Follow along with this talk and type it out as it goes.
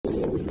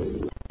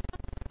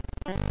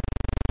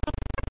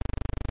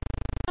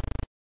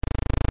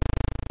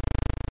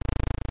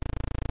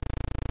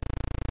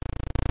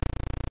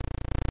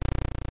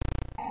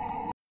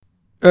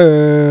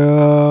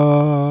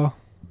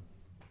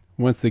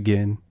Once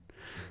again,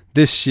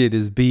 this shit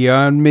is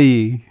beyond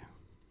me.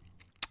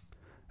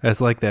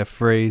 That's like that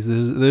phrase.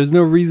 There's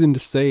no reason to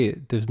say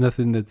it. There's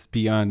nothing that's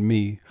beyond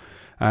me.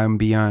 I'm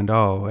beyond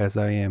all, as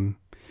I am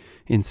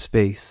in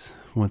space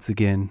once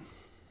again.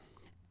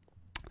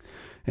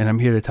 And I'm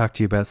here to talk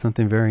to you about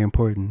something very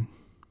important.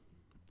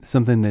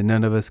 Something that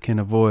none of us can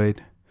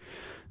avoid.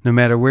 No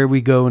matter where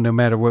we go, no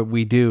matter what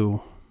we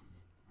do,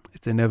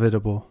 it's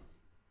inevitable.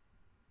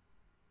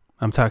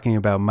 I'm talking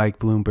about Mike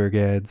Bloomberg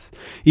ads.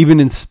 Even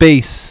in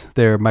space,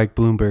 there are Mike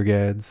Bloomberg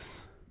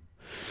ads.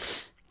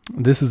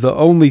 This is the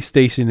only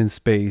station in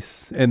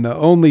space and the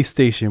only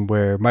station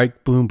where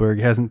Mike Bloomberg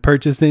hasn't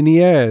purchased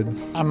any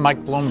ads. I'm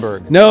Mike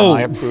Bloomberg. No. And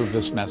I approve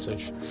this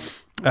message.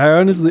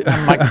 I'm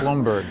Mike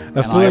Bloomberg.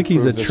 I feel like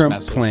he's a Trump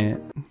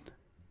plant.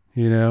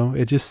 You know,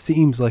 it just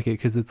seems like it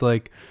because it's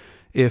like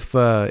if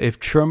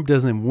Trump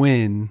doesn't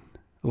win,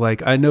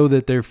 like I know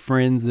that they're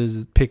friends.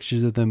 There's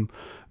pictures of them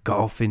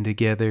golfing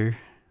together,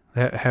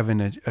 having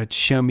a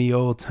chummy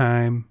old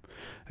time,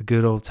 a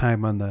good old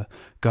time on the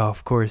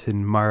golf course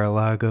in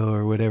Mar-a-Lago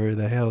or whatever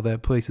the hell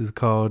that place is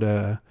called.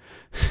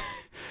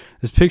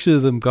 There's pictures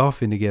of them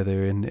golfing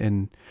together,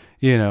 and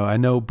you know, I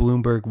know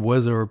Bloomberg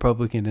was a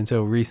Republican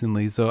until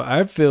recently, so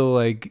I feel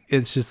like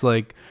it's just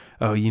like,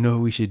 oh, you know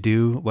what we should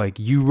do? Like,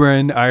 you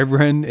run, I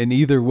run, and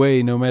either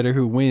way, no matter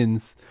who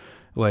wins,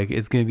 like,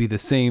 it's going to be the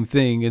same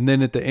thing. And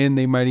then at the end,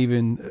 they might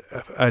even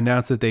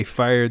announce that they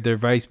fired their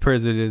vice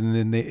president, and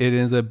then it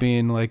ends up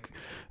being like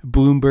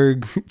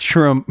Bloomberg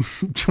Trump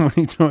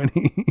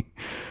 2020.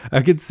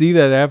 I could see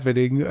that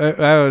happening. I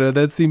don't know.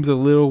 That seems a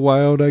little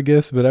wild, I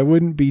guess, but I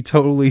wouldn't be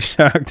totally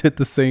shocked at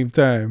the same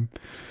time.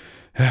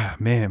 Ah,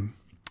 man.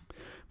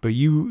 But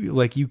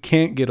you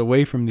can't get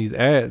away from these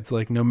ads.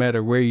 Like, no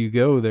matter where you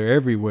go, they're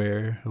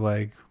everywhere.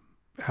 Like,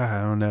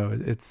 I don't know.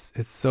 It's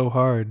so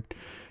hard.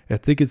 I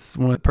think it's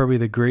probably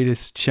the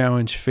greatest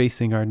challenge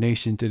facing our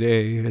nation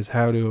today is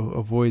how to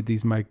avoid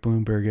these Mike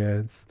Bloomberg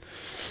ads.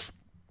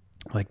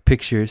 Like,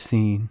 picture a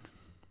scene.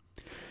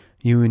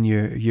 You and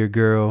your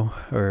girl,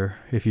 or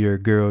if you're a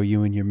girl,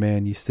 you and your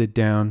man, you sit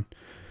down.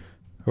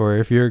 Or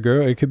if you're a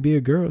girl, it could be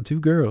a girl, two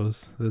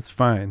girls. That's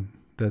fine.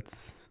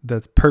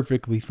 That's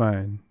perfectly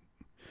fine.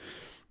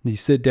 You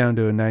sit down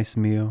to a nice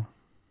meal.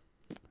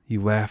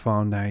 You laugh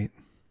all night.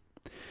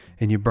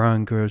 And your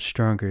bond grows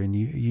stronger, and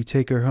you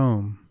take her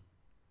home.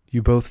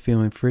 You're both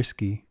feeling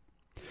frisky.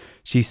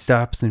 She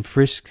stops and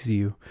frisks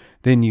you.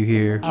 Then you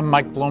hear, I'm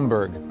Mike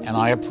Bloomberg, and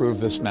I approve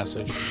this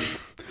message.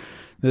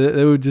 That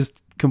would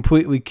just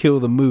completely kill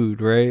the mood,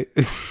 right?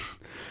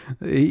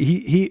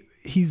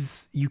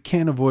 He's you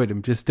can't avoid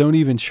him. Just don't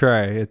even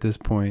try at this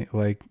point.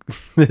 Like,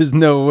 there's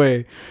no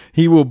way.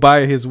 He will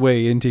buy his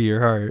way into your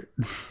heart.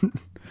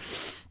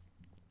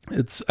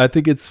 I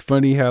think it's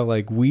funny how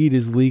like weed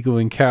is legal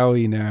in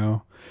Cali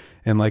now,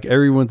 and like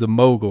everyone's a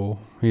mogul.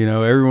 You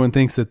know, everyone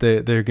thinks that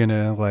they're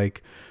gonna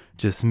like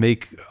just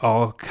make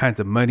all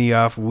kinds of money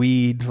off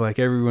weed. Like,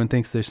 everyone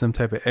thinks they're some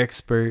type of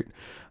expert.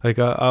 Like,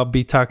 I'll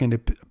be talking to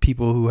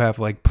people who have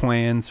like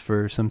plans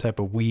for some type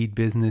of weed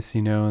business,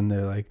 you know, and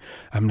they're like,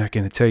 I'm not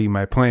going to tell you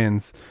my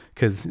plans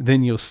because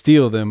then you'll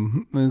steal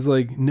them. And it's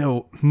like,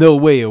 no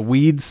way. A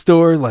weed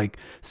store, like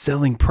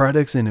selling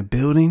products in a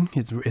building.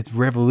 It's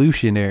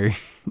revolutionary.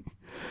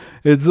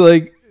 It's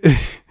like,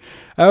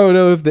 I don't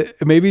know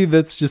if maybe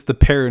that's just the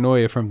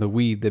paranoia from the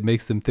weed that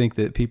makes them think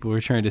that people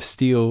are trying to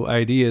steal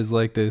ideas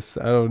like this.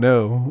 I don't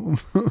know.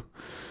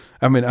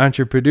 I'm an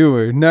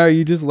entrepreneur. No,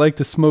 you just like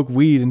to smoke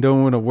weed and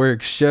don't want to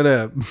work. Shut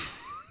up.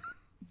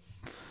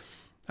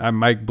 I'm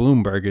Mike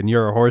Bloomberg and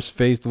you're a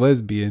horse-faced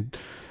lesbian.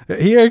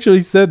 He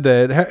actually said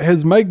that.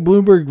 Has Mike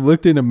Bloomberg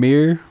looked in a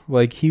mirror?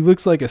 Like, he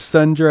looks like a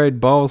sun-dried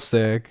ball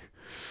sack.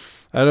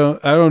 I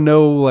don't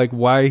know like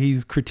why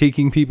he's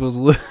critiquing people's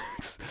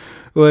looks.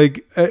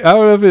 Like, I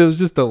don't know if it was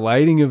just the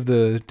lighting of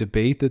the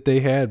debate that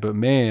they had, but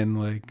man,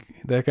 like,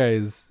 that guy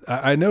is,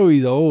 I know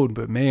he's old,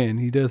 but man,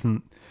 he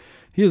doesn't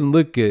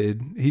look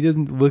good. He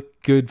doesn't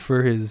look good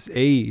for his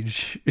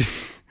age.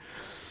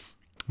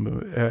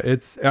 But I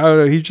don't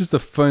know. He's just a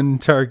fun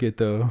target,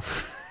 though.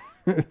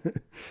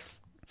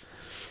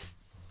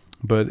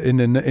 But in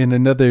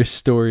another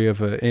story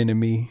of an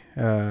enemy,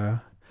 I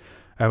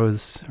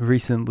was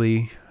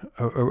recently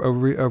a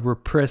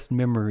repressed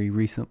memory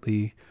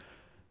recently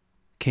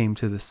came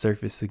to the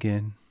surface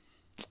again.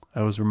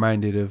 I was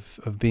reminded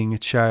of being a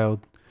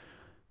child,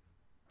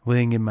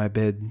 laying in my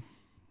bed,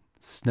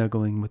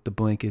 snuggling with the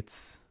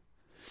blankets,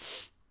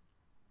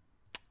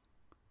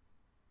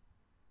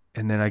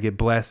 and then I get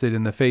blasted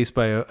in the face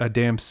by a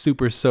damn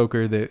super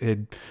soaker that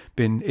had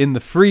been in the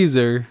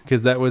freezer,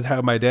 because that was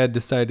how my dad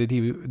decided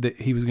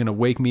that he was going to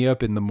wake me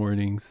up in the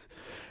mornings.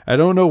 I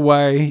don't know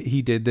why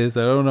he did this.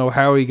 I don't know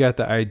how he got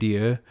the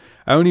idea.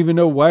 I don't even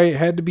know why it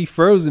had to be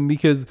frozen,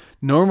 because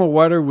normal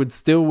water would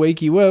still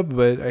wake you up,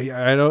 but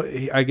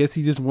I guess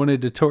he just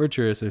wanted to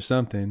torture us or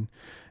something.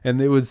 And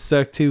it would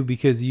suck too,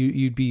 because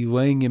you'd be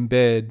laying in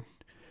bed,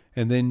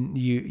 and then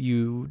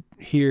you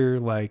hear,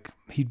 like,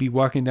 he'd be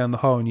walking down the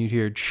hall and you'd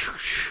hear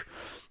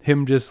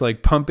him just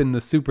like pumping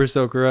the super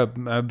soaker up,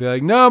 I'd be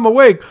like, no, I'm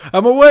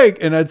awake,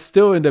 and I'd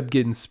still end up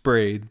getting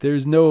sprayed.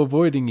 There's no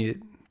avoiding it.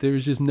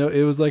 There's just no,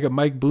 it was like a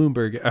Mike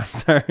Bloomberg. I'm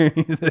sorry.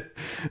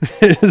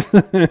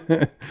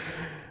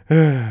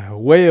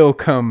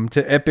 Welcome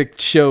to Epic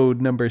Show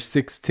number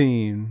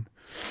 16.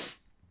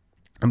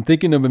 I'm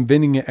thinking of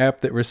inventing an app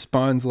that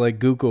responds like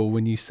Google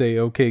when you say,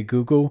 okay,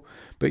 Google,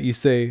 but you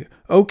say,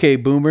 okay,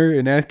 boomer,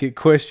 and ask it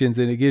questions,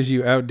 and it gives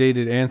you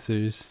outdated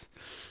answers.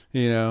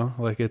 You know,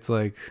 like it's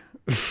like,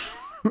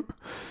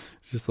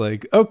 just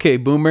like, okay,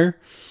 boomer,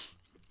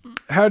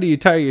 how do you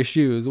tie your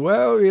shoes?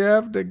 Well, you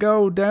have to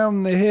go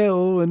down the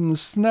hill in the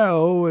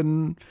snow,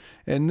 and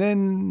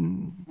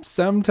then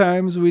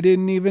sometimes we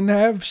didn't even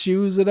have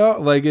shoes at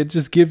all. Like, it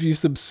just gives you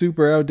some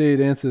super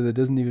outdated answer that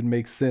doesn't even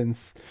make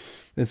sense.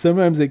 And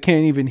sometimes it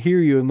can't even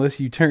hear you unless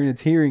you turn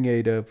its hearing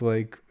aid up,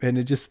 like, and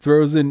it just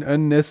throws in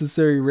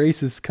unnecessary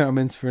racist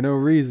comments for no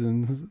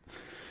reasons.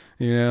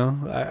 You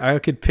know, I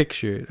could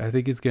picture it. I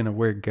think it's going to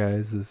work,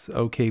 guys. This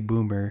OK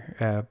Boomer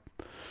app.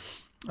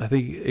 I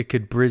think it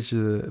could bridge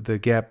the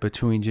gap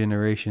between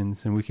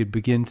generations, and we could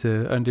begin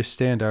to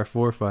understand our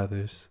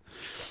forefathers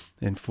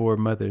and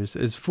foremothers.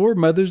 Is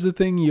foremothers the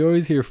thing? You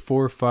always hear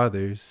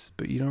forefathers,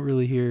 but you don't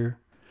really hear,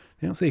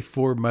 they don't say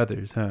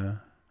foremothers, huh?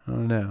 I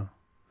don't know.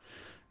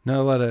 Not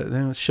a lot of, they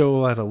don't show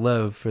a lot of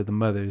love for the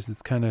mothers.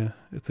 It's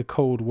a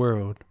cold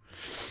world.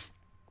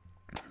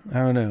 I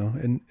don't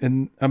know.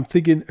 And I'm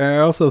thinking, I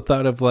also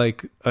thought of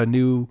like a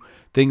new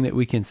thing that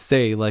we can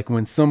say, like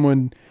when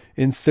someone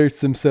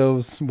inserts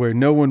themselves where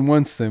no one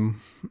wants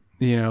them,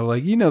 you know,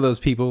 like, you know, those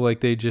people, like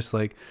they just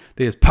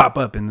pop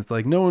up and it's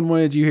like, no one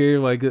wanted you here.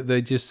 Like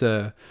they just,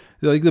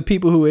 like the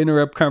people who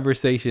interrupt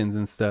conversations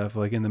and stuff,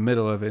 like in the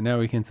middle of it. Now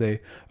we can say,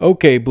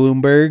 okay,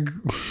 Bloomberg.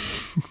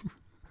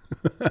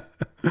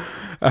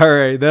 All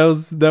right, that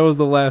was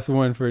the last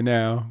one for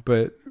now,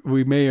 but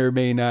we may or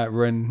may not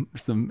run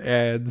some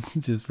ads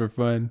just for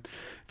fun.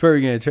 Probably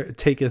gonna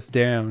take us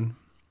down.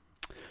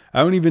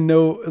 I don't even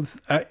know.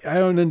 I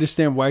don't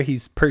understand why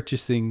he's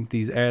purchasing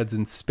these ads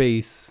in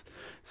space.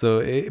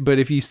 So, but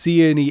if you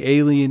see any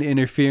alien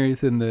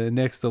interference in the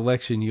next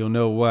election, you'll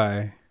know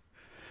why.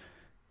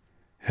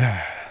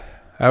 I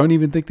don't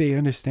even think they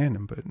understand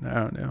him, but I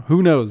don't know.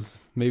 Who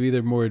knows? Maybe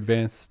they're more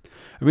advanced.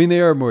 I mean, they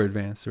are more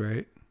advanced,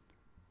 right?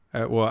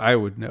 Well, I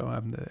would know.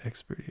 I'm the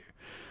expert here.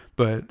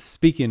 But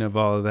speaking of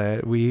all of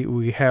that,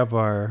 we have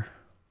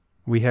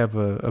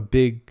a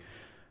big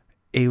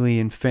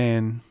alien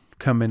fan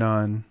coming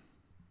on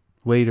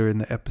later in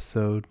the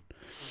episode,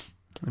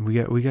 and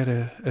we got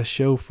a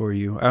show for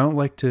you. I don't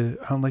like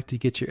to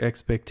get your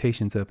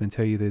expectations up and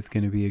tell you that it's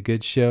going to be a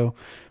good show,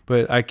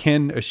 but I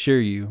can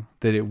assure you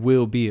that it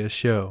will be a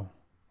show.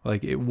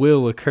 Like, it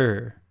will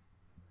occur.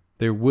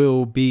 There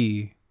will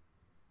be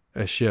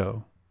a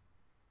show.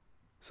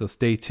 So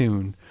stay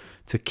tuned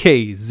to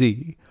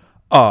KZRO,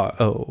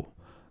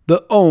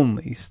 the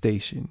only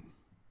station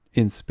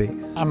in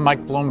space. I'm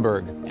Mike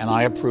Bloomberg, and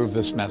I approve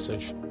this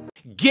message.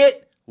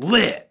 Get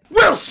lit.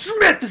 Will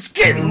Smith is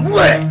getting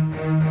lit.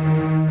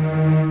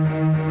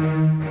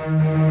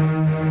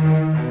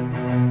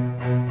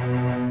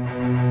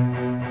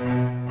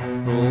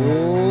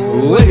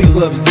 Ladies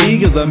love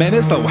Z cause the man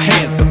is so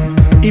handsome.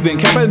 Even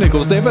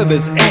Kaepernick'll stay for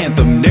this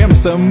anthem. Damn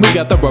son, we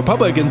got the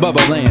Republicans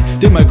bubbling.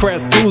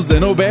 Democrats tools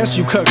and bash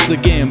you cucks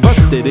again.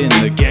 Busted in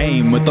the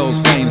game with those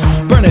flames.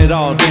 Burn it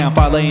all down,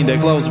 filing to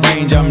close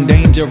range. I'm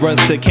dangerous,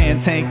 they can't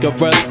tank a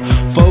rust.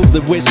 Foes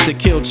that wish to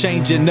kill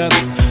changing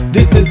us.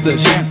 This is the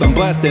anthem,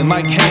 blasting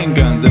like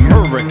handguns.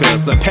 America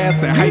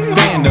surpassing hype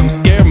fandom.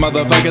 Scare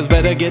motherfuckers,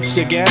 better get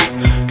your gas.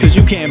 Cause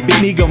you can't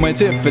beat me going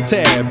tit for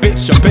tat.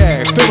 Bitch, I'm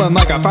back, feeling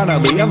like I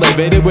finally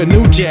elevated with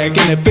new jack.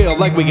 And it feel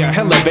like we got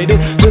elevated.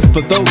 Just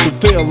for those who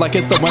feel like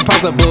it's so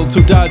impossible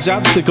to dodge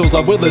obstacles,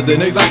 our will is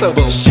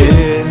inexhaustible.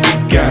 Shit,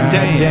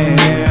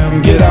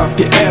 goddamn, get off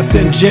your ass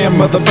and jam,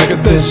 motherfucker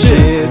says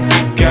shit.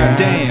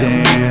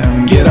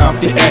 Goddamn, get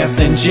off your ass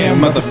and jam,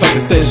 motherfucker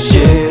says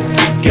shit.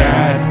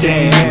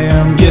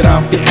 Goddamn, get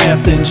off your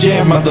ass and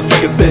jam,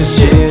 motherfucker says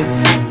shit.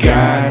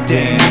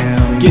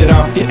 Goddamn, get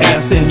off your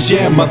ass and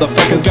jam,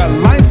 motherfuckers. Got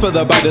lines for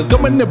the biters, go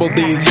and nibble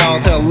these, y'all.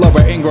 Tell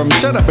Laura Ingram,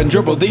 shut up and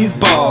dribble these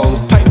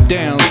balls. Pipe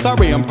down,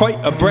 sorry I'm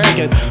quite a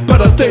braggart,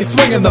 but I stay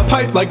swinging the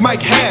pipe like Mike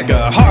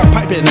Hagger. Hard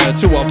piping her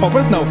to a pulp,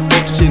 it's no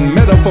fiction.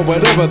 Metaphor,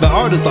 whatever, the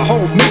art is the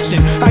whole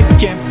mission. I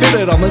can't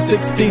fit it on the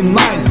 16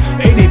 lines.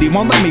 ADD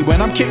won't let me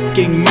when I'm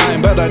kicking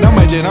mine, but I know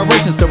my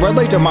generation still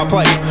relate to my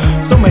plight.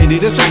 So many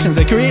distractions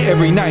they create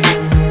every night.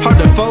 Hard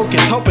to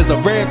focus, hope is a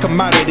rare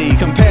commodity.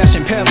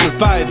 Compassion passes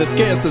by the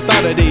scarce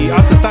society.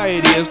 Our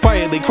society is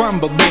quietly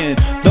crumbling.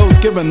 Those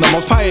given the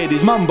most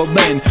piety's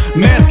mumbling.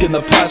 Masking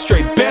the plot,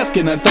 straight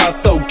basking in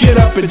thoughts. So get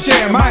up and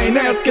jam, I ain't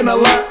asking a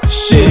lot.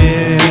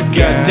 Shit,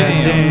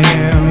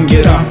 goddamn,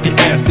 get off your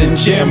ass and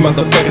jam,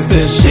 motherfucker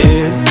says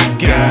shit.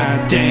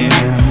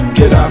 Goddamn,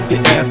 get off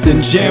your ass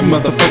and jam,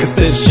 motherfucker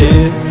says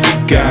shit.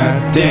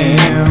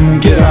 Goddamn,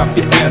 get off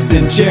your ass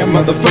and jam,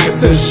 motherfucker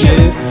says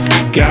shit.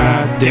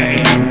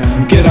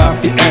 Goddamn, get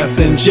off your ass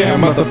and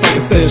jam, motherfucker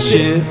says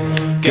shit.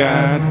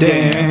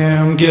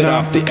 Goddamn, get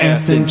off the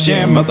ass and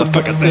jam,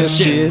 motherfucker says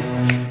shit.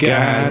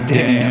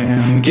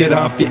 Goddamn, get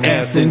off the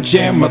ass and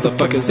jam,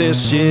 motherfucker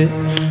says shit.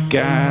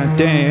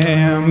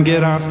 Goddamn,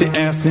 get off the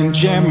ass and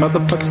jam,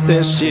 motherfucker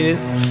says shit.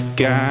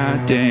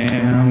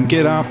 Goddamn,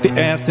 get off the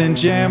ass and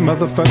jam,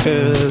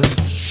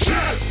 motherfuckers.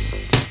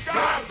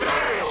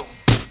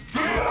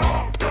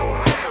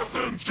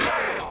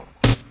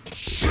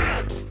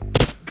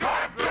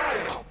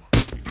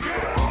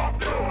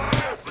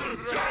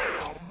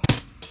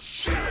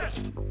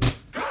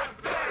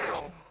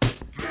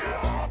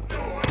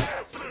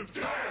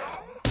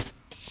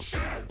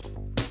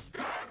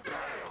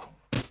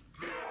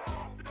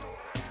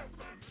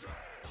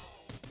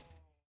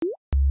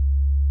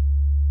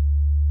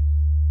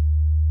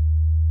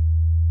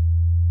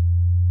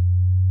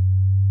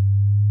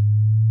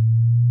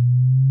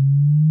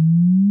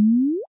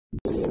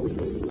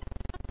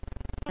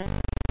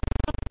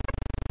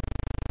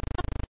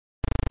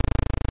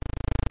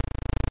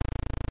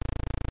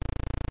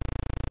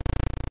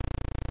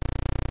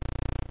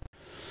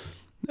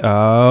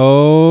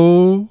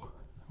 Oh,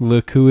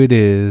 look who it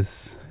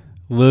is.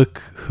 Look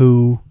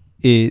who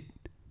it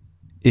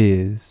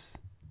is.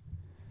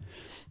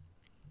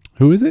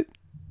 Who is it?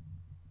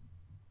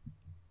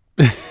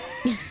 I'm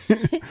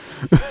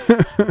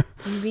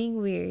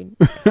being weird.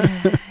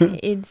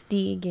 It's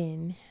D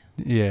again.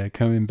 Yeah,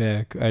 coming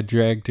back. I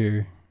dragged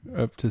her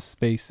up to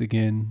space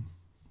again.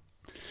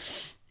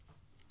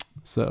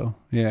 So,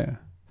 yeah.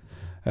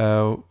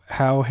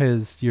 How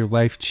has your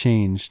life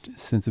changed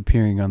since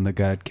appearing on the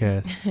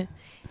Godcast?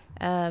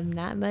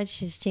 Not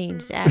much has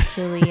changed,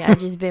 actually. I've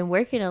just been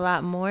working a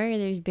lot more.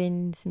 There's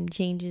been some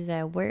changes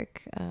at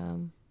work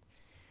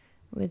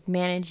with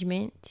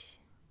management.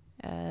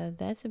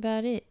 That's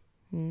about it.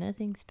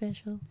 Nothing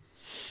special.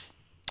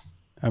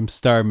 I'm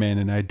Starman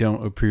and I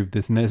don't approve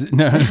this message.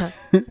 No.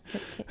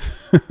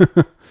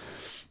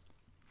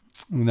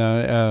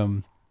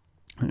 No,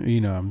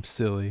 I'm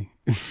silly.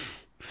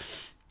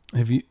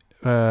 Have you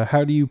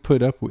how do you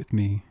put up with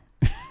me?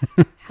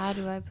 How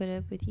do I put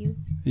up with you?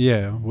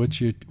 Yeah, what's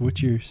your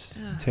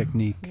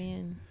technique?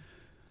 Man,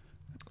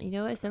 you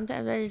know what?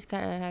 Sometimes I just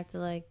kind of have to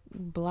like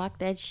block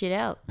that shit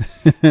out.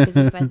 Because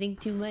if I think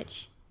too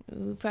much,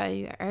 we'd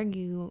probably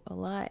argue a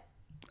lot.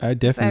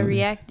 If I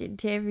reacted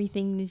to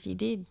everything that you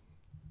did.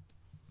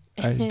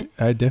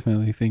 I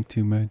definitely think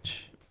too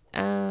much.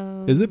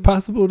 Is it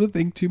possible to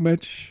think too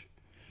much?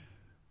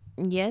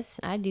 Yes,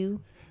 I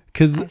do.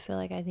 Cause I feel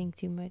like I think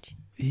too much.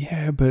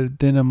 Yeah, but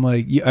then I'm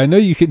like, I know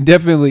you can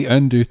definitely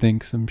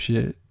underthink some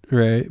shit,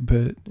 right?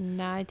 But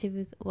I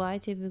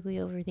typically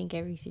overthink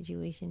every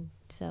situation.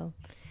 So,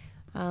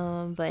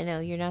 but no,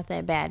 you're not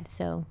that bad.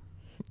 So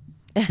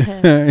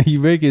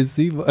you make it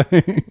seem like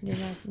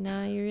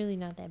you're really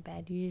not that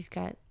bad. You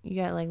got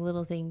like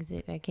little things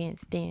that I can't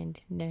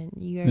stand. Then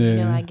you already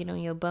know I get on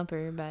your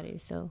bumper about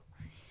it. So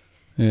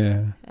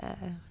yeah,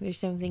 there's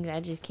some things I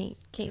just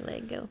can't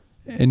let go.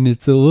 And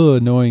it's a little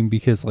annoying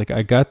because like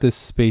I got this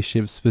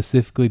spaceship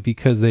specifically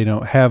because they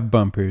don't have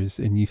bumpers,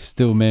 and you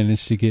still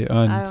managed to get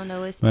on. I don't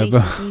know what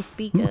spaceship you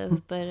speak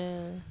of, but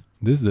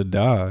this is a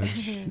Dodge.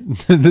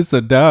 This is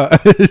a Dodge.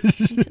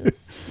 So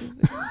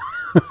stupid.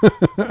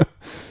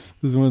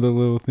 This is one of the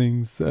little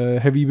things.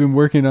 Have you been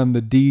working on the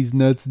D's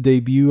Nuts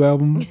debut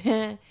album?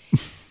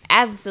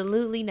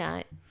 Absolutely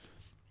not.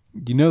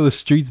 You know the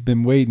street's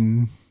been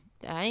waiting.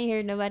 I ain't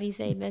heard nobody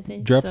say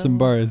nothing. Drop some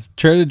bars.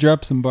 Try to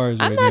drop some bars.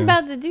 I'm not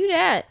about to do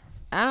that.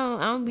 I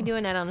don't be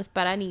doing that on the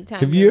spot. I need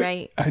time to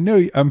write. I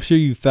know. I'm sure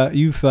you've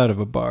thought of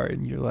a bar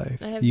in your life.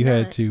 You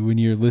had to when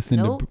you're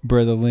listening to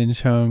Brother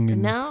Lynch Hung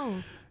and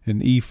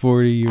and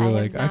E40. You were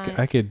like,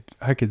 I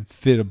could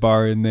fit a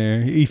bar in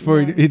there.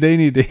 E40. No. They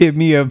need to hit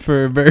me up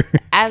for a bar.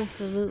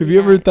 Absolutely. Have you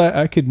ever thought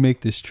I could make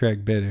this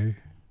track better?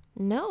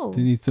 No.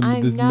 They need some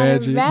of this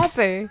magic. I'm not a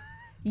rapper.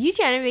 You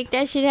trying to make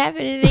that shit happen,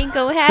 it ain't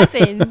gonna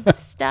happen.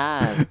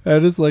 Stop. I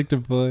just like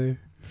to play.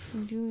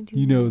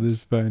 You know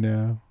this by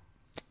now.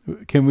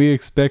 Can we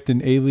expect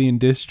an alien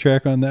diss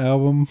track on the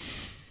album?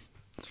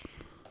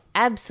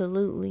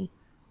 Absolutely.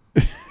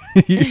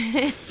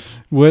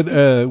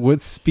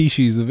 What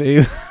species of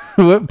alien?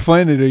 What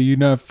planet are you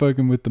not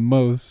fucking with the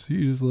most?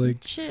 You just like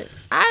shit.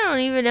 I don't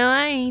even know.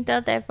 I ain't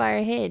thought that far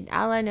ahead.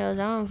 All I know is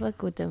I don't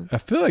fuck with them. I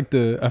feel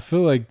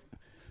like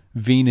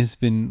Venus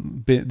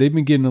they've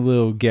been getting a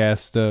little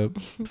gassed up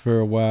for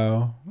a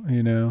while,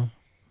 you know.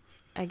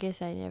 I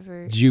guess I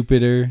never.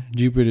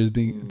 Jupiter's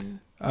being.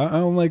 I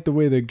don't like the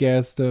way they're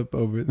gassed up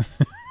over.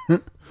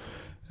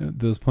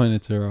 Those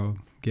planets are all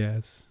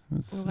gas.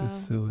 It's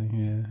silly.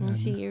 Yeah. I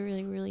see you're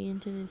really, really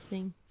into this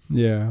thing.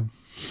 Yeah.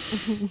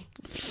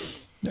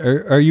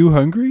 Are you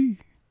hungry?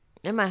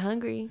 Am I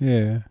hungry?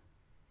 Yeah.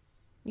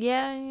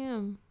 Yeah, I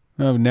am.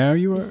 Oh, now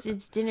you are?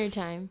 It's dinner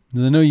time.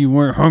 I know you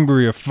weren't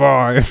hungry at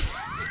 5.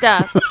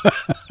 Stop.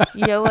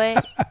 You know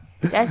what?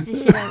 That's the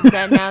shit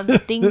now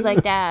things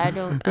like that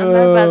I'm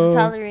not about to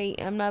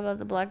tolerate. I'm not about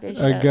to block that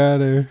shit I got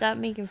her. Stop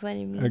making fun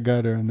of me. I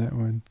got her on that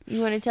one. You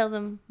want to tell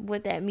them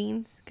what that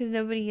means? Because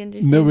nobody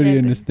understands. Nobody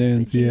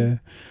understands, yeah.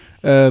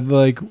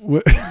 Like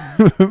or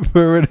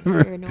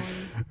whatever. You're annoying.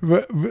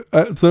 But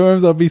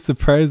sometimes I'll be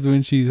surprised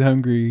when she's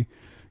hungry,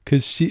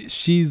 because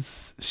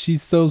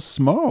she's so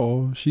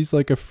small. She's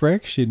like a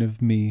fraction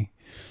of me,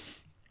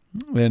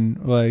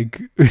 and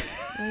like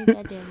Ain't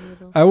that damn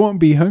little. I won't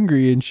be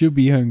hungry and she'll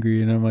be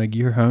hungry, and I'm like,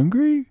 "You're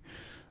hungry?"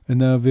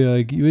 And I'll be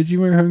like, "But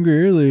you weren't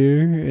hungry earlier."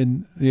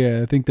 And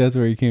yeah, I think that's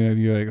where he came up.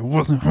 You're like, "I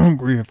wasn't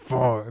hungry at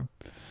 5."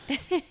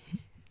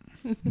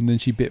 And then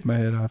she bit my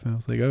head off, and I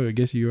was like, "Oh, I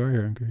guess you are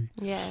hungry."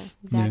 Yeah,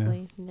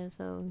 exactly. No,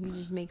 so you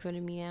just make fun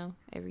of me now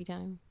every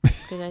time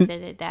because I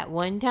said it that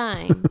one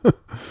time.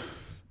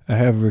 I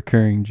have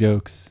recurring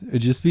jokes.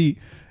 Just be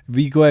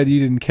glad you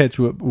didn't catch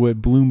what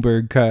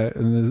Bloomberg caught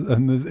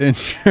on this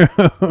intro.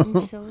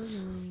 You're so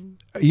annoying.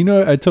 You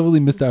know, I totally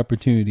missed the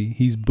opportunity.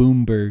 He's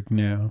Bloomberg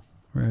now,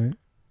 right?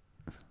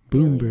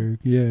 Bloomberg,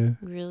 yeah.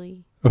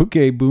 Really?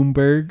 Okay,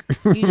 Bloomberg.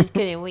 You just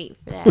couldn't wait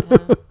for that,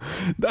 huh?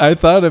 I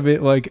thought of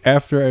it like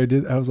after I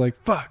did. I was like,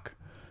 "Fuck!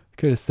 I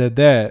could have said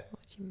that.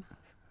 Watch your mouth.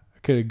 I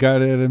could have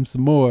got at him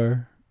some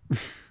more."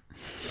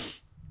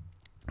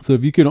 So,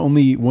 if you could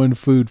only eat one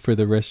food for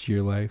the rest of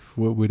your life,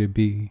 what would it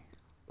be?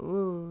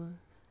 Ooh,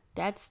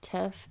 that's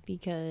tough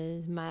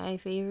because my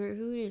favorite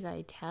food is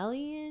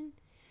Italian,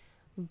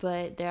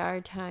 but there are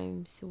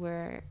times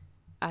where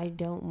I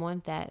don't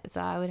want that.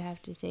 So I would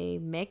have to say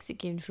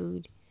Mexican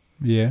food.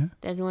 Yeah.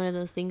 That's one of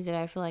those things that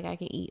I feel like I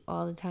can eat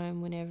all the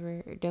time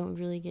whenever, or don't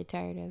really get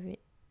tired of it.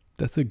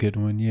 That's a good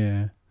one,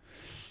 yeah.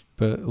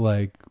 But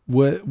like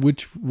what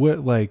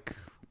like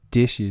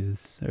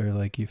dishes are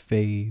like your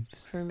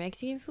faves? For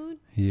Mexican food,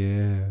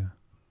 Yeah.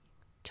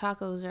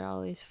 tacos are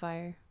always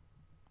fire.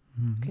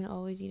 Mm-hmm. Can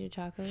always eat a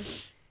taco.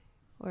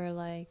 Or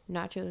like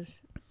nachos.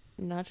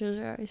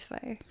 Nachos are always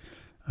fire.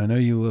 I know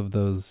you love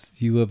those.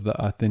 You love the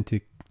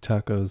authentic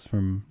tacos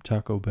from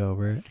Taco Bell,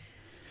 right?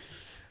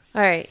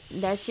 All right,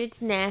 that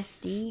shit's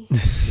nasty.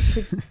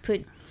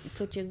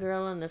 put your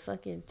girl on the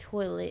fucking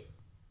toilet.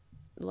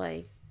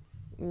 Like,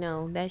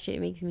 no, that shit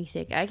makes me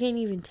sick. I can't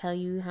even tell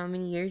you how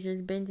many years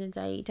it's been since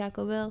I ate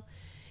Taco Bell.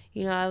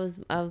 You know, I was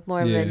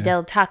more of a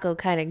Del Taco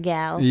kind of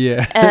gal.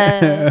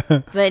 Yeah.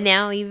 But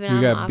now even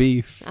you got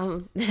beef.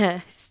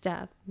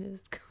 Stop. It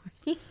was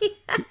corny.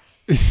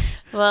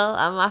 Well,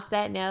 I'm off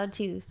that now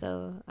too,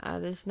 so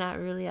it's not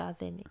really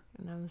authentic,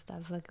 and I'm gonna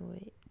stop fucking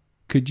with it.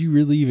 Could you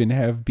really even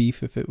have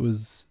beef if it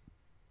was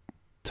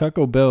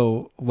Taco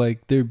Bell?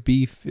 Like their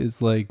beef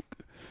is like,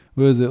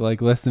 what is it,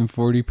 like less than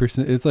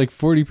 40%? It's like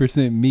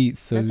 40% meat.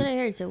 So that's what I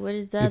heard. So what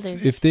is the other?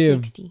 If they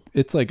 60? have,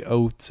 it's like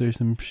oats or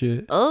some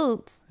shit.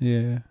 Oats.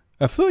 Yeah,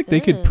 I feel like they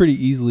could pretty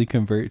easily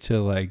convert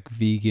to like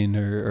vegan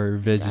or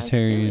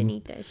vegetarian. I still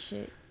eat that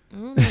shit. I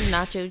don't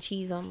have nacho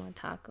cheese on my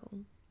taco.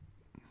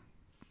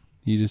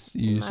 You just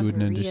wouldn't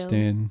burrito.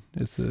 understand.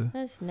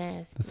 That's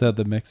nasty. That's how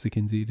the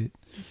Mexicans eat it.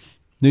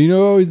 No, you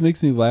know what always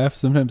makes me laugh?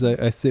 Sometimes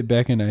I sit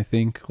back and I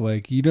think,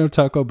 like,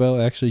 Taco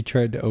Bell actually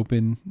tried to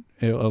open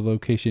a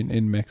location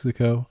in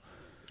Mexico.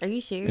 Are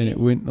you serious? And it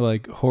went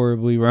like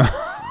horribly wrong.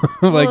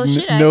 Like well,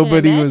 shit,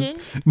 nobody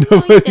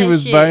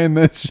was buying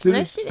that shit.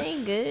 That shit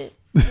ain't good.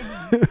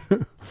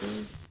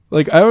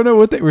 Like, I don't know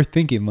what they were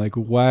thinking. Like,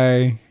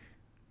 why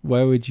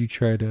would you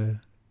try to?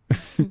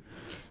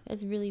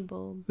 That's really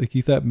bold. Like,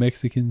 you thought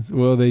Mexicans,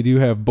 well, they do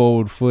have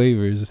bold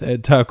flavors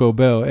at Taco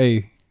Bell.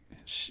 Hey,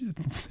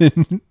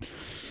 send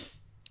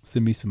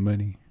me some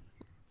money.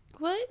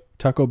 What?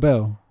 Taco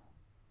Bell.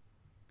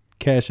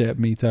 Cash at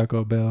me,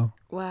 Taco Bell.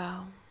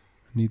 Wow.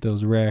 Need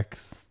those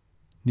racks.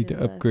 Need Good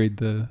to luck. upgrade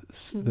the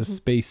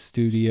space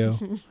studio.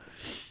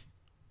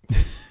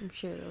 I'm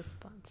sure they'll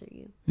sponsor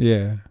you.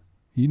 Yeah.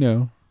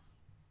 You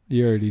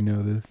already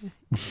know this.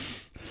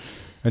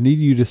 I need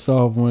you to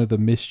solve one of the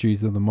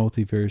mysteries of the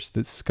multiverse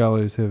that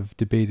scholars have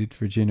debated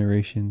for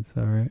generations,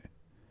 all right?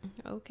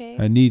 Okay.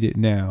 I need it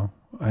now.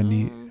 I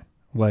need,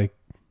 like,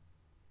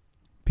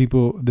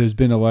 people, there's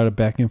been a lot of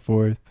back and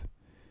forth,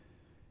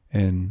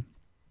 and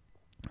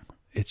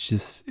it's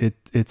just,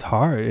 it's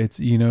hard. It's,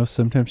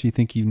 sometimes you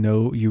think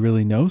you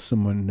really know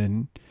someone, and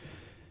then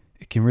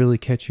it can really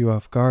catch you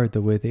off guard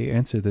the way they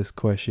answer this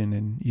question,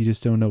 and you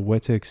just don't know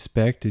what to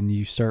expect, and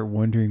you start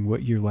wondering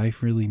what your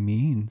life really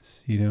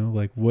means,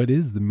 like, what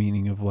is the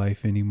meaning of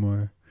life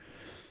anymore?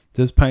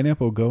 Does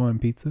pineapple go on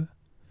pizza?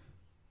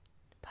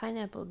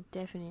 Pineapple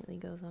definitely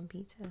goes on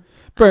pizza.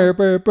 Burr,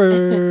 burr,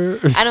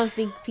 burr. I don't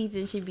think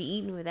pizza should be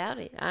eaten without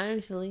it,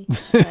 honestly.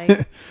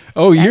 Like,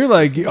 oh, you're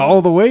like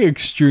all the way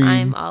extreme.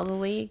 I'm all the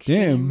way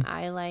extreme. Damn.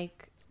 I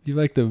like you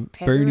like the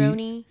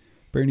pepperoni,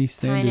 Bernie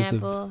Sanders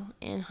pineapple,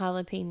 and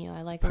jalapeno.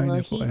 I like a little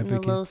heat and a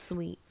little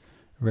sweet.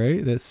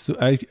 Right?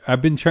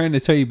 I've been trying to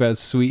tell you about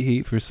sweet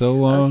heat for so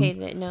long.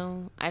 Okay,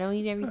 no, I don't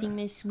eat everything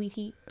that's sweet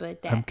heat, but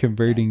I'm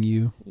converting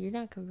you. You're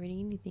not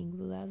converting anything,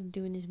 boo. I'm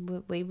doing this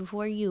way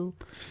before you.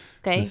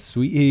 Okay. The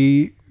sweet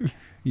heat,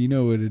 you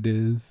know what it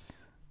is.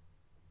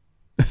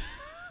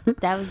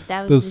 That was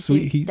those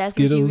sweet heat that's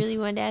Skittles. What you really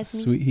wanted to ask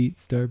me. Sweet heat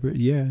Starburst.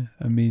 Yeah,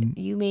 I mean,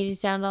 you made it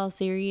sound all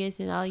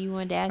serious, and all you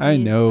wanted to ask me. I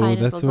know, is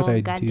that's what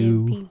I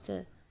do.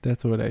 Pizza.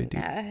 That's what I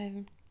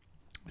do.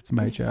 It's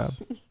my job.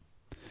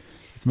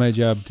 It's my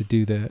job to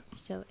do that.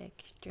 So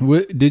extra.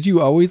 What, did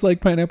you always like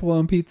pineapple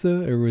on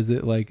pizza, or was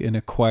it like an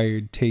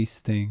acquired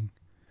taste thing?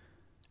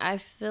 I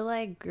feel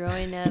like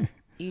growing up,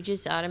 you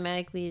just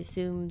automatically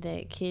assume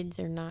that kids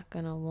are not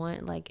gonna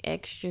want like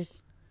extra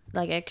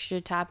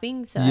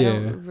toppings. So I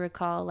don't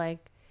recall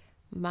like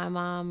my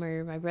mom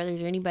or my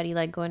brothers or anybody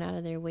like going out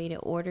of their way to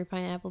order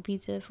pineapple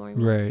pizza for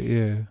me. Right.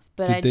 Yeah.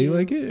 But did they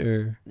like it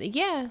or?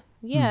 Yeah.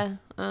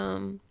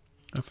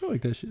 I feel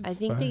like that shit. I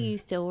think they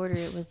used to order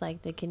it with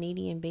like the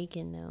Canadian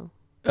bacon though.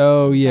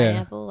 Oh yeah.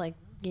 Pineapple, like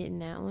getting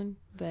that one.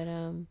 But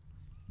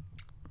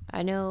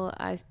I know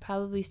I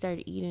probably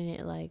started eating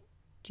it like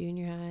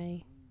junior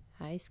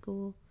high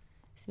school.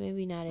 So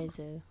maybe not as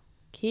a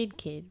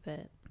kid,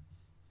 but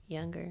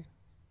younger.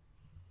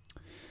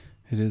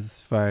 It is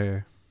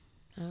fire.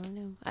 I don't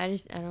know. I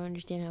don't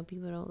understand how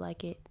people don't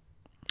like it.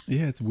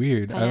 Yeah, it's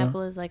weird.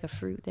 Pineapple is like a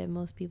fruit that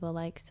most people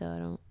like,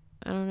 so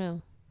I don't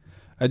know.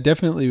 I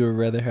definitely would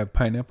rather have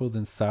pineapple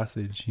than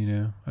sausage, you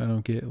know. I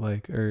don't get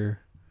like I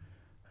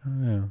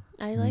don't know.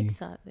 I like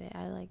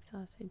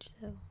sausage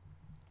though.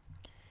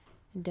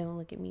 Don't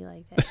look at me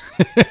like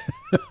that.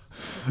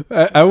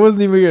 I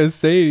wasn't even gonna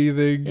say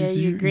anything. Yeah,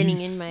 you're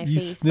grinning in my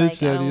face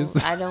like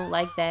I don't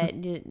like that.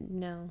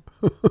 No,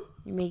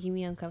 you're making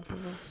me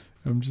uncomfortable.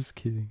 I'm just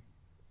kidding.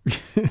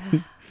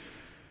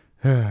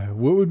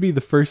 What would be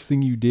the first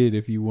thing you did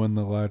if you won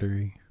the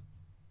lottery?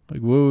 Like,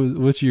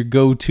 what's your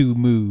go-to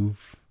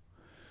move?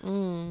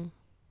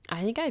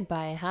 I think I'd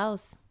buy a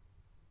house.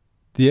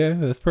 Yeah,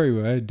 that's probably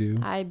what I'd do.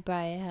 I'd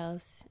buy a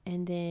house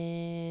and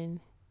then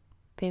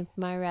pimp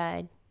my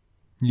ride.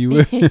 You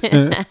would?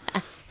 Yeah.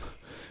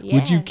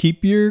 Would you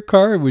keep your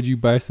car or would you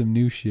buy some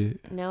new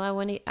shit? No, I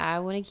want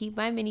to keep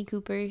my Mini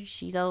Cooper.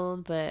 She's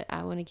old, but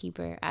I want to keep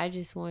her. I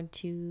just want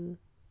to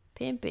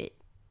pimp it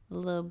a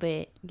little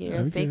bit. Get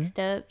her fixed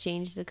up,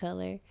 change the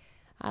color.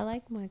 I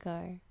like my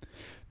car.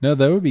 No,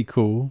 that would be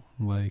cool.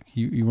 Like,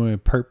 you want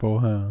it purple,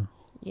 huh?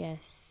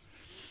 Yes.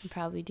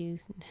 Probably do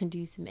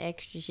some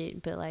extra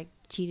shit, put like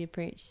cheetah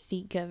print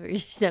seat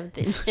covers or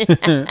something.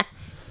 That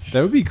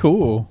would be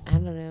cool. I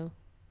don't know.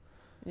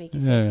 Make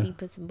it sexy,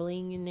 put some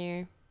bling in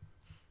there.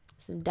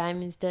 Some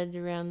diamond studs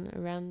around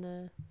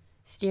the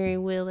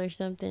steering wheel or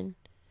something.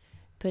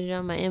 Put it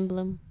on my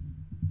emblem.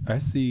 I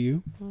see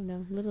you. I don't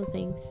know, little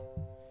things.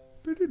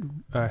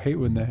 I hate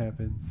when that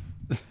happens.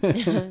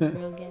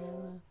 Real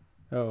ghetto.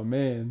 Oh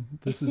man,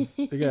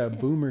 I got a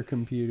boomer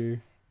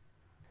computer.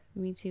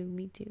 Me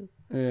too.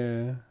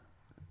 Yeah.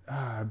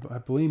 I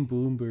blame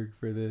Bloomberg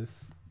for this.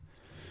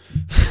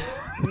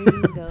 There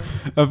you go.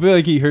 I feel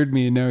like he heard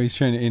me and now he's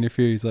trying to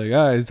interfere. He's like,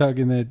 he's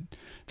talking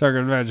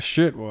about the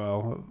shit.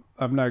 Well,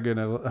 I'm not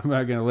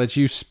gonna let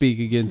you speak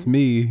against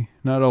me.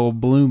 Not old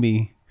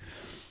Bloomy.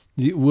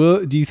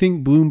 Do you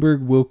think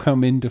Bloomberg will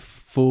come into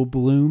full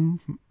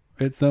bloom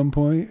at some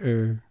point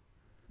or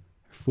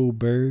full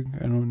berg?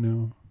 I don't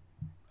know.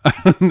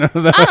 I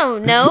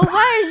don't know.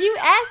 Why are you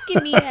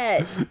asking me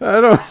that? I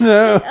don't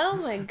know. Oh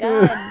my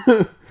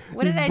god.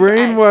 What He's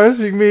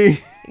brainwashing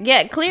me.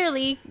 Yeah,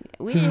 clearly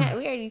we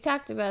already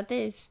talked about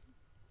this.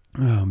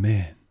 Oh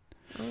man.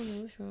 I don't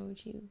know what's wrong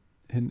with you.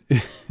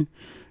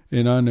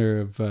 In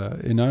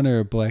honor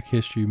of Black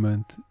History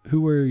Month,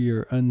 who were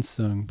your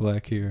unsung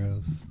Black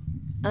heroes?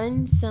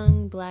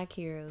 Unsung Black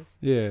heroes.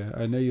 Yeah,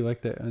 I know you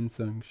like that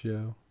unsung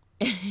show.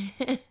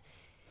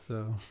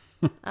 So.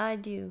 I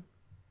do.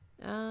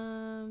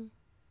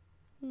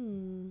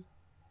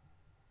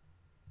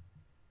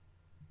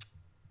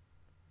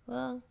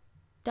 Well,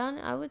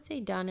 I would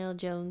say Donnell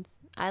Jones.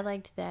 I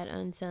liked that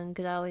unsung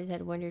because I always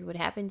had wondered what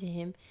happened to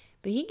him.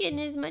 But he getting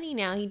his money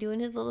now. He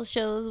doing his little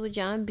shows with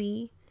John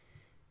B.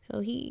 So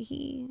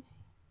he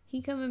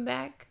coming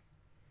back.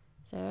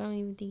 So I don't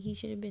even think he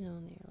should have been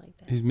on there like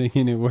that. He's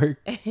making it work.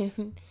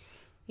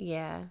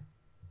 Yeah.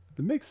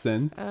 It makes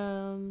sense.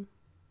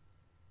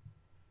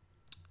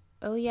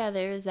 Oh yeah,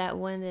 there's that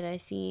one that I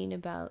seen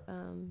about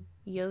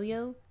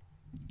Yo-Yo.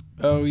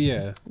 Oh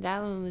yeah.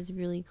 That one was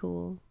really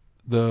cool.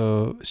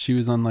 She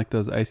was on like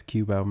those Ice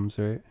Cube albums,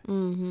 right?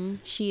 Mm-hmm.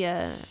 She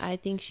I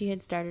think she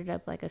had started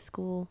up like a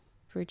school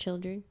for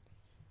children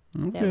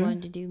that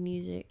wanted to do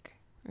music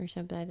or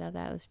something. I thought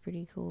that was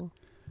pretty cool.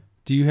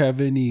 Do you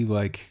have any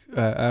like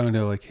I don't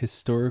know, like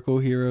historical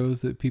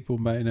heroes that people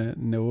might not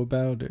know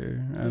about,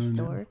 or I don't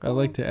know. I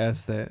like to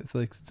ask that. It's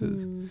like,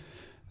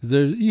 is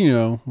there, you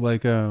know,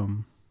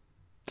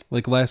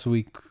 like last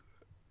week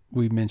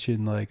we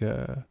mentioned like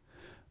a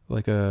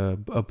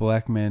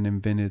black man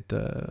invented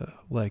the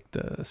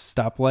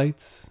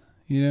stoplights,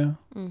 you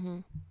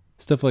know,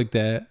 stuff like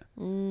that.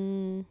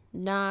 No,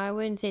 I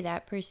wouldn't say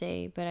that per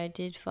se, but I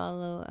did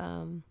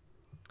follow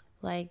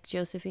like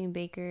Josephine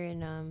Baker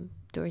and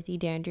Dorothy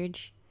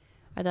Dandridge.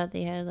 I thought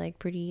they had like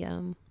pretty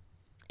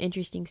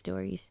interesting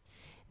stories,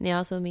 and they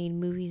also made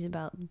movies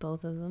about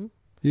both of them.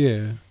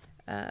 Yeah.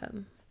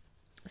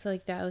 So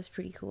like that was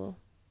pretty cool.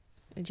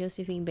 And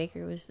Josephine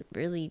Baker was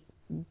really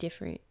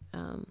different.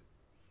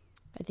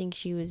 I think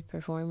she was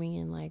performing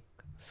in like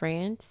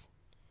France,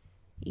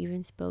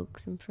 even spoke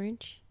some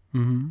French.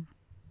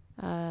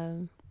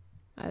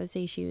 I would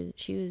say she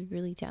was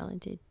really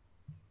talented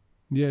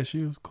Yeah,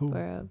 she was cool.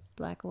 for a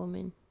black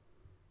woman.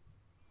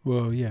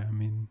 Well, yeah, I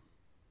mean,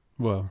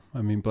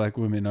 black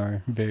women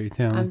are very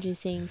talented. I'm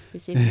just saying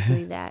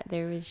specifically that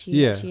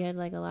she had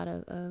like a lot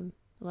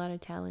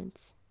of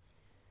talents.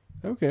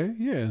 Okay,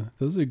 yeah,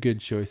 those are good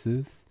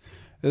choices.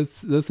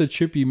 That's a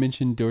trip you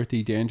mentioned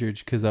Dorothy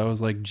Dandridge, because I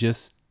was like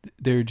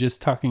they were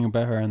just talking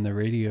about her on the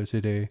radio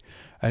today.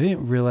 I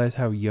didn't realize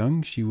how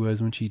young she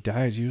was when she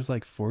died. She was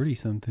like 40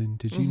 something.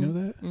 Did you know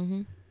that?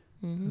 Mm-hmm.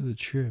 It was a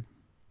trip.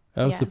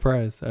 I was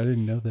surprised. I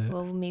didn't know that.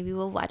 Well, maybe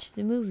we'll watch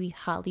the movie.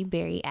 Halle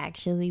Berry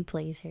actually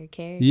plays her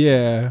character.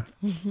 Yeah.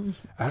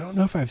 I don't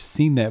know if I've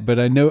seen that, but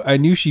I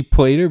knew she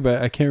played her,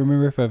 but I can't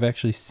remember if I've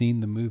actually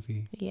seen the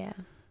movie. Yeah.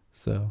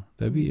 So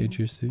that'd be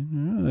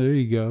interesting. Oh, there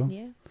you go.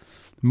 Yeah.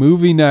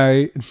 Movie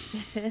night.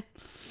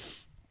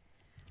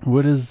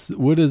 What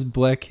does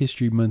Black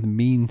History Month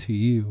mean to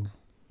you?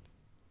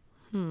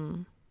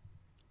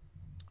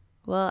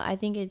 Well, I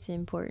think it's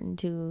important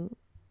to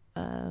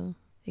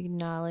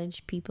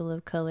acknowledge people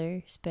of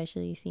color,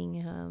 especially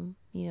seeing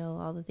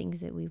all the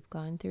things that we've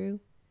gone through.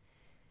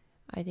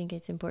 I think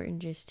it's important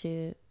just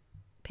to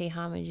pay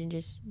homage and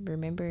just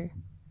remember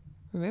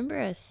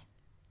us.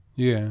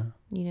 Yeah.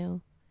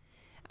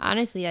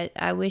 Honestly,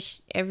 I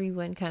wish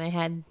everyone kind of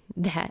had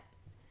that.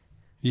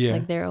 Yeah.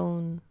 Like their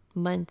own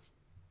month.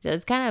 So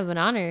it's kind of an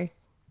honor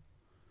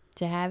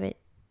to have it.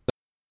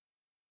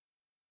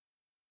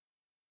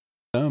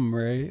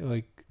 Right?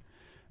 Like,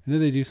 I know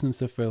they do some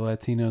stuff for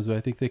Latinos, but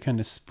I think they kind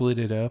of split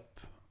it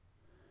up.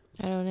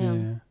 I don't know.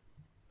 Yeah.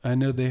 I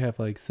know they have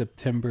like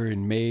September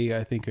and May,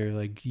 I think, are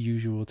like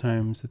usual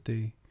times that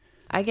they.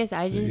 I guess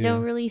I just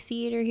don't really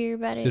see it or hear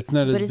about it. It's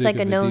not as but it's big like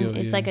of a known deal,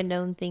 it's like a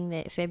known thing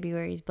that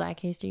February is Black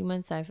History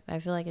Month. So I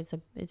feel like it's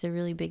a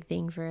really big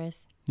thing for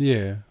us.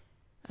 Yeah.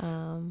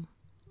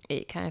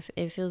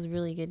 It feels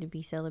really good to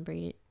be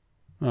celebrated.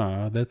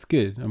 Aw, that's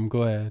good. I'm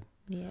glad.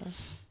 Yeah.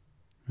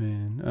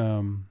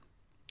 Man,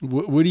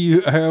 what do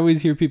you? I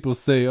always hear people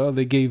say, "Oh,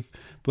 they gave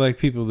black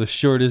people the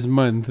shortest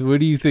month." What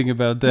do you think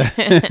about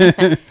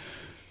that?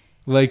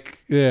 Like,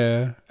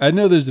 yeah, I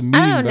know there's a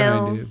meaning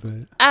behind it,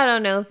 but I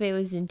don't know if it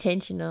was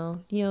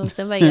intentional.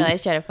 Somebody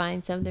always try to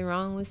find something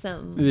wrong with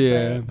something.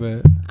 Yeah,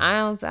 but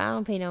I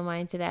don't pay no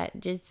mind to that.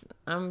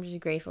 I'm just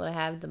grateful to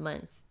have the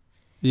month.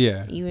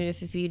 Yeah. Even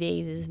if a few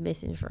days is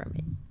missing from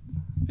it.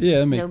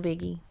 Yeah, no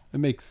biggie. That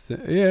makes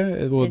sense.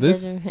 Yeah, well,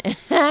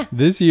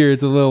 this year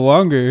it's a little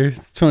longer.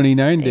 It's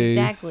 29 days.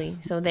 Exactly.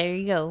 So there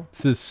you go.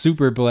 It's the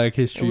super Black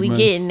History Month. We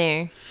getting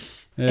there.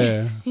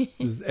 Yeah, this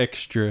is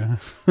extra.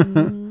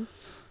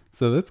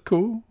 So that's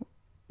cool.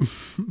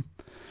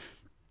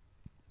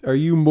 Do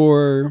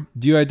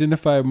you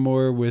identify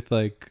more with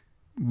like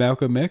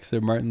Malcolm X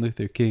or Martin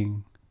Luther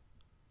King?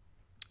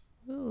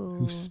 Ooh.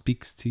 Who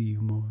speaks to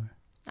you more?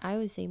 I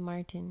would say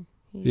Martin.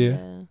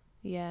 Yeah.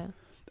 Yeah.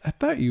 I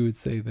thought you would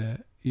say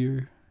that.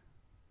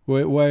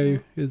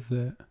 Why is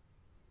that?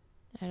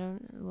 I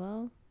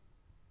don't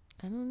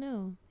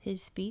know.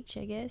 His speech,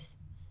 I guess.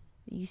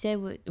 You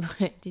said what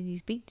did he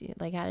speak to?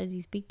 Like, how does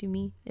he speak to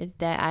me? It's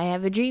that I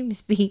have a dream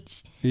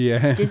speech.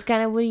 Yeah. Just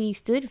kind of what he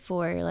stood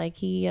for. Like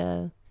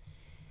I'm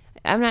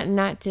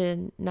not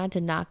to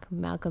knock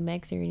Malcolm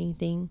X or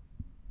anything.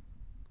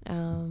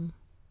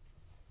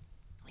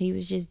 He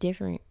was just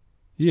different.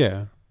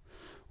 Yeah.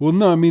 Well,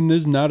 no, I mean,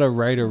 there's not a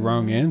right or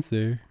wrong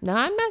answer. No,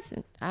 I'm not.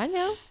 I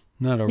know.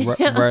 Not a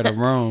right or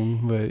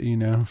wrong, but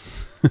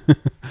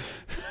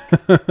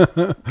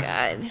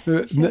God,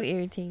 you're so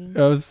irritating.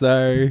 I'm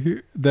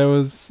sorry.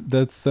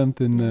 That's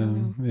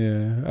something.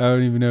 Yeah, I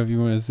don't even know if you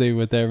want to say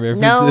what that reference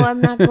is. No,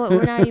 I'm not going.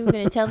 We're not even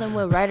going to tell them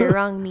what right or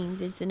wrong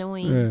means. It's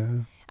annoying. Yeah.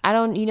 I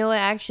don't. You know what?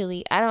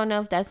 Actually, I don't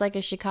know if that's like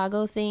a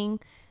Chicago thing.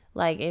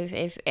 Like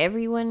if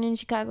everyone in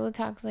Chicago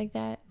talks like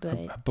that, but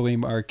I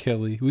blame R.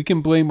 Kelly. We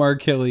can blame R.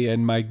 Kelly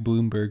and Mike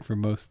Bloomberg for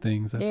most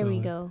things. There we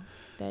go.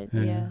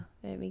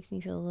 That makes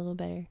me feel a little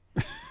better.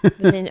 But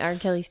then R.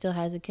 Kelly still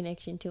has a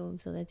connection to him,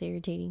 so that's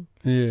irritating.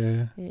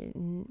 Yeah.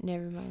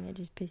 Never mind. That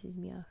just pisses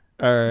me off.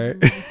 All right.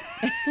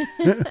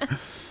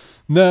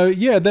 No,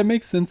 yeah, that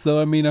makes sense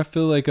though. I mean, I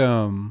feel like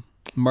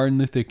Martin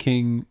Luther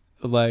King,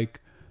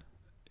 like,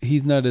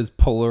 he's not as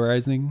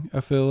polarizing,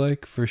 I feel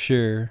like, for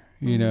sure.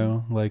 You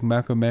know, like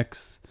Malcolm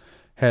X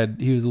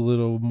he was a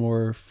little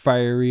more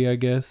fiery, I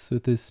guess,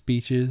 with his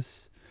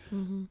speeches.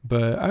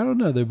 But I don't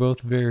know. They're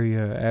both very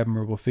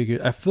admirable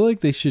figures. I feel like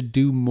they should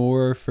do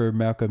more for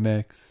Malcolm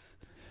X.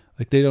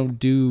 Like, they don't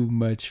do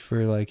much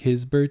for like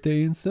his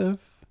birthday and stuff.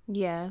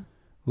 Yeah.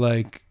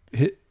 Like,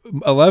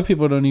 a lot of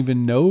people don't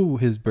even know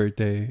his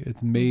birthday.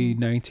 It's May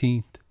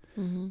 19th.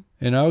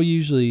 And I'll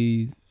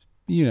usually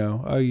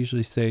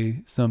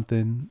say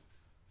something,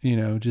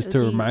 just to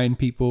remind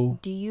people.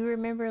 Do you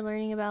remember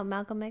learning about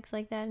Malcolm X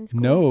like that in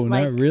school? No,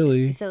 not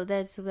really. So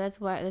that's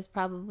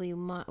probably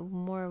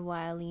more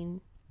why I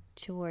lean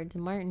towards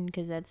Martin,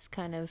 because that's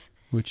kind of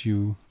what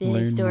you the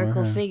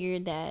historical figure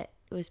that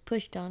was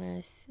pushed on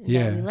us. And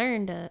Yeah. that we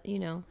learned, you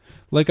know.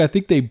 Like, I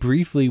think they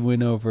briefly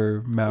went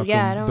over Malcolm.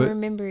 Yeah, I don't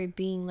remember it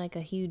being like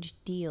a huge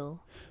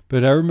deal.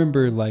 But I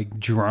remember like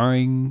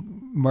drawing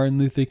Martin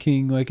Luther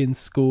King like in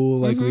school.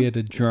 Like we had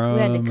to draw.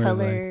 We had to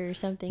color or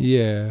something.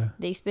 Yeah.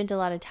 They spent a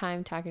lot of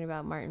time talking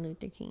about Martin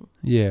Luther King.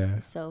 Yeah.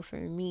 So for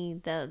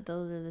me,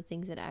 those are the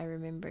things that I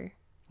remember.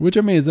 Which,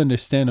 I mean, is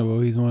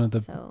understandable. He's one of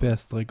the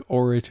best like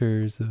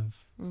orators of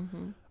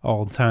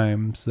all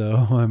time.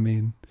 So I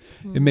mean,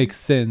 it makes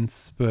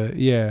sense. But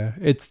yeah,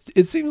 it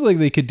seems like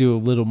they could do a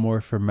little more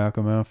for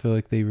Malcolm. I don't feel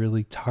like they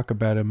really talk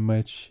about him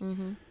much.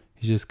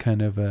 He's just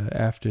kind of a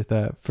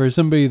afterthought for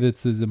somebody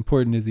that's as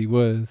important as he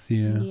was.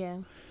 You know. Yeah.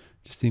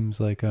 Just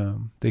seems like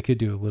they could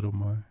do a little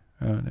more.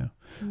 I don't know.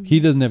 He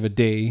doesn't have a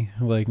day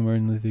like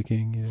Martin Luther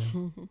King. You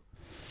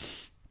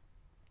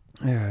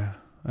know? Yeah.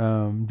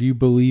 Do you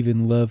believe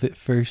in love at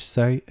first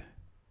sight?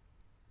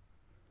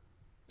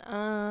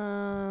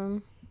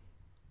 I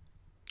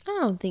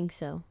don't think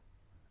so.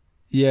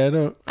 Yeah,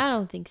 I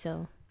don't think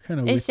so. Kind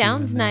of. It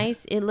sounds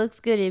nice. It looks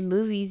good in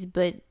movies,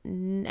 but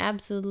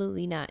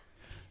absolutely not.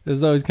 It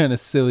was always kind of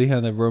silly how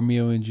the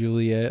Romeo and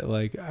Juliet,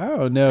 like, I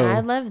don't know. I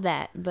love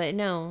that, but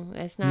no,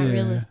 that's not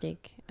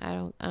realistic. I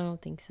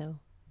don't think so.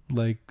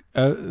 Like,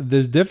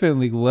 there's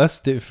definitely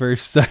lust at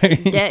first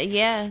sight.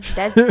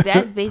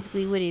 That's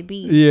basically what it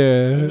be.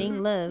 Yeah. It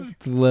ain't love.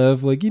 It's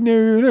love. Like, you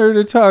never even heard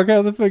her talk.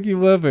 How the fuck you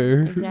love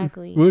her?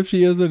 Exactly. What if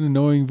she has an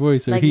annoying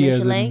voice or like he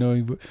has an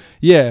annoying voice?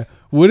 Yeah.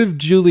 What if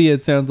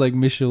Juliet sounds like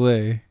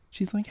Michelet?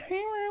 She's like,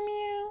 hey,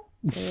 Romeo.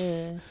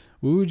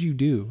 What would you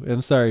do?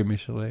 I'm sorry,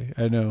 Michelet.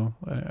 I know.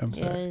 I'm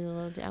sorry. Yeah, it's a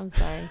little. I'm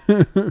sorry.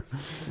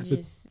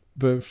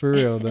 But for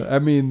real, though, I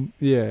mean,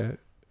 yeah,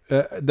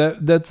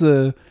 that's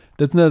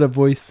not a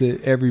voice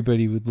that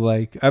everybody would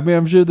like. I mean,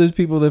 I'm sure there's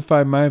people that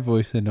find my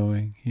voice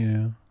annoying. You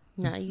know,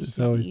 it's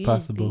always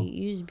possible.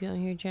 You just be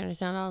on here trying to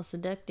sound all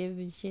seductive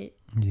and shit.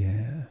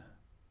 Yeah.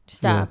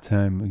 Stop. That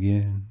time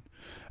again.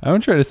 I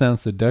don't try to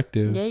sound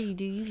seductive. Yeah, you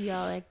do. You be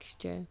all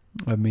extra.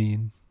 I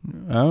mean,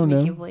 I don't know.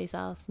 Make your voice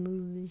all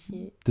smooth and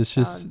shit. This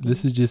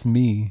is just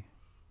me.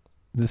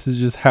 This is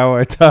just how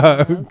I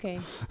talk. Oh,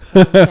 okay.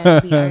 Gotta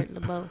be Art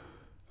LeBeau.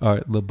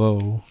 Art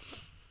LeBeau.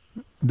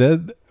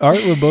 That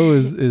Art LeBeau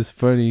is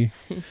funny.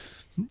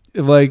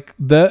 Like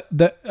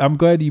that I'm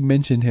glad you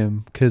mentioned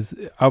him because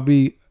I'll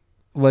be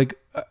like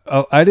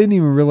I didn't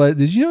even realize.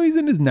 Did you know he's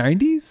in his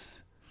 90s?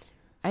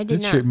 I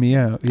did not. That tripped me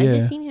out. Yeah. I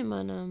just seen him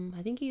on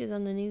I think he was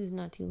on the news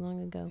not too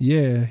long ago.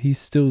 Yeah,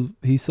 he's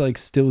like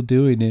still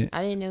doing it.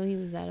 I didn't know he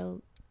was that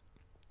old.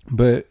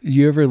 But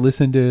you ever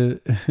listen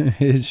to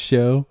his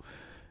show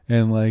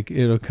and like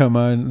it'll come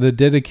on, the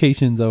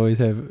dedications always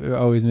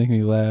make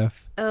me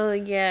laugh. Oh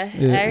yeah. I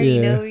already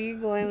know where you're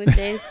going with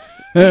this.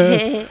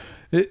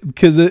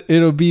 Because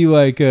it'll be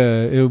like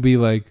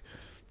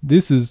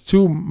this is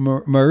to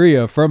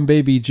Maria from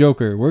Baby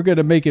Joker. We're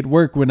gonna make it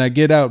work when I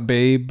get out,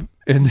 babe.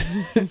 And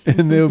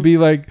there'll be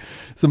like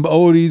some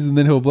oldies, and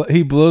then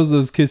he blows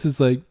those kisses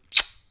like.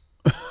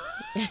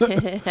 I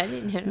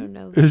don't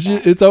know.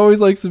 It's always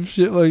like some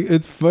shit. Like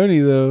it's funny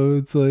though.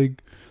 It's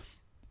like,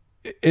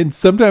 and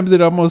sometimes it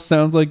almost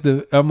sounds like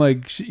I'm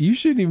like, you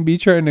shouldn't even be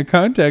trying to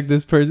contact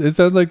this person. It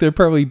sounds like they're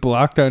probably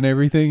blocked on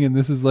everything, and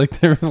this is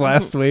like their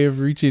last way of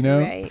reaching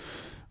out. Right.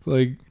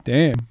 Like,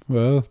 damn.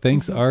 Well,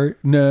 thanks, Art.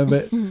 No,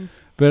 but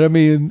I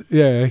mean,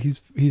 yeah,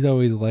 he's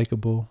always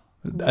likable.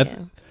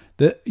 Yeah.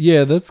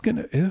 That's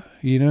gonna,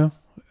 you know.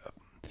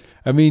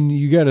 I mean,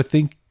 you got to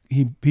think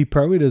he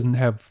probably doesn't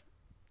have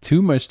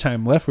too much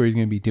time left where he's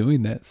gonna be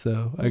doing that.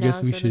 So I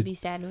guess we should be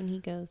sad when he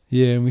goes.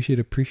 Yeah, and we should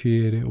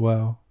appreciate it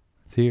while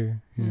it's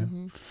here. You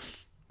know.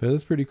 But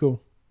that's pretty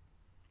cool.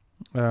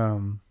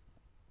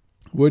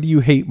 What do you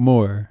hate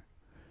more?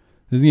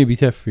 This is gonna be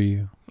tough for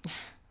you.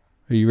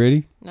 Are you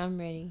ready? I'm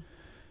ready.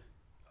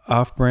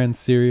 Off-brand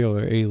cereal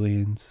or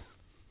aliens?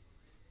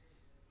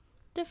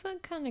 The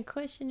fuck kind of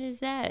question is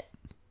that?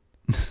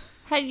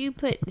 How do you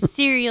put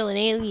cereal and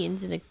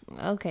aliens in a...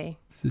 Okay.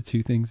 It's the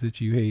two things that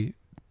you hate.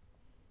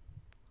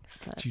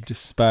 That you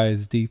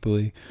despise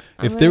deeply.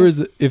 If there's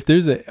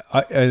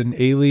an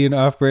alien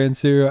off-brand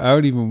cereal, I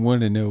would even want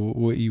to know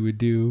what you would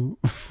do.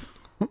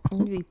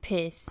 I'd be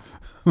pissed.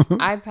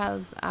 I'd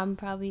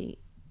probably...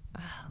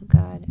 Oh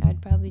God,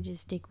 I'd probably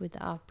just stick with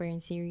the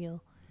off-brand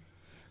cereal.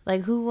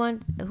 Like, who's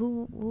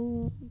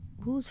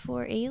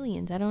for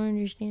aliens? I don't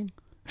understand.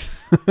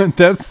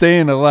 That's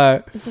saying a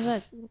lot. What the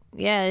fuck?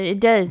 Yeah, it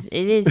does.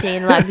 It is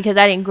saying a lot because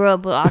I didn't grow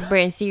up with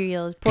off-brand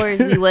cereal. As poor as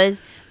we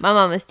was, my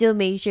mama still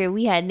made sure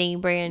we had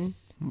name brand.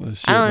 Well,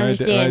 shit, I don't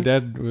understand. My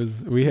dad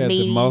we had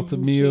the malta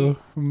meal,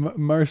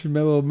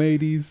 marshmallow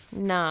mateys.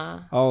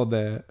 Nah. All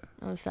that.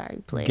 I'm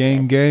sorry, play.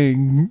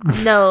 Gang.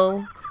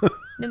 No.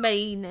 Nobody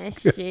eating that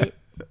shit.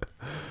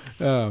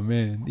 Oh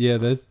man, yeah.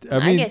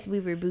 I guess we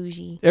were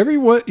bougie.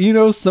 Everyone, you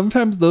know,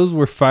 sometimes those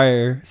were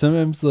fire.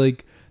 Sometimes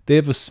like they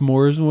have a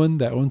s'mores one.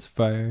 That one's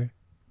fire.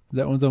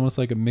 That one's almost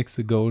like a mix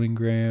of Golden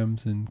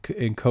Grams and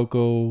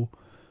cocoa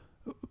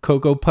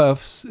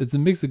puffs. It's a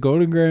mix of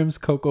Golden Grams,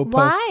 cocoa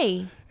puffs,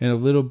 Why? and a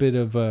little bit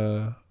of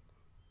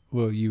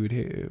Well, you would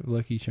hate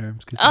Lucky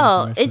Charms.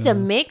 Oh, it's a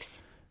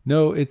mix?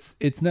 No, it's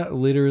not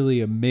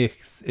literally a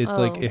mix. It's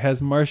like Oh. it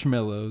has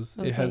marshmallows.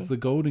 It Okay. has the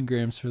golden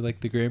grams for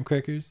like the graham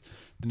crackers.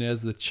 Then it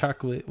has the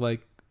chocolate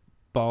like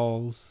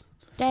balls.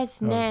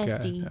 That's Oh, God.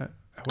 nasty. I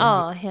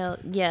Oh, hell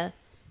yeah.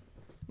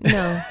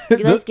 No.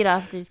 Let's get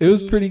off this. It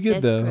was 'cause pretty good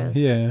that's though. gross.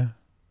 Yeah.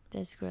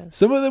 That's gross.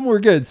 Some of them were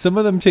good. Some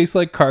of them taste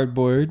like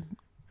cardboard.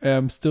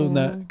 I'm still Mm-hmm.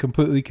 not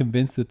completely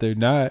convinced that they're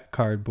not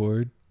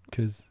cardboard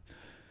because,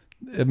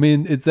 I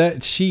mean, it's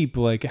that cheap.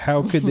 Like,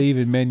 how could they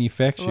even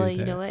manufacture Well, that?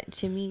 you know what?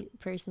 To me,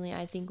 personally,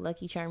 I think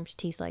Lucky Charms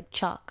taste like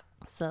chalk.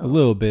 So A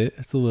little bit.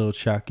 It's a little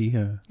chalky,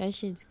 huh? that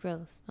shit's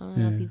gross. I don't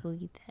know how Yeah. people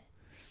eat that.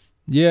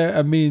 Yeah,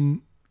 I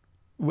mean,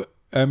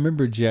 I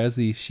remember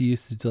Jazzy. She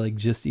used to like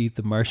just eat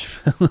the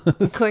marshmallows.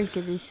 Of course,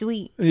 because it's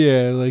sweet.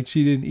 Yeah, like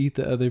she didn't eat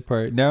the other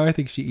part. Now I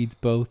think she eats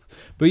both.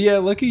 But yeah,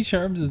 Lucky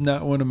Charms is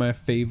not one of my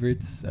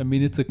favorites. I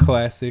mean, it's a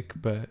classic,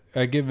 but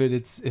I give it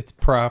its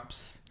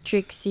props.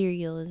 Trix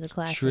cereal is a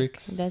classic.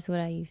 Trix. That's what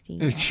I used to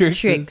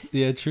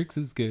eat. Trix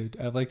is good.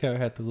 I liked how it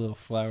had the little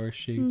flower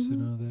shapes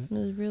and all that. It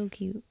was real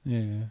cute.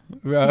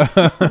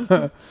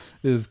 Yeah.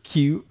 It was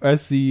cute. I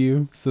see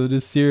you. So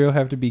does cereal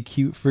have to be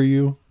cute for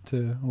you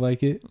to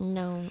like it?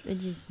 No, it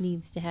just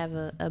needs to have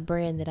a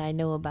brand that I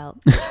know about.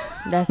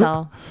 That's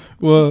all.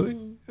 Well,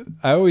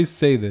 I always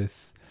say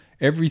this.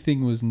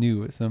 Everything was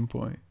new at some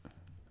point.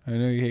 I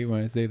know you hate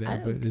when I say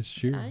that, but it's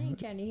true. I ain't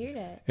trying to hear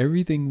that.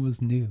 Everything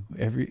was new.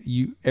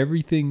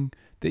 Everything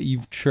that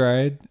you've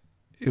tried,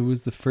 it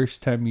was the first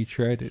time you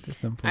tried it at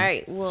some point. All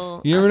right,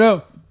 well, You never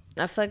know.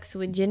 I fucks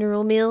with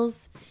General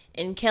Mills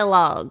and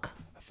Kellogg.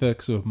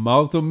 Fucks with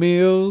Malta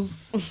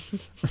Meals.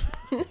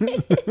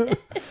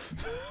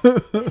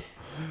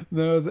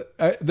 No,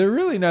 they're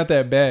really not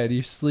that bad.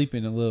 You're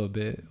sleeping a little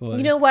bit. Like,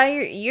 You know why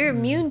you're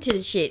immune to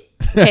the shit.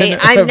 Okay,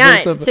 I'm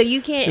not. So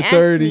you can't it's ask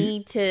already-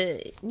 me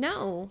to.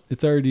 No,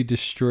 it's already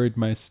destroyed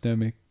my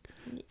stomach.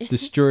 It's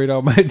destroyed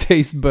all my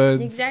taste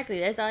buds. exactly.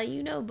 That's all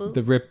you know, boo.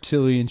 The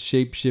reptilian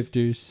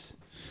shapeshifters.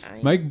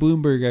 Mike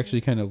Bloomberg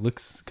actually kind of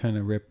looks kind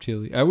of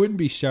reptilian. I wouldn't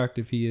be shocked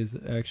if he is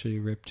actually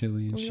a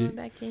reptilian. We going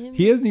back to him?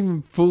 He hasn't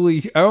even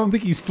fully. I don't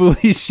think he's fully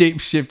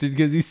shapeshifted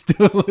because he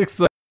still looks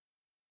like.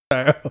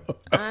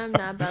 I'm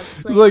not about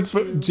to play Like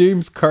with you.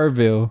 James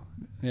Carville.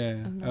 Yeah, I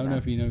not don't know about-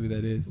 if you know who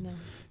that is. No.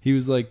 He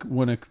was like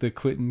one of the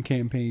Clinton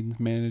campaign's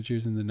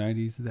managers in the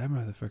 90s. That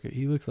motherfucker,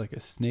 he looks like a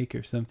snake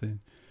or something.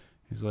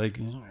 He's like,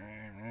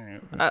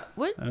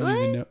 What? I don't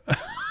even know.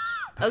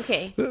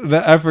 Okay.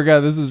 I forgot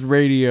this is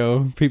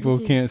radio. People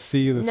This is- can't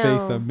see the No,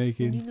 face I'm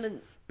making. You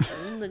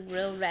look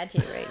real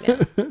ratchet right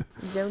now.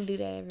 Don't do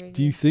that ever again.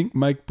 Do you think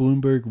Mike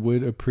Bloomberg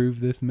would approve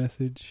this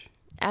message?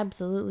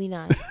 Absolutely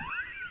not.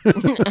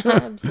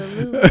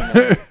 Absolutely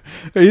not.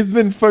 He's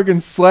been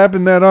fucking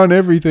slapping that on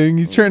everything.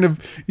 He's trying to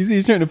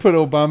put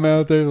Obama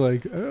out there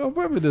like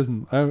Obama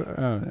doesn't. I don't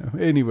know.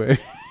 Anyway,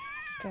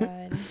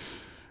 God,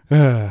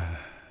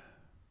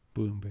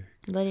 Bloomberg.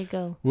 let it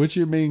go. What's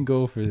your main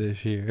goal for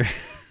this year?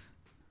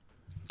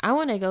 I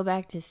want to go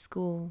back to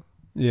school.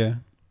 Yeah,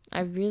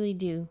 I really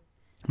do.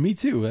 me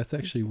too. That's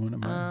actually one of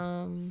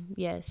mine.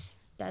 Yes,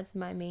 that's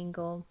my main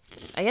goal.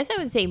 I guess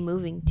I would say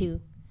moving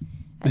too.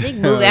 I think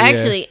Oh, moving. yeah.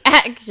 Actually,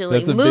 That's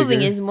a moving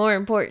bigger- is more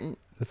important.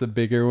 That's a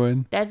bigger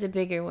one. That's a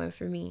bigger one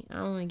for me. I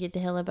don't want to get the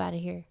hell up out of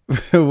here.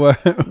 Why?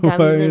 Got Why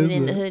me is living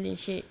in the it? hood and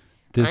shit. I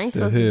This ain't the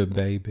supposed to- hood,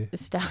 baby.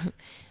 Stop.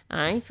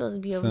 I ain't supposed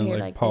to be over Sound here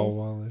like like Paul this.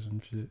 Wallace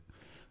and shit.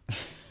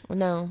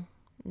 No.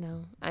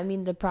 I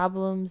mean, the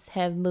problems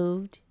have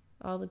moved.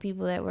 All the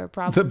people that were a The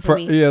problem for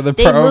me. the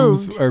they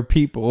problems moved. are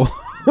people.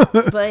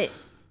 But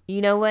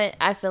you know what?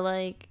 I feel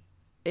like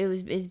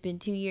it's been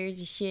 2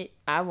 years of shit.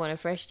 I want a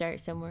fresh start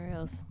somewhere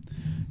else.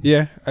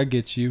 Yeah, I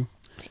get you.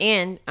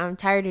 And I'm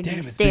tired of Damn,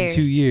 these it's stairs.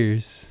 been 2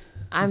 years.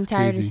 I'm That's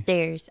tired of crazy.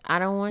 stairs. I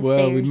don't want Well,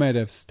 stairs. we might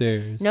have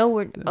stairs. No,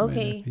 we're That might not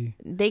okay. be-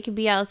 They could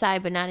be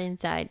outside, but not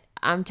inside.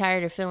 I'm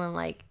tired of feeling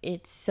like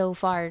it's so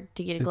far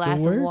to get a It's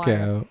glass a of water.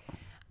 workout.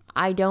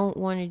 I don't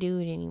want to do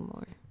it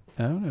anymore.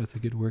 I don't know. It's a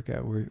good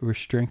workout. We're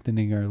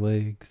strengthening our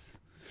legs.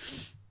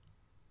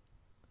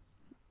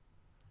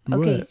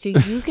 Okay, What? so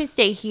you can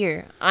stay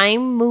here.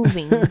 I'm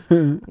moving.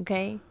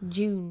 Okay,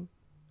 June.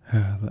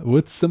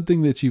 What's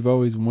something that you've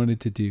always wanted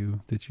to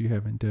do that you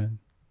haven't done?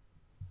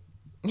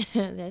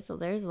 There's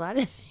a lot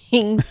of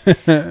things.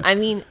 I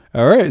mean,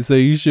 All right, so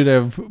you should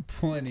have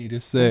plenty to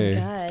say.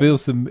 God. Fill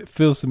some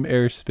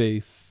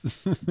airspace.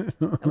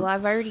 well,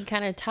 I've already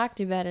kind of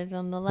talked about it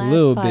on the last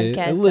little podcast. bit,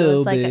 a so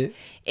little it's like bit.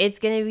 it's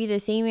gonna be the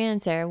same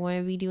answer. I want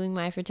to be doing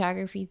my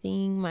photography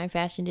thing, my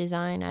fashion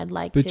design. I'd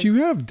like But to.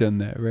 you have done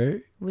that,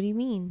 right? What do you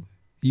mean?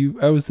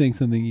 I was saying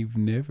something you've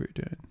never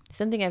done.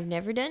 Something I've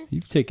never done?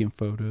 You've taken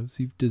photos,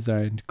 you've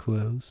designed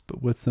clothes,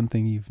 but what's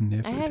something you've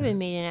never I done? haven't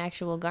made an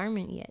actual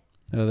garment yet.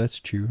 Oh, that's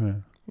true, huh?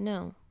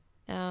 No.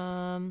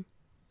 I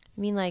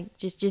mean, like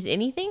just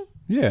anything.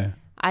 Yeah.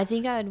 I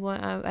think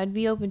I'd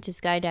be open to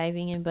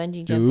skydiving and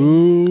bungee jumping.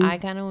 Ooh. I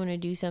kind of want to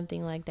do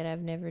something like that I've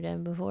never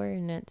done before,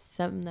 and that's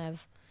something that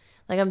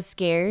I'm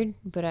scared,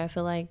 but I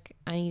feel like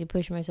I need to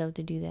push myself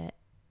to do that.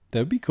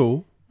 That'd be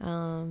cool.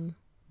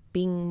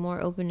 being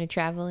more open to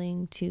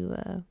traveling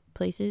to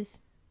places.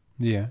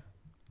 Yeah.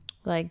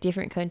 Like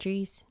different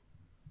countries.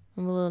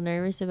 I'm a little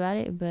nervous about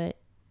it, but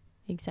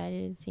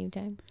excited at the same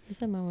time. It's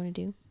something I want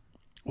to do.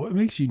 What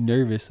makes you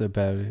nervous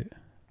about it?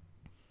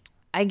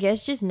 I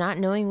guess just not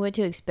knowing what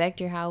to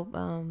expect or how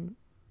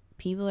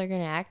people are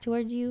going to act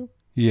towards you.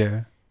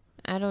 Yeah.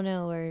 I don't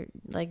know, or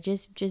like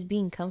just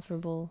being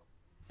comfortable.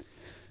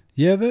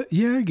 Yeah,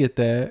 I get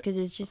that. Because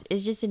it's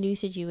just a new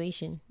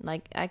situation.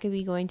 Like I could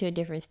be going to a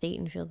different state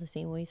and feel the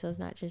same way, so it's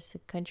not just the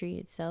country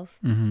itself.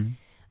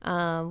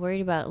 Mm-hmm.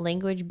 Worried about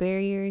language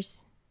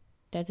barriers.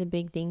 That's a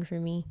big thing for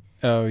me.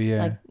 Oh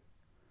yeah. Like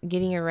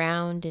getting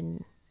around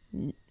and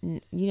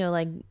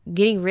like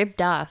getting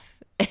ripped off.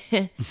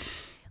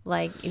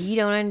 Like if you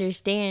don't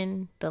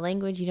understand the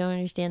language, you don't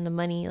understand the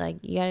money. Like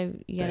you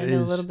gotta know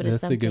a little bit of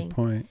something. That's a good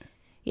point.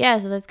 Yeah,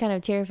 so that's kind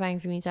of terrifying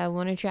for me. So I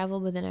want to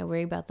travel, but then I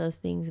worry about those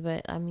things.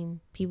 But I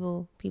mean,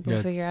 people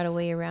figure out a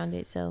way around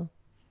it. So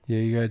yeah,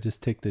 you gotta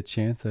just take the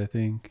chance. I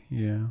think.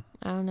 Yeah.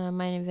 I don't know. I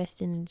might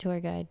invest in a tour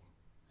guide.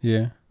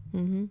 Yeah.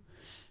 Mm-hmm.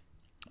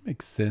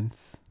 Makes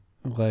sense.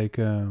 Like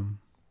I don't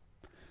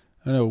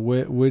know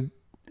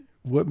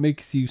what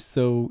makes you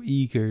so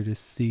eager to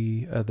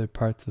see other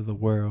parts of the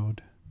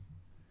world.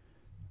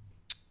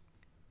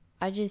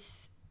 I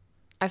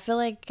feel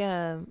like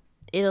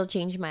it'll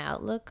change my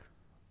outlook.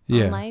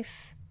 Yeah. On life,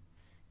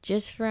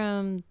 just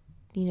from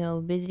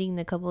visiting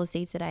the couple of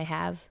states that I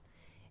have.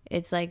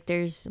 It's like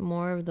there's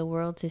more of the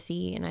world to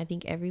see, and I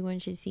think everyone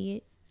should see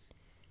it.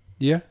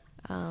 Yeah.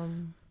 I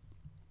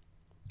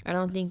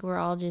don't think we're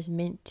all just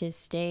meant to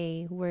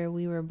stay where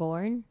we were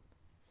born.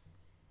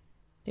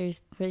 There's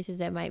places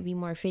that might be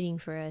more fitting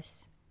for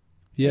us.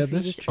 Yeah, if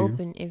that's you're just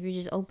true. If you're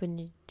just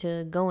open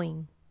to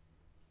going.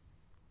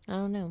 I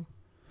don't know.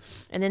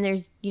 And then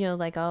there's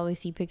like I always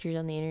see pictures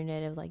on the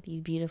internet of like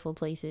these beautiful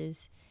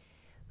places,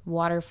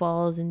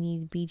 waterfalls and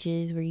these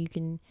beaches where you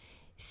can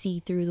see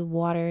through the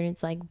water and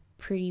it's like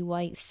pretty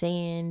white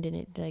sand and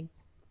it like,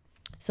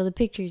 so the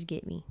pictures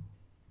get me.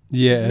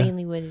 Yeah. That's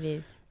mainly what it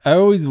is.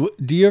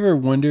 Do you ever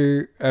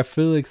wonder, I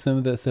feel like some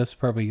of that stuff's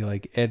probably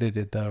like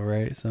edited though,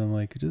 right? So I'm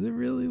like, does it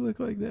really look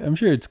like that? I'm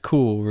sure it's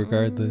cool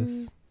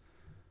regardless.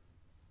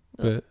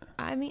 But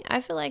I mean,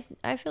 I feel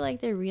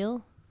like they're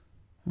real.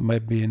 it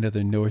might be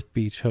another North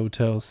Beach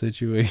hotel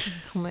situation.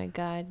 Oh my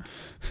God.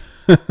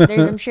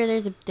 I'm sure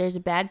there's a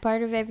bad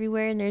part of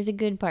everywhere and there's a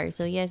good part.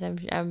 So yes,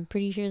 I'm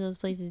pretty sure those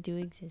places do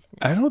exist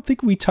now. I don't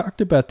think we talked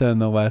about that in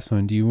the last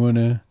one. Do you want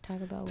to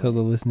tell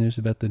the listeners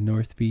about the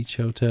North Beach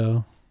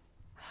hotel?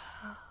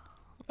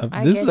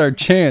 This is our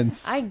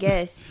chance. I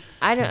guess.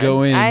 I don't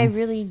go in. I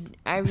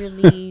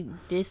really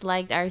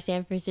disliked our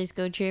San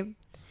Francisco trip.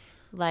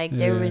 Like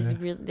there was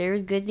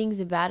good things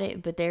about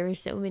it, but there were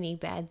so many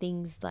bad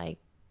things. Like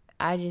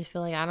I just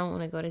feel like I don't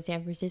want to go to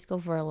San Francisco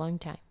for a long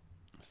time.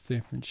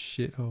 San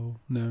Francisco shithole.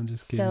 No, I'm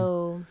just kidding.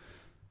 So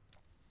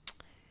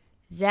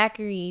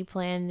Zachary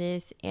planned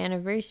this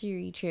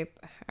anniversary trip,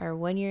 our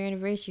 1-year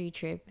anniversary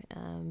trip.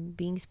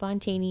 Being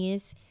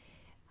spontaneous,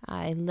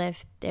 I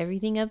left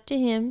everything up to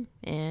him,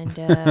 and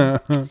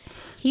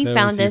he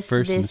found us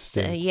this.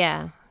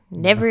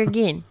 Never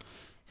again.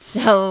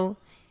 So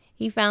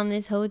he found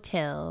this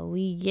hotel.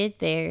 We get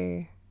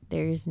there.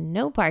 There's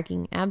no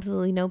parking.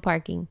 Absolutely no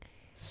parking.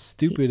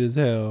 Stupid as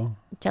hell.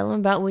 Tell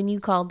him about when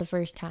you called the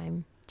first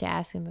time to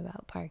ask him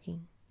about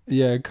parking.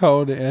 Yeah, I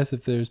called and asked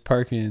if there's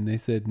parking, and they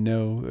said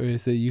no. Or they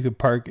said you could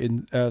park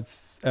out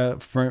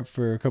front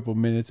for a couple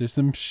minutes or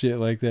some shit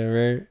like that,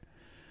 right?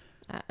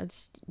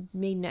 It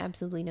made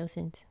absolutely no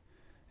sense.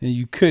 And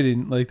you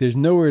couldn't, like, there's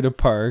nowhere to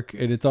park,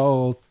 and it's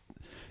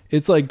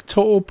like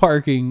total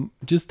parking.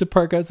 Just to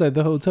park outside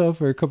the hotel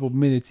for a couple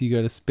minutes, you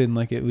got to spend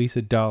like at least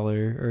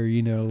 $1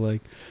 or,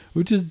 like,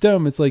 which is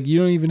dumb. It's like you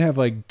don't even have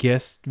like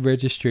guest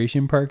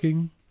registration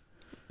parking.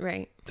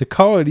 Right. To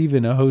call it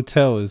even a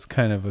hotel is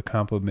kind of a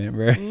compliment,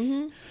 right?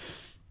 Mm-hmm.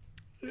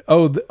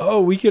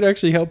 Oh, we could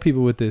actually help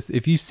people with this.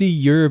 If you see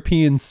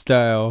European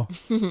style,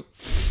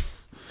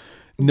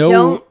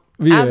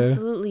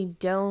 absolutely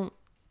don't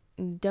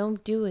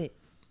do it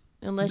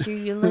unless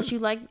you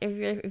like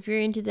if you're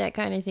into that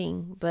kind of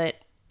thing. But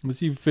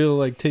unless you feel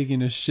like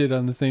taking a shit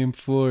on the same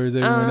floor as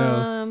everyone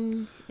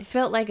else. It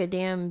felt like a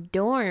damn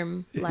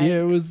dorm. Like,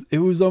 yeah, it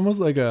was almost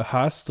like a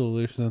hostel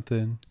or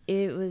something.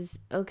 It was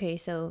okay.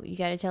 So you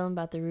got to tell them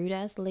about the rude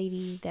ass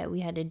lady that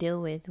we had to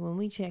deal with when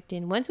we checked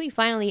in. Once we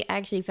finally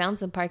actually found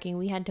some parking,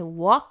 we had to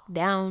walk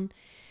down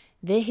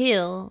the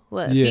hill,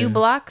 a few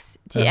blocks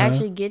to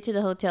actually get to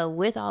the hotel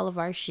with all of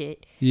our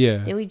shit. Yeah.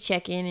 Then we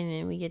check in and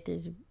then we get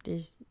this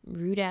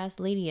rude ass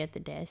lady at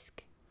the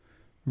desk.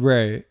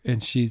 Right.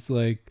 And she's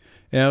like,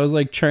 and I was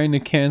like trying to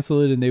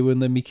cancel it and they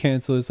wouldn't let me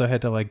cancel it. So I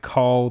had to like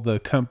call the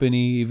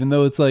company, even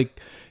though it's like,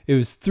 it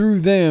was through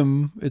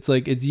them. It's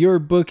like, it's your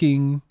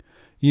booking,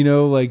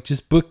 like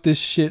just book this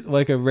shit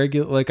like a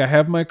regular, like I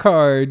have my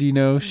card,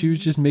 She was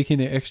just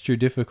making it extra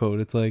difficult.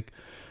 It's like,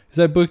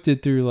 because I booked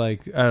it through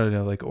like, I don't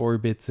know, like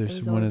Orbitz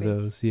or one of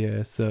those.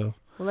 Yeah. So.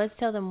 Well, let's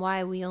tell them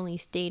why we only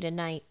stayed a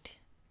night.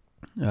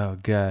 Oh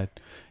God.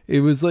 It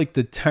was like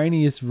the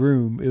tiniest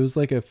room. It was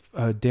like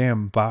a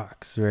damn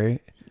box,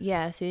 right?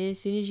 Yeah, as soon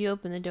as you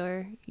open the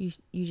door, you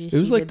just It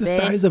was see like the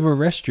bed. size of a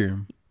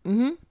restroom.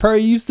 Mm-hmm.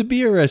 Probably used to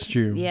be a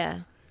restroom.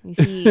 Yeah, you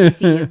see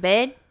your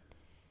bed,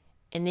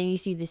 and then you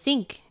see the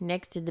sink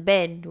next to the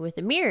bed with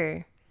a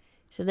mirror.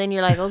 So then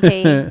you're like,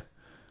 okay,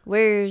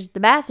 where's the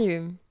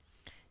bathroom?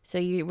 So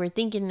we're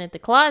thinking that the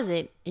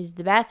closet is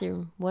the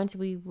bathroom. Once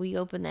we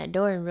opened that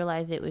door and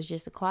realized it was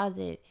just a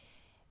closet,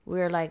 we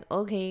were like,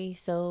 okay,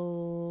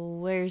 so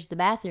where's the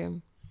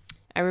bathroom?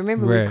 I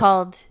remember we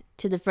called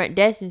to the front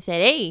desk and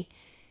said, hey,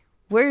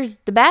 where's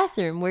the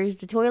bathroom? Where's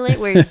the toilet?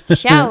 Where's the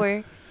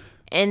shower?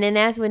 And then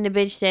that's when the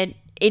bitch said,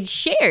 it's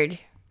shared.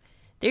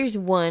 There's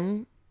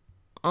one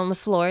on the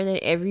floor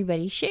that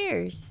everybody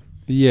shares.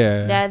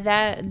 Yeah.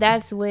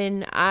 That's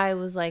when I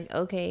was like,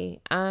 okay,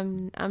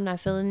 I'm not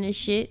feeling this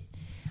shit.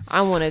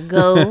 I want to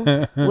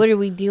go. What are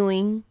we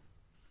doing?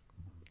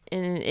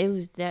 And it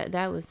was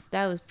that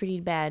was pretty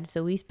bad.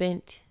 So we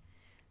spent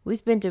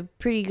a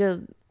pretty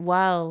good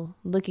while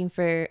looking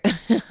for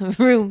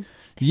rooms.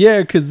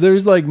 Yeah, because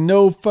there's like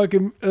no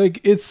fucking, like,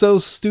 it's so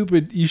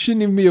stupid. You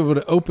shouldn't even be able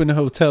to open a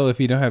hotel if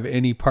you don't have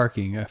any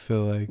parking, I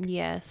feel like.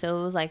 Yeah, so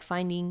it was like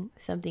finding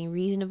something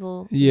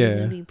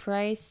reasonably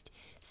priced,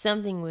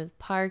 something with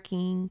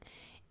parking,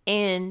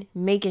 and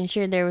making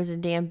sure there was a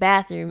damn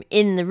bathroom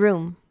in the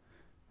room.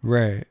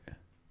 Right.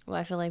 Well,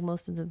 I feel like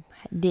most of them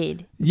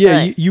did.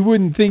 Yeah, you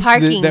wouldn't think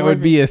that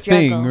would be a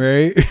thing,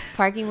 right?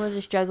 Parking was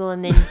a struggle,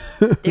 and then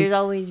there's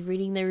always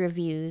reading the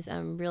reviews.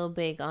 I'm real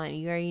big on,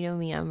 you already know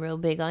me, I'm real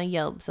big on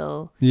Yelp.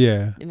 So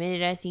yeah, the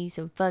minute I see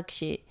some fuck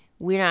shit,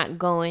 we're not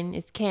going,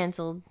 it's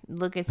canceled,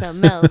 look at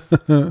something else.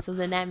 So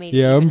then that made it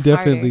even I'm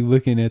definitely harder.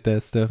 looking at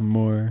that stuff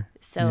more.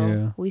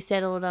 So we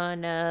settled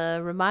on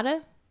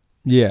Ramada.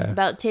 Yeah.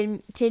 About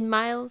 10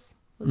 miles.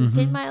 Was it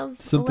 10 miles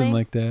Something away?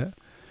 like that.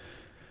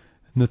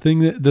 And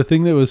the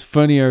thing that was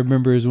funny, I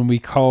remember, is when we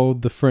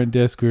called the front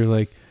desk, we were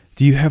like,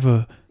 do you have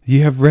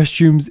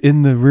restrooms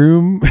in the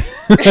room?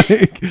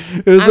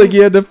 It was like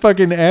you had to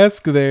fucking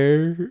ask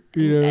there,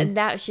 you know. And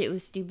that shit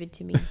was stupid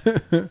to me.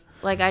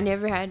 Like I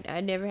never had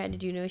to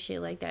do no shit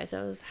like that,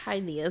 so I was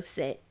highly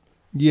upset.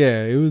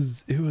 Yeah, it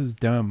was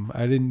dumb.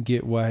 I didn't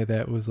get why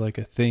that was like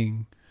a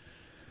thing.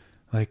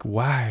 Like,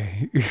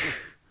 why?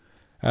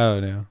 I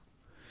don't know.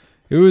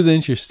 It was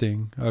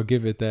interesting. I'll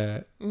give it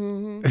that.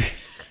 Mm-hmm.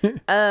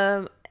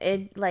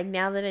 It, like,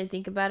 now that I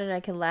think about it,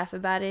 I can laugh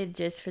about it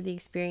just for the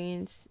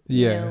experience.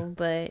 You know,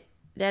 but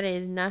that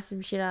is not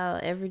some shit I'll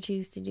ever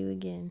choose to do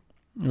again.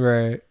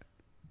 Right.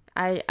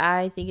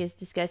 I think it's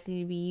disgusting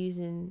to be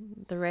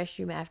using the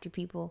restroom after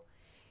people.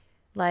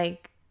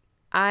 Like,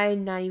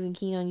 I'm not even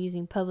keen on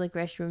using public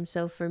restrooms.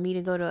 So for me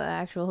to go to an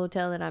actual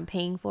hotel that I'm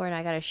paying for and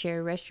I gotta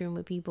share a restroom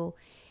with people,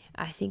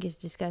 I think it's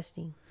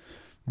disgusting.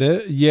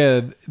 That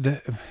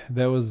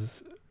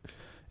was,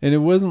 and it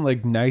wasn't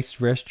like nice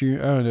restroom.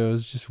 I don't know. It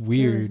was just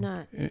weird. It was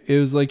not. It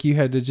was like you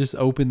had to just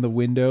open the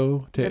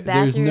window.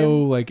 There's no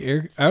like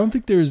air. I don't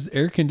think there was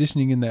air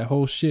conditioning in that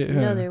whole shit.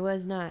 Huh? No, there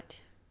was not.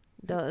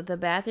 The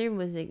bathroom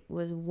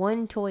was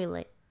one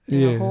toilet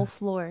in a whole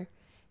floor.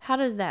 How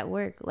does that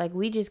work? Like,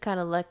 we just kind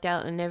of lucked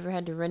out and never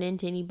had to run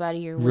into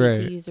anybody or wait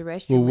to use the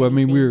restroom. Well, I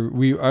mean,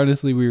 we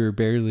honestly were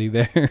barely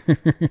there.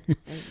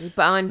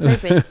 But on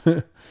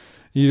purpose.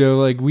 You know,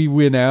 like, we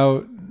went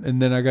out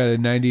and then I got a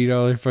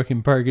 $90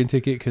 fucking parking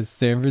ticket because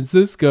San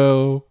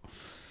Francisco.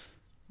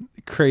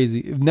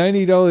 Crazy.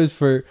 $90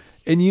 for,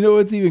 and you know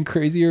what's even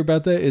crazier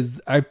about that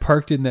is I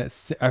parked in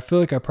that, I feel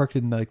like I parked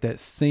in like that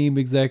same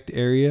exact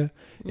area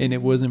and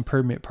it wasn't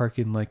permit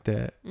parking like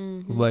that.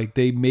 Like,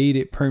 they made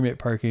it permit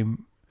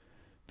parking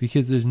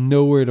because there's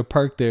nowhere to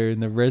park there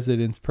and the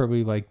residents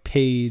probably like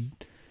paid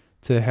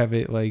to have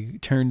it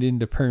like turned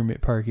into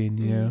permit parking,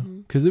 you know,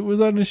 because it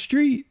was on the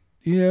street,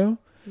 you know.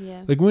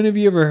 Yeah. Like, when have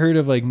you ever heard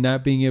of like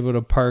not being able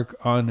to park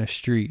on a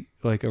street,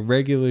 like a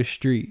regular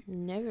street?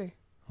 Never.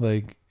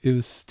 Like, it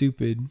was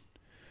stupid,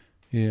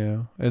 you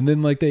know. And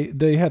then like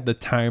they had the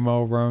time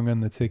all wrong on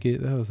the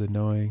ticket. That was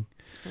annoying.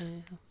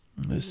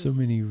 There's so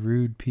many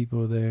rude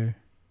people there.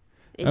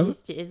 It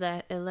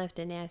left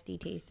a nasty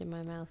taste in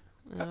my mouth.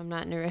 I'm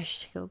not in a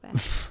rush to go back.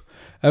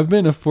 I've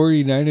been a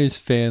 49ers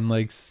fan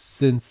like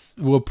since,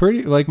 well,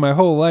 pretty like my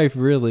whole life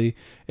really.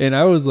 And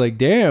I was like,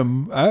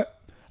 damn, I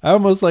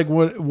almost like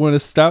want to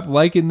stop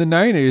liking the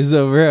Niners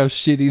over how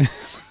shitty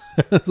this.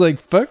 I was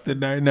like, fuck the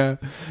Niners.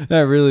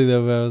 Not really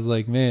though, but I was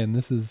like, man,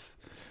 it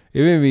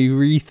made me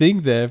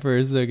rethink that for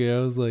a second. I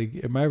was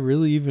like, am I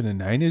really even a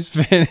Niners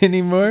fan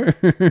anymore?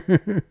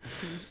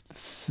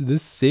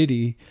 This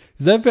city.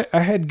 I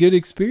had good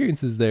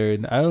experiences there,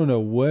 and I don't know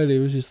what, it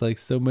was just like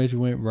so much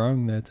went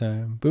wrong that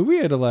time. But we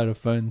had a lot of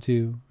fun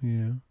too,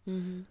 you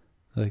know.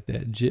 Like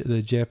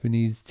the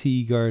Japanese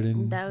tea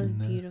garden. That was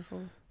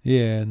beautiful.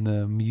 Yeah, and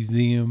the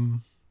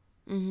museum.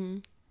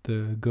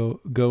 The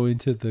go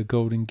into the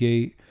Golden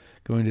Gate,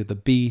 going to the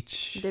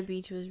beach. The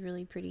beach was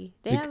really pretty.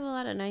 They have a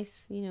lot of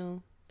nice, you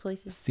know,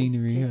 places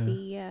scenery to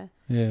see. Yeah.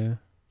 Yeah.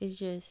 It's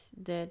just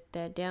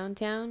that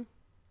downtown,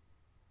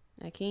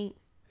 I can't.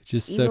 It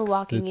just Even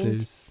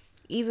sucks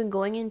even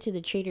going into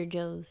the Trader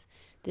Joe's,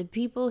 the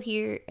people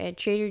here at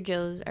Trader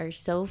Joe's are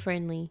so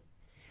friendly.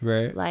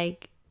 Right.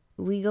 Like,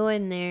 we go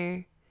in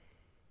there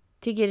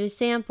to get a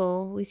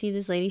sample. We see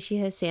this lady, she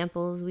has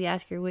samples. We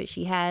ask her what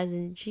she has,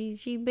 and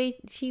she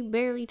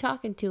barely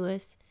talking to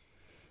us,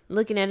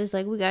 looking at us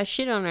like we got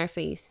shit on our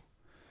face.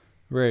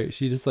 Right.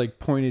 She just like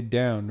pointed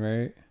down,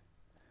 right?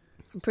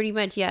 Pretty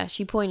much, yeah.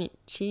 She pointed.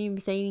 She didn't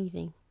even say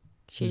anything.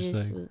 She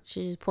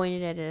just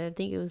pointed at it. I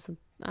think it was some,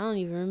 I don't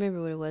even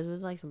remember what it was. It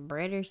was like some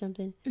bread or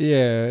something.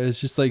 Yeah, it's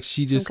just like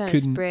she just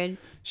couldn't. Spread.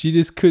 She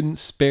just couldn't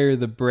spare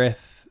the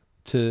breath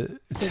to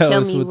tell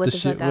us what the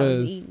shit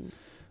was.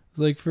 It's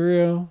like, for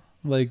real,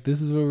 like,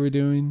 this is what we're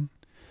doing.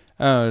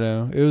 I don't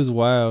know. It was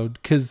wild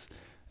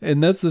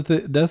and that's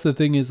the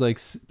thing is, like,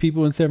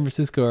 people in San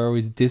Francisco are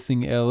always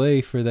dissing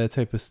LA for that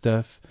type of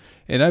stuff.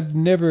 And I've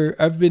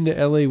been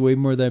to LA way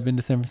more than I've been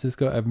to San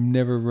Francisco. I've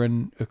never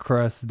run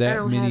across that many. I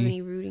don't have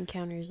any rude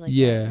encounters like that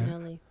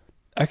in LA.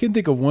 I can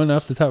think of one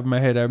off the top of my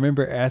head. I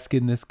remember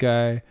asking this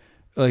guy,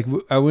 like,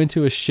 I went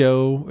to a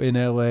show in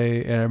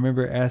LA, and I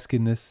remember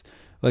asking this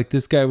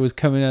guy was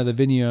coming out of the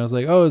venue. I was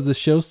like, "Oh, is the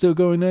show still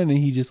going on?" And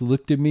he just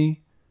looked at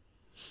me,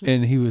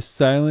 and he was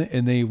silent,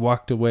 and then he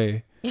walked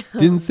away.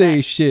 Didn't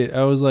say shit.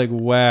 I was like,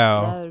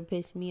 wow. That would have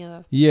pissed me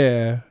off.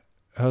 Yeah.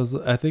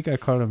 I think I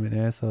called him an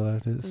asshole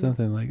after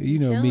something like, you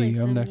know me.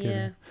 I'm not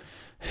gonna.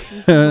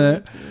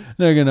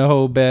 Not gonna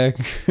hold back.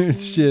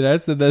 Shit, I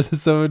said that to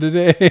someone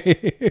today.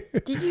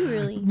 Did you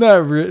really?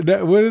 Not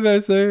really. What did I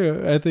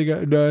say? I think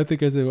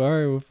I said, well, all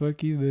right, well,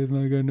 fuck you. That's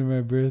not under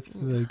my breath.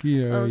 Like,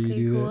 you know, okay, you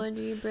do cool, that.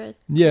 under your breath.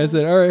 Yeah, I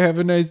said, all right, have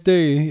a nice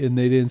day, and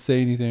they didn't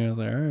say anything. I was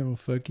like, all right, well,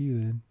 fuck you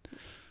then.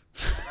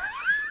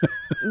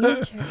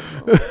 You're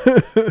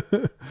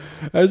terrible.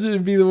 I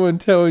shouldn't be the one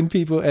telling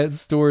people at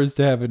stores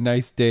to have a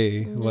nice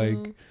day. No.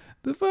 Like,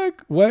 the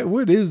fuck?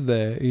 What is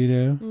that? You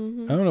know?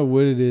 Mm-hmm. I don't know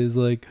what it is.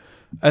 Like,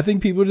 I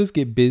think people just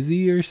get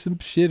busy or some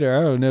shit, or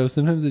I don't know.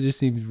 Sometimes it just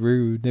seems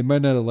rude. They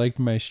might not have liked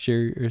my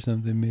shirt or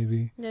something,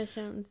 maybe. That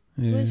sounds...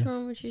 Yeah. What's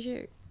wrong with your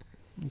shirt?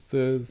 It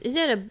says...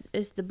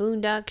 It's the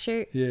Boondock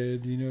shirt? Yeah,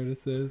 do you know what it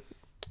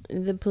says?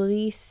 The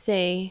police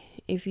say,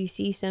 if you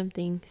see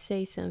something,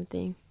 say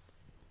something.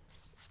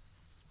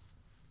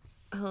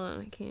 Hold on,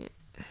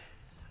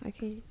 I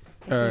can't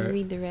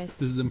read the rest.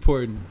 This is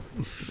important.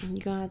 You're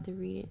gonna have to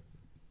read it.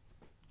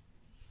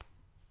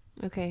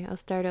 Okay, I'll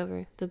start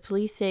over. The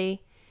police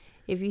say,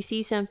 if you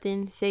see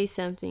something, say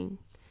something.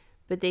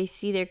 But they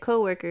see their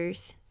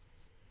coworkers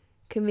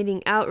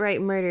committing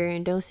outright murder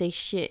and don't say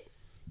shit.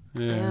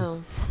 Yeah.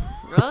 Oh.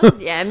 Well,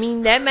 yeah, I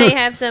mean, that may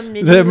have something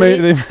to do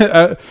with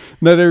it.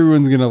 Not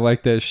everyone's gonna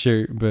like that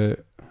shirt,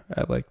 but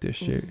I like this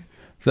shirt.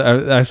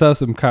 So I saw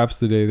some cops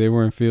today. They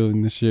weren't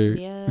feeling the shirt.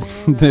 Yeah,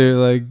 they're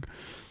like,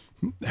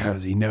 how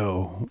does he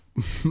know?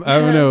 I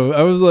don't know.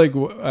 I was like,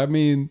 I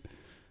mean,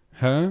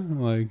 huh?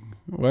 Like,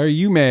 why are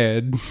you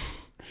mad?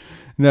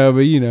 No, but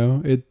you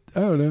know, I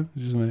don't know.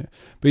 Just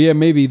but yeah,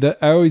 maybe that.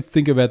 I always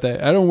think about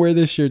that. I don't wear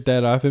this shirt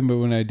that often, but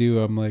when I do,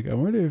 I'm like, I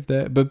wonder if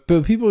that. But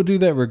people do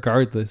that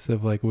regardless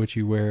of like what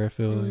you wear. I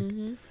feel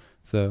like.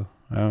 So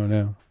I don't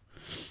know.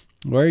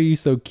 Why are you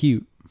so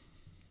cute?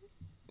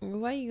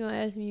 Why you gonna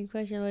ask me a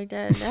question like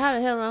that? How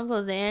the hell am I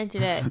supposed to answer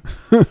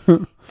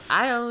that?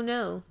 I don't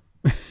know.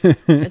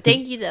 But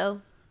thank you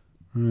though.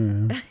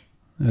 Yeah.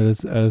 I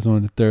just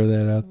wanted to throw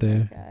that out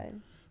there.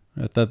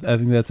 God. I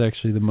think that's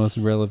actually the most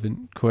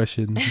relevant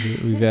question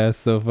that we've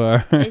asked so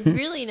far. It's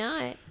really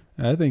not.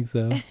 I think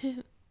so.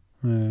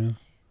 Yeah.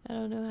 I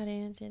don't know how to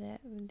answer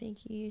that. But thank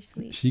you. You're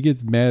sweet. She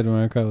gets mad when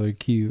I call her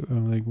cute.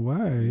 I'm like,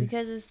 why?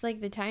 Because it's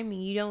like the timing.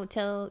 You don't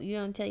tell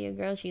your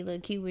girl she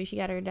look cute when she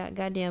got her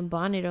goddamn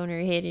bonnet on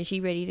her head and she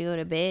ready to go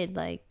to bed.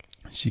 Like,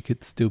 she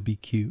could still be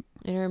cute.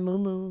 And her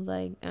moo-moo,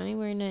 like, I ain't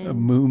wearing nothing. A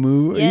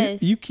moo-moo?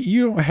 Yes.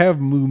 You don't have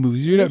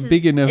moo-moos. You're not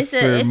big enough for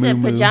a moo-moo. It's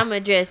a pajama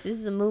dress. This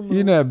is a moo-moo.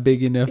 You're not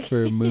big enough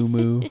for a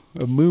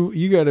moo-moo.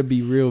 You gotta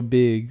be real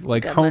big.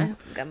 Like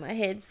got my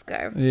head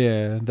scarf.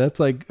 Yeah, that's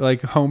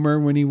like Homer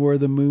when he wore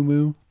the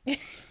moo-moo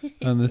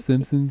on The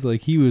Simpsons.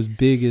 Like, he was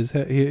big as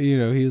hell.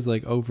 He was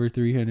like over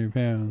 300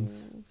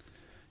 pounds.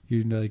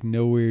 You're like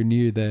nowhere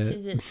near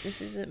that.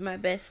 This isn't my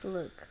best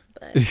look,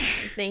 but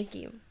thank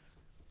you.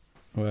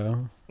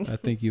 Well, I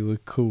think you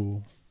look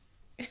cool.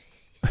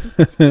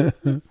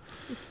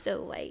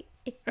 So white.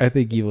 I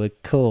think you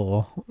look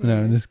cool. No,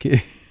 I'm just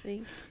kidding.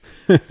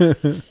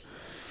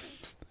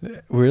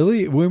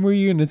 Really? When were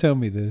you going to tell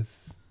me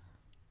this?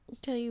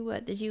 Tell you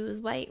what? That you was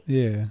white?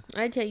 Yeah.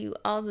 I tell you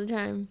all the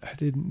time. I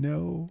didn't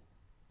know.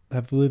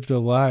 I've lived a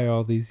lie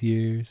all these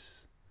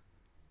years.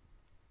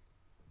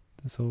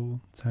 This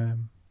whole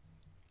time.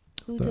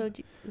 Who told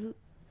you?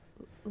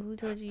 Who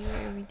told you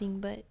were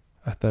everything but?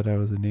 I thought I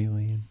was an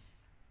alien.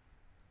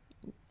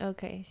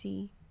 Okay,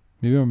 see.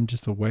 Maybe I'm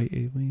just a white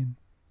alien.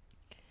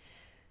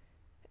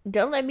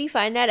 Don't let me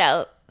find that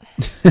out.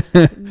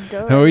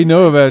 Now we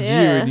know about you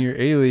and your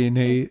alien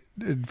hate.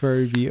 It'd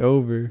probably be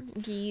over.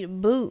 Give you the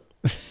boot.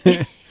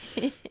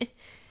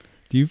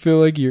 Do you feel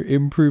like you're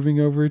improving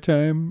over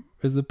time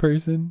as a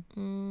person?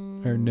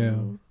 Or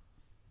no?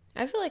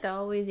 I feel like I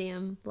always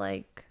am.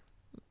 Like,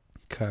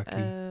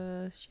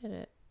 Cocky. Shut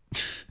up.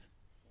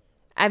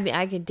 I mean,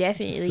 I could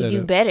definitely do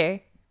Setup.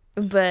 better,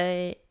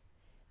 but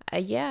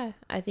yeah,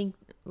 I think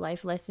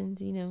life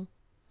lessons. You know,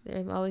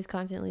 I'm always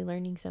constantly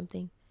learning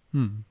something.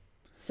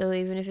 So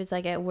even if it's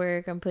like at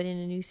work, I'm put in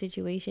a new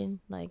situation,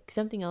 like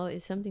something's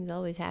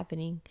always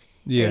happening.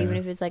 Yeah. Or even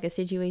if it's like a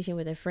situation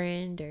with a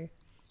friend, or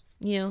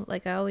you know,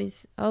 like I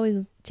always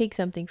take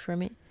something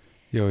from it.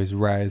 You always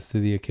rise to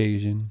the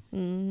occasion.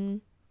 Mm-hmm.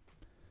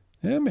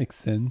 Yeah, that makes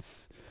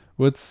sense.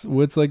 What's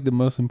like the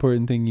most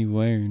important thing you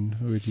learned?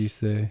 What would you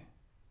say?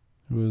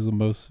 What was the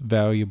most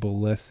valuable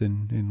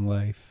lesson in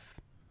life?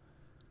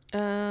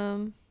 What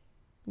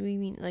do you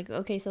mean? Like,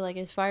 okay, so like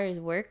as far as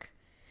work,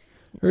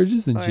 Or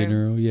just in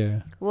general,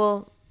 yeah.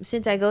 Well,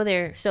 since I go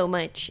there so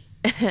much,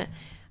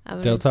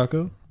 Del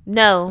Taco?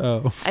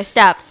 No, Oh. I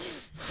stopped.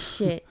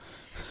 Shit.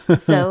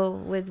 So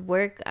with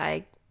work,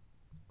 I'm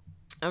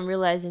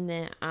realizing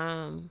that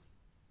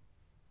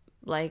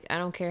like I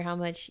don't care how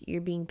much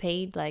you're being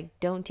paid. Like,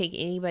 don't take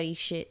anybody's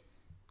shit.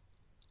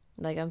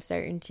 Like, I'm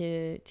starting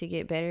to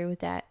get better with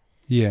that.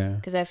 Yeah.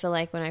 Because I feel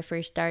like when I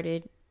first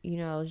started, you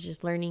know, I was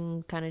just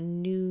learning, kind of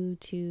new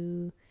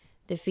to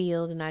the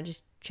field, and I'm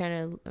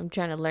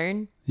trying to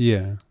learn.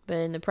 Yeah. But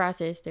in the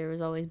process, there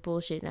was always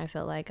bullshit, and I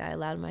felt like I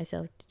allowed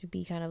myself to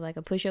be kind of like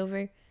a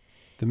pushover.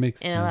 That makes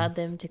sense. And allowed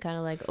them to kind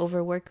of like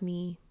overwork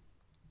me.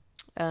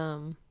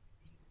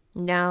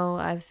 Now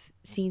I've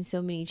seen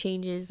so many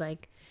changes,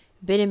 like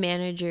been a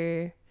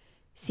manager,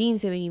 seen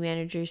so many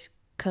managers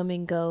come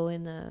and go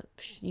in the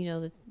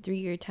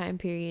 3-year time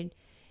period,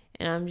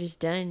 and I'm just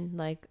done.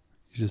 Like,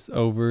 you're just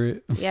over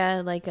it.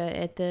 Yeah, like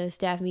at the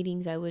staff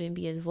meetings, I wouldn't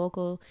be as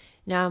vocal.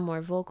 Now I'm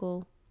more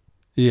vocal.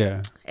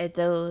 Yeah. At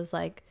those,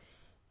 like,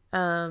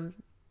 now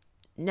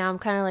I'm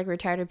kind of like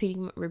retired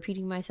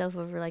repeating myself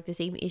over like the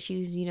same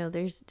issues. You know,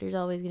 there's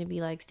always gonna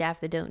be like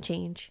staff that don't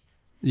change.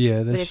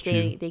 Yeah, that's But if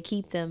true. they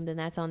keep them, then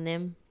that's on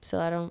them. So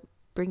I don't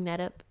bring that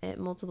up at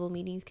multiple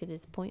meetings because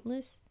it's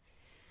pointless.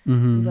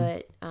 Mm-hmm.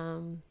 But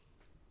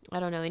I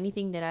don't know,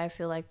 anything that I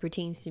feel like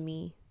pertains to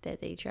me that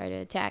they try to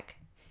attack,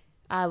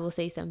 I will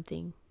say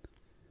something.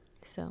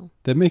 So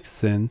that makes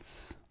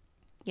sense.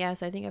 Yeah,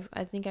 so I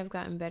think I've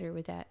gotten better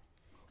with that.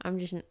 I'm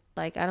just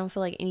like, I don't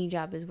feel like any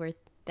job is worth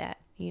that,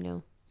 you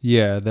know.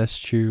 Yeah, that's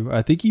true.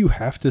 I think you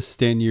have to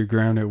stand your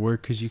ground at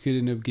work because you could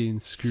end up getting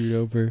screwed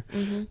over.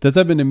 Mm-hmm. That's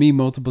happened to me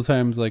multiple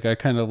times. Like, I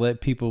kind of let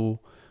people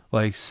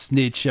like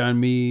snitch on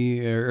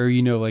me or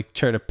like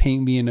try to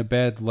paint me in a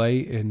bad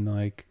light, and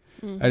like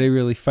I didn't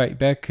really fight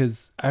back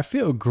because I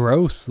feel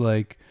gross.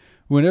 Like,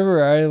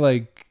 whenever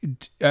I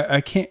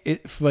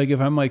can't, like if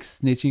I'm like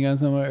snitching on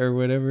someone or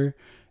whatever,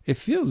 it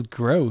feels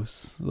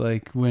gross.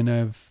 Like when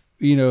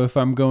if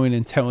I'm going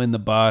and telling the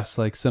boss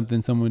like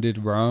someone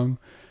did wrong.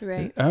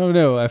 Right. I don't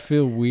know. I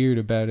feel weird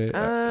about it.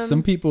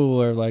 Some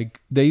people are like,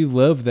 they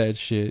love that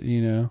shit,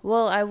 you know?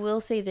 Well, I will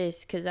say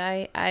this, because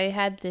I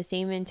had the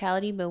same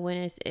mentality, but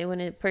when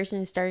a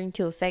person is starting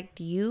to affect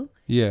you,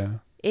 yeah,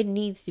 it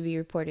needs to be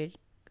reported.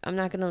 I'm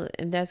not going to,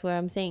 and that's what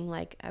I'm saying.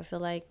 Like, I feel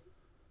like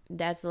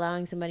that's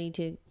allowing somebody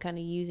to kind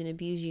of use and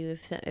abuse you.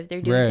 If they're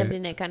doing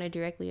something that kind of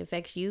directly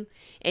affects you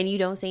and you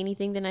don't say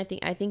anything, then I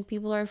think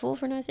people are a fool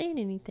for not saying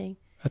anything.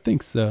 I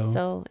think so.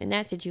 So in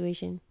that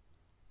situation,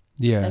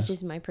 yeah, that's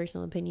just my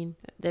personal opinion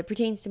that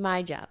pertains to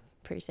my job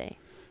per se.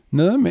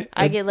 No,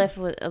 I get left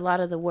with a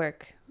lot of the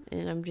work,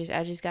 and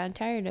I just gotten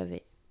tired of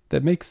it.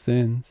 That makes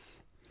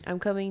sense. I'm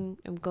going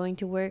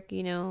to work,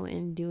 you know,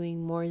 and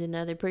doing more than the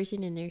other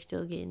person, and they're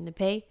still getting the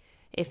pay,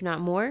 if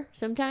not more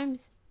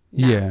sometimes.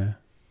 Nah. Yeah.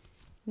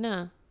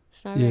 No,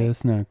 it's not yeah, right.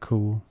 It's not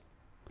cool.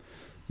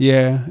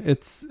 Yeah,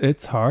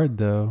 it's hard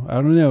though. I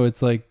don't know.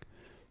 It's like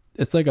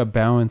a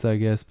balance, I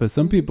guess. But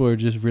some people are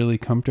just really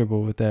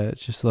comfortable with that.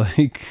 It's just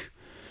like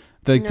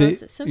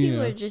some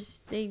people are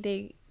just they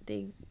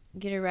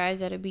get a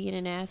rise out of being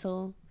an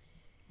asshole.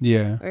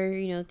 Yeah.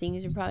 Or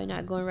things are probably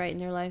not going right in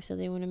their life, so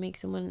they want to make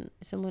someone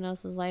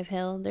else's life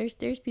hell. There's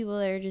people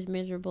that are just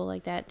miserable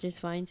like that, just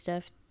find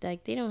stuff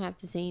like they don't have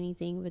to say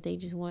anything, but they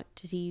just want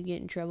to see you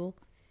get in trouble.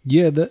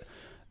 Yeah,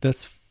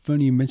 that's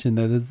funny you mentioned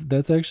that.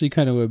 That's actually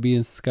kind of what B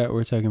and Scott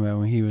were talking about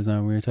when he was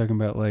on. We were talking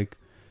about like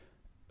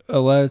a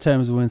lot of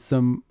times when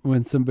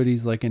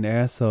somebody's like an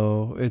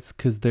asshole, it's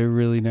because they're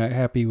really not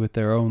happy with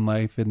their own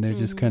life, and they're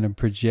just kind of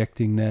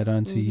projecting that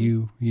onto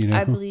you.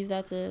 I believe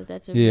that's a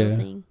real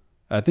thing.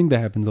 I think that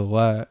happens a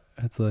lot.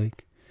 It's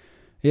like,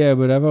 yeah,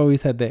 but I've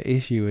always had that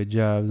issue with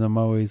jobs. I'm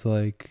always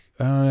like,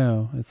 I don't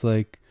know. It's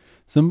like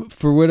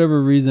for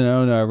whatever reason, I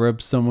don't know, I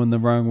rub someone the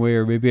wrong way,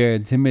 or maybe I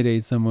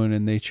intimidate someone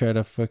and they try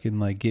to fucking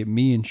like get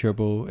me in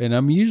trouble. And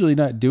I'm usually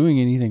not doing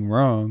anything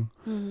wrong,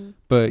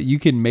 but you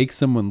can make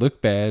someone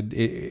look bad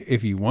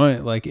if you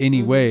want, like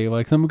anyway,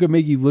 like someone could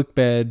make you look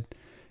bad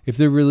if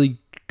they're really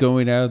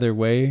going out of their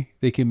way.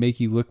 They can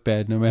make you look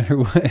bad no matter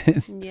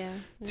what. Yeah.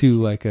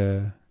 To like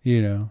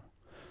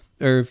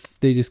or if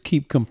they just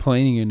keep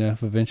complaining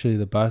enough, eventually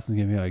the boss is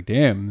going to be like,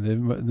 damn, there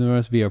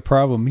must be a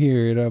problem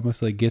here. It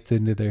almost like gets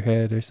into their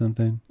head or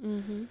something,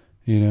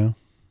 Yeah.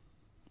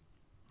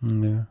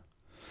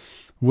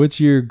 What's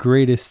your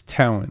greatest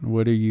talent?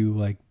 What are you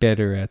like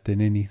better at than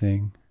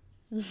anything?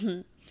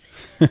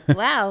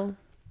 Wow.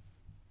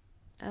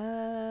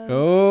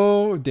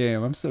 Oh,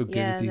 damn. I'm so good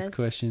at these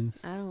questions.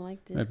 I don't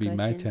like this That'd be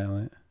my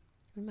talent.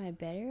 What am I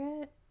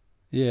better at?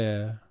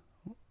 Yeah.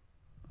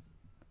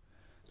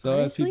 So a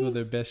lot of people,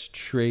 their best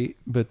trait,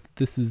 but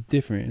this is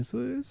different.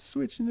 So it's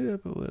switching it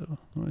up a little.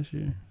 I'm not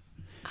sure.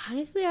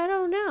 Honestly, I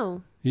don't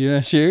know. You're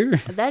not sure?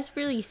 That's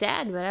really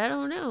sad, but I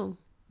don't know.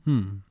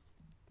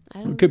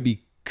 It could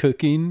be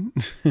cooking.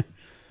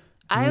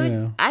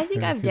 I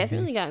think I've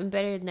definitely gotten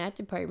better in that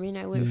department.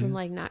 I went from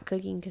like not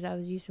cooking because I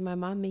was used to my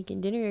mom making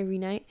dinner every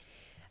night.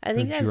 I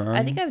think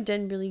I've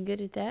done really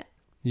good at that.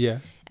 Yeah.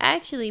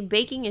 Actually,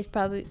 baking is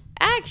probably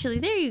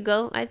there you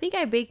go. I think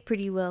I bake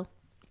pretty well.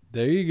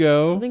 There you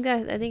go.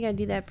 I think I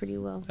do that pretty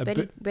well.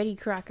 Betty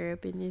Crocker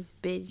up in this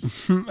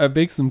bitch. I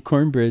baked some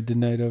cornbread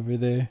tonight over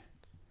there.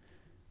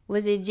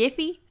 Was it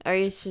Jiffy or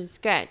is it from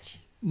scratch?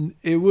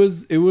 It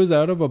was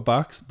out of a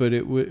box, but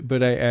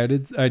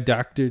I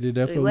doctored it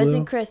up a little. It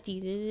wasn't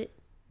Krusty's, is it?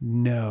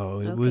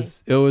 No, it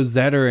was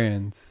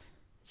Zatarain's.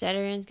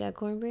 Zatarain's got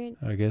cornbread?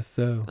 I guess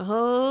so.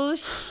 Oh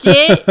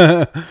shit.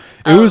 It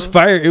was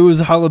fire. It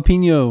was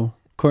jalapeno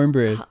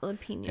cornbread.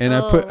 Jalapeno. And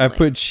I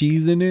put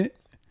cheese in it.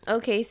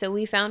 Okay, so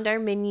we found our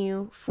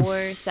menu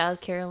for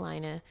South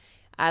Carolina.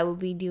 I will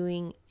be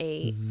doing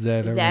a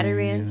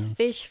Zatarain's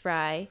fish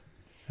fry.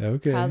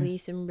 Okay. Probably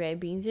some red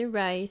beans and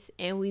rice,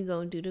 and we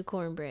gonna do the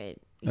cornbread.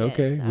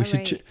 Okay,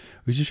 yes,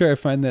 we should try to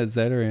find that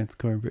Zatarain's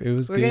cornbread. It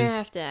was We're good. gonna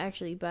have to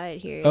actually buy it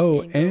here.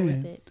 Oh, and go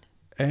with it.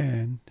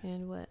 And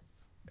what?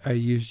 I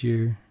used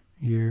your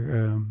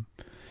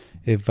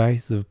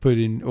advice of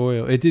putting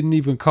oil. It didn't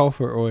even call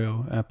for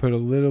oil. I put a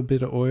little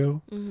bit of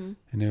oil, and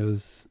it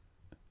was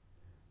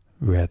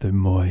rather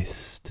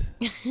moist.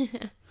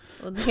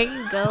 Well, there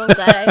you go.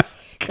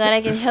 Glad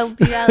I can help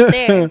you out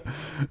there.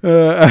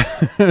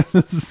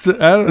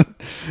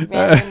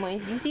 Rather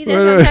moist. You see, that's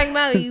what I'm talking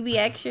about. You be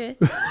extra,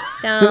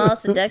 sound all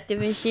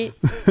seductive and shit.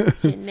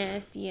 Shit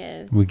nasty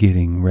ass. We're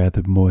getting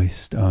rather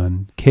moist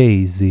on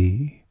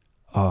KZRO,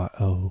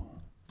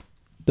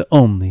 the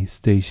only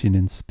station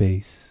in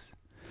space.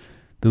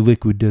 The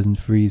liquid doesn't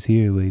freeze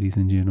here, ladies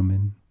and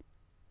gentlemen.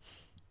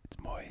 It's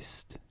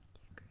moist.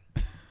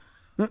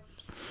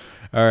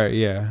 All right,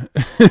 yeah.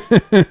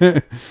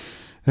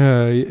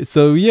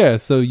 So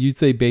you'd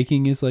say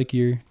baking is like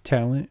your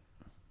talent?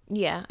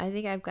 Yeah, I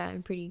think I've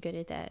gotten pretty good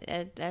at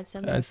that. That's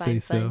something I'd say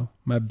so. Fun.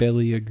 My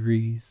belly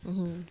agrees.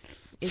 Mm-hmm.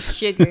 It's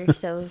sugar,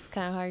 so it's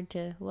kind of hard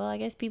to. Well, I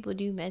guess people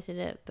do mess it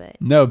up, but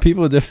no,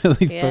 people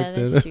definitely fuck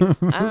that's that true.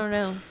 up. I don't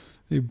know.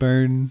 They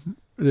burn.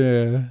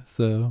 Yeah.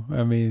 So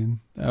I mean,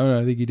 I don't know.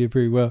 I think you did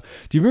pretty well.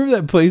 Do you remember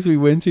that place we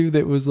went to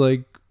that was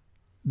like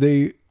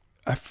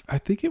I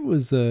think it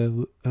was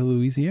a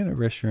Louisiana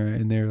restaurant,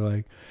 and they're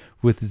like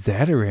with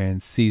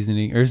Zatarain's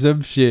seasoning or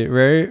some shit,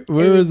 right?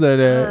 Where was that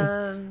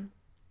at?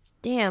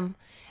 Damn,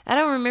 I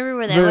don't remember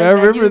where that was. I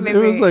remember it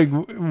was like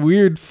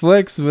weird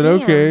flex, but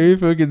damn. Okay,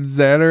 fucking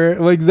Zatarain.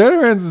 Like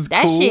Zatarain's is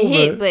that cool. That shit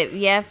hit, but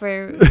yeah,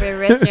 for a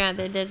restaurant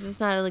it's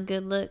not a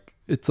good look.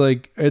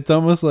 It's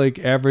almost like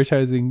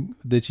advertising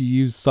that you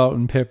use salt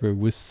and pepper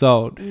with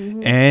salt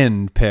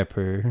and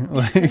pepper,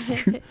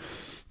 like.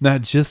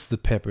 Not just the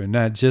pepper,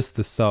 not just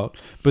the salt,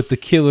 but the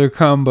killer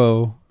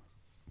combo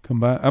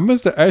combined.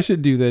 I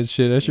should do that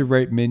shit. I should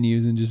write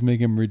menus and just make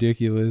them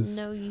ridiculous.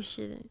 No, you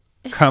shouldn't.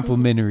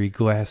 Complimentary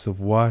glass of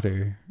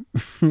water.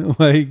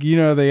 Like,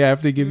 they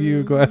have to give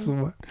you a glass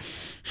of water.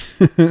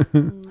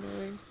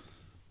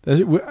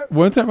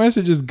 One time I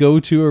should just go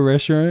to a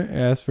restaurant,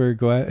 ask for a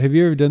glass. Have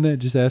you ever done that?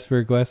 Just ask for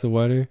a glass of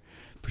water?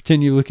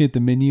 Pretend you're looking at the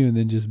menu and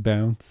then just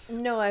bounce.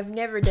 No, I've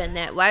never done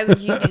that. Why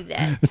would you do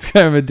that? It's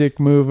kind of a dick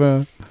move,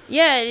 huh?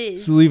 Yeah, it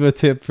is. Just leave a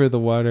tip for the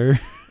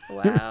water.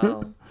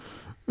 Wow.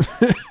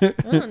 I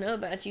don't know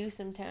about you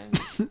sometimes.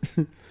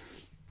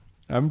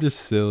 I'm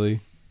just silly.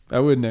 I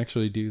wouldn't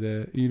actually do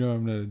that.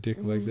 I'm not a dick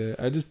like that.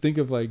 I just think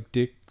of like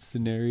dick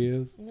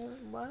scenarios. No,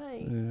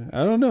 why?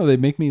 I don't know. They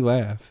make me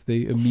laugh.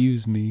 They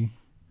amuse me.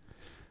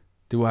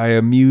 Do I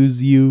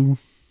amuse you?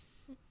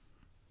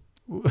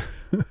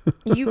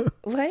 You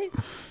what?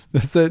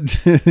 That's that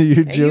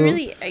your Joe.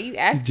 Are you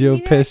asking Joe me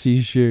that?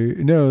 Pesci shirt?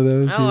 No, that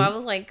was. I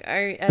was like,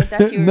 I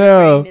thought you were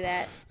referring to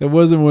that. That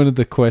wasn't one of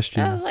the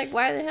questions. I was like,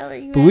 why the hell are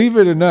you? Believe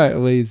it or not,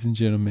 ladies and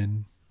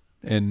gentlemen,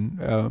 and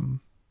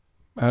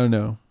I don't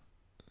know,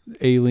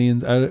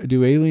 aliens.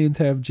 Do aliens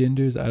have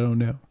genders? I don't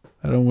know.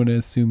 I don't want to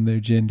assume their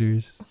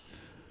genders.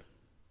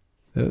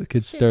 That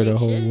could start a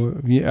whole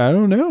war. Yeah, I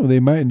don't know. They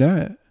might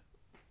not.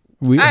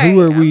 Who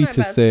are we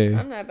to say?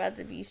 I'm not about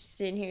to be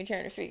sitting here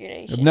trying to figure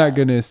that shit out. I'm not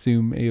going to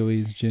assume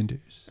aliens'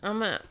 genders. I'm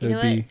not. You know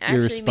what?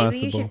 Actually,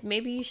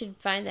 maybe you should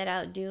find that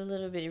out, do a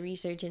little bit of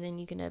research, and then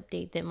you can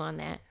update them on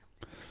that.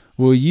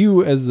 Well,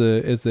 you as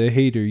a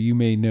hater, you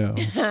may know.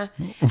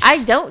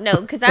 I don't know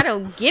because I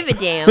don't give a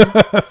damn.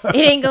 It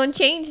ain't going to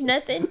change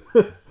nothing.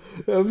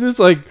 I'm just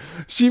like,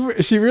 she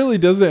really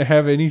doesn't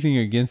have anything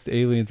against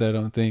aliens, I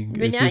don't think.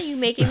 But It's now just, you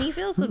making me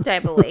feel some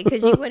type of way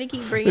because you want to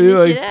keep bringing you're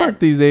this like, shit fuck up.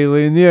 these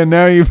aliens. Yeah,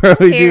 now you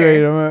probably do hate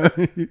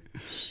them.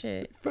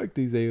 Shit. Fuck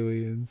these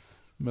aliens,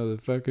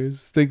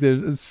 motherfuckers. Think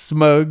they're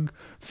smug,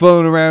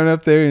 floating around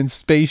up there in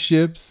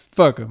spaceships.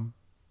 Fuck them.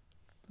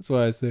 That's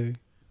what I say.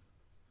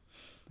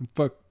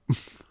 Fuck.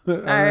 All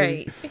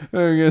right.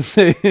 I'm gonna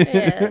say.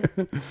 Yeah.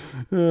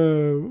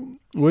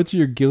 What's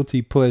your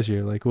guilty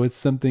pleasure? Like, what's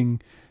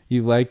something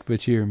you like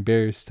but you're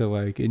embarrassed to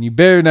like? And you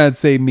better not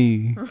say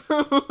me.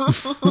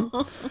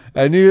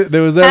 I knew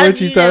there was that. How'd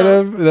what you you thought know?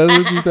 of? That's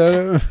what you thought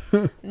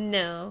of.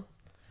 No.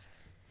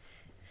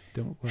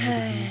 Don't lie to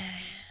me.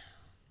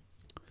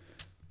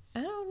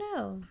 I don't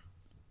know.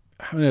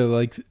 I don't know.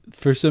 Like,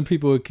 for some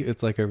people,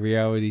 it's like a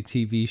reality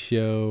TV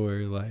show,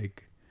 or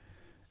like,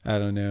 I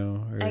don't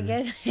know. Or, I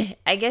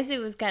guess it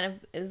was kind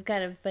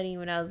of funny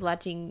when I was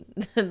watching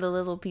the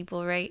Little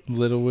People, right?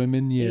 Little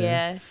Women.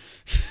 Yeah.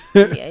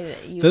 Yeah,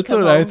 you would That's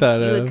come what I home- thought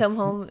You of. would come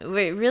home.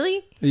 Wait,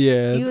 really?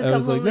 Yeah. You would I come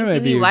was like, home that and might see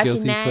be me your watching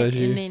guilty that,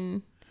 pleasure. and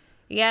then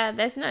yeah,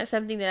 that's not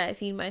something that I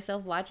see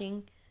myself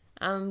watching.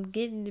 I'm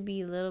getting to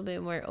be a little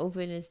bit more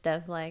open and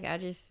stuff. Like I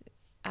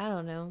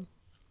don't know.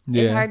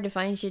 Yeah. It's hard to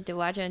find shit to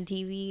watch on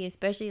TV,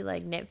 especially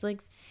like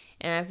Netflix.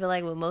 And I feel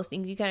like with most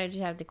things, you kind of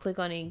just have to click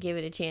on it and give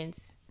it a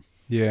chance.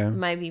 Yeah. It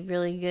might be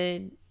really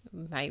good,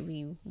 might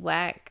be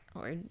whack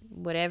or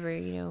whatever,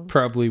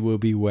 Probably will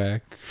be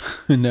whack.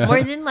 No.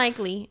 More than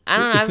likely, I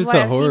don't know. If it's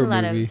a horror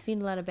I've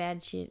seen a lot of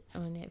bad shit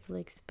on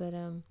Netflix, but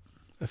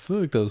I feel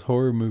like those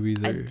horror movies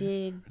are.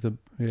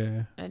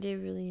 I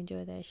did really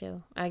enjoy that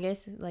show. I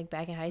guess like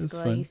back in high That's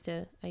school,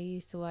 fun. I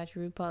used to watch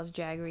RuPaul's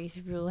Drag Race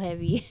real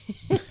heavy.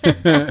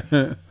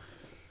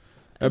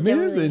 I mean,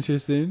 it's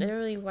interesting. I don't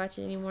really watch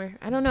it anymore.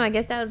 I don't know. I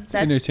guess that's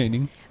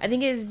entertaining. I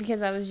think it was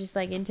because I was just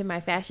like into my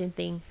fashion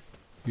thing.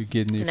 You're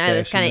getting your And it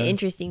was fashion kind of on.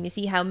 interesting to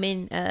see how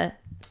men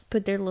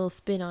put their little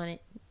spin on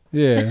it.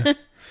 Yeah.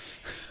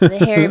 The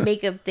hair and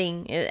makeup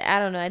thing. I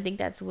don't know. I think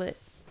that's what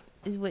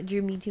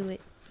drew me to it.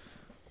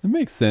 It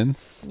makes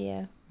sense.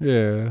 Yeah.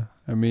 Yeah.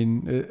 I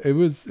mean,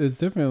 it's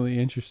definitely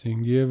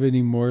interesting. Do you have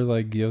any more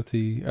like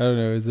guilty? I don't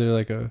know. Is there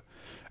like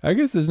I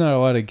guess there's not a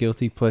lot of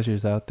guilty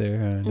pleasures out there.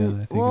 I don't know.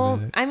 That I think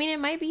about it. I mean, it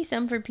might be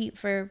some for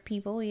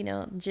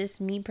people. Just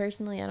me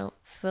personally, I don't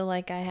feel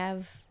like I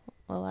have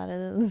a lot of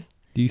those.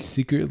 Do you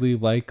secretly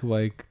like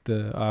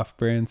the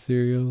off-brand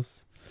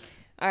cereals?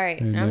 All right,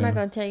 I'm not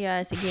gonna tell you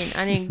guys again.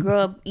 I didn't grow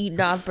up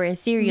eating off-brand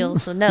cereal,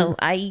 so no,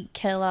 I eat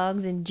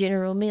Kellogg's and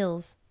General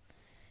Mills.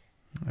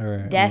 All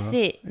right, That's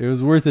it. It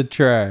was worth a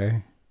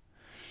try.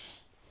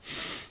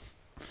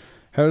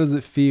 How does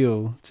it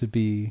feel to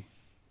be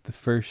the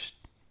first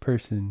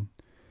person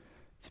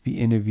to be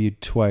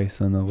interviewed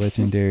twice on the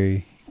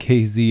legendary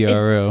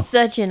KZRO? It's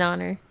such an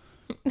honor.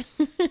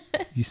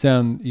 You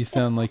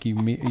sound like you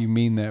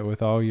mean that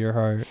with all your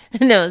heart.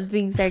 No, it's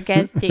being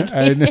sarcastic.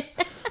 I know.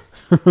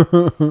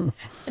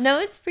 No,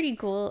 it's pretty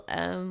cool.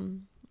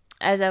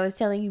 As I was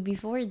telling you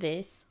before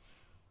this,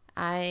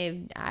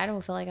 I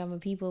don't feel like I'm a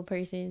people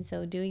person,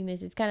 so doing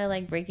this, it's kind of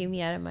like breaking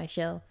me out of my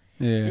shell.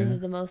 Yeah. This is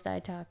the most I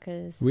talk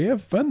because We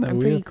have fun though. I'm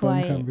We pretty have fun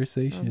quiet.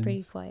 conversations. I'm a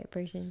pretty quiet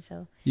person,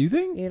 so You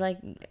think? you're like,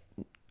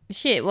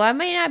 shit. Well, I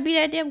may not be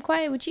that damn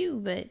quiet with you,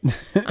 but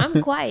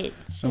I'm quiet.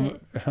 Shit.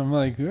 I'm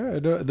like,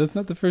 that's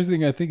not the first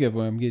thing I think of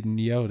when I'm getting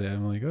yelled at.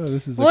 I'm like, oh,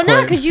 this is Well,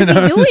 no, because you be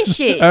I'm doing just-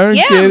 shit. I'm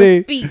yeah, kidding.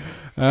 I'm speak.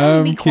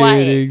 I'm be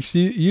quiet.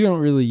 kidding. You don't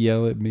really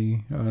yell at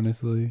me,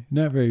 honestly.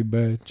 Not very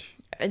much.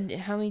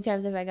 How many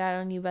times have I got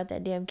on you about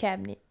that damn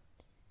cabinet?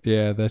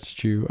 Yeah, that's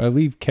true. I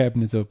leave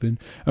cabinets open.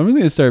 I'm just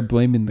gonna start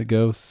blaming the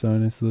ghosts,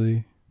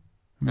 honestly.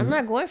 I'm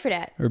not going for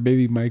that. Or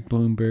maybe Mike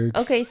Bloomberg.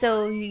 Okay,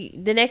 so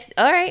the next.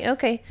 All right,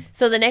 okay.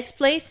 So the next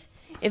place,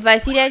 if I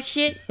see that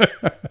shit,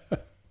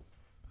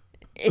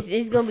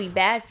 it's gonna be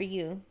bad for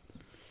you.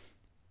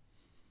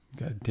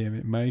 God damn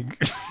it, Mike.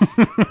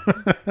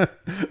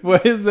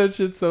 Why is that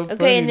shit so funny?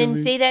 Okay, and to then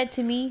me? say that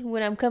to me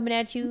when I'm coming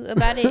at you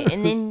about it,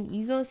 and then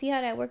you gonna see how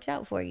that works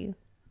out for you.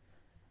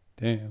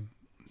 Damn.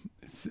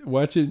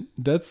 Watch it.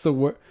 That's the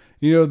worst.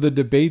 The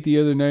debate the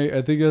other night,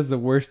 I think that's the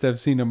worst I've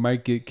seen a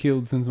Mike get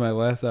killed since my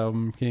last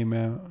album came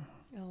out.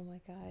 Oh my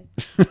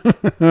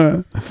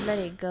god. Let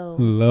it go.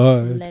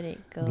 Lord. Let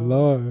it go.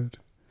 Lord.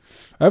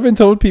 I haven't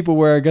told people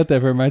where I got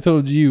that from. I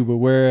told you, but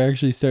where I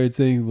actually started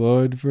saying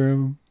Lord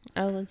from.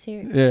 Oh, let's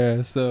hear it.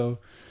 Yeah, so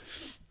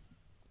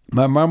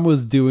my mom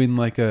was doing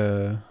like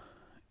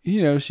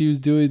she was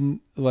doing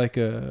like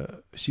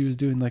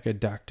a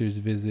doctor's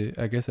visit.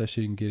 I guess I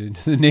shouldn't get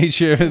into the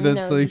nature. That's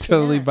No, you like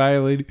totally should not.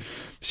 violated.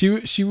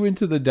 She went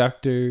to the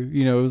doctor,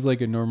 it was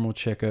like a normal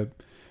checkup.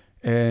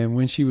 And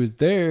when she was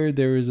there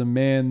was a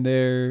man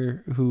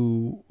there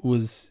who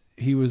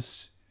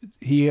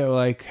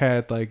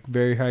had like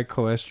very high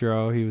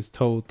cholesterol. He was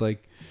told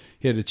like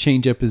he had to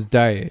change up his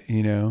diet,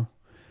 and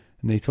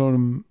they told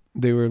him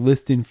they were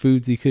listing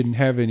foods he couldn't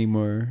have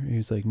anymore. He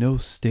was like, no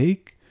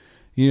steak,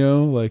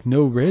 like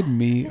no red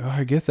meat. Oh,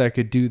 I guess I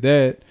could do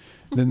that.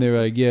 Then they were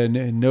like, yeah,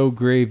 no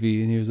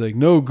gravy. And he was like,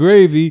 no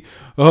gravy?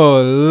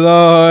 Oh,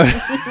 Lord.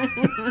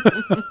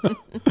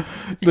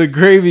 The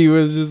gravy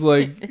was just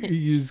like,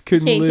 you just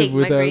couldn't live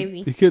without,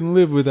 you couldn't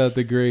live without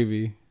the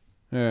gravy.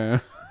 Yeah.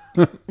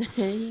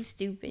 He's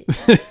stupid.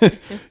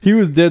 He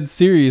was dead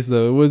serious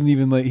though. It wasn't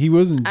even like he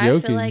wasn't joking. I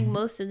feel like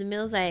most of the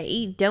meals I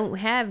eat don't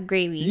have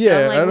gravy. Yeah,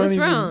 so I'm like, what's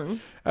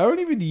wrong? I don't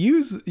even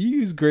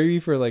use gravy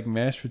for like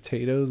mashed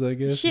potatoes, I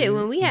guess. Shit,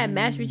 when we had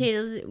mashed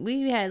potatoes,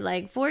 we had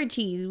like 4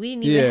 cheese. We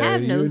didn't even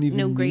have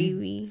no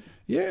gravy.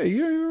 Yeah, you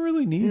don't even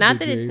really need. Not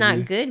that it's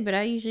not good, but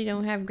I usually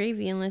don't have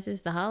gravy unless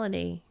it's the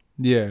holiday.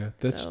 Yeah,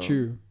 that's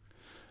true.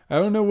 I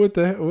don't know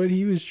what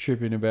he was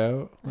tripping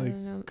about. Like, I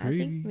don't know. Gravy. I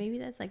think maybe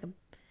that's like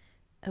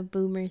a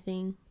boomer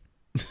thing.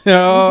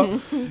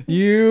 Oh,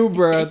 you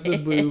brought the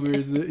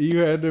boomers. You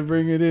had to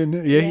bring it in.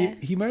 Yeah.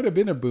 He might have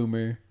been a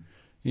boomer,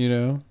 you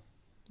know.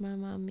 My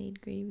mom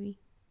made gravy.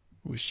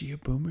 Was she a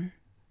boomer?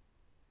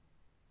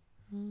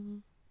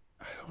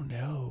 I don't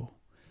know.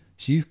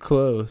 She's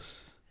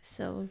close.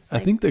 So it's I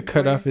think the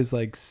cutoff is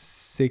like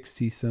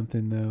 60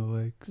 something though.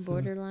 Like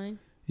borderline.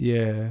 So.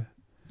 Yeah.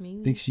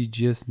 Maybe. I think she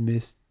just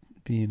missed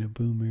being a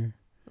boomer.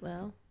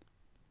 Well.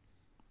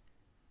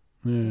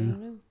 Yeah.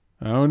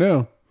 I don't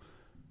know.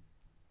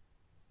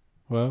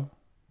 Well.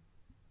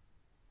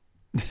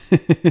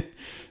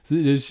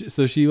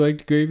 So she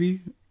liked gravy?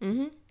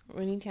 Mm-hmm.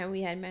 Anytime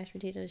we had mashed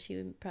potatoes, she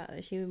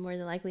would more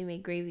than likely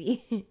make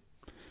gravy.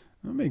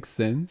 That makes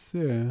sense.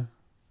 Yeah.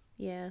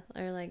 Yeah,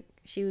 or like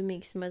she would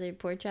make smothered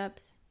pork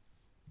chops.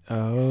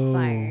 Oh.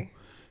 Fire.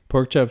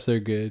 Pork chops are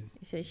good.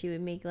 So she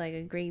would make like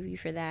a gravy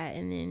for that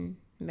and then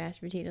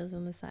mashed potatoes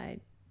on the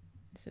side.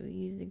 So we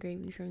use the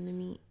gravy from the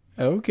meat.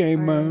 Okay,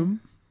 Mom.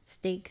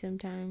 Steak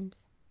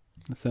sometimes.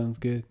 That sounds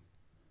good.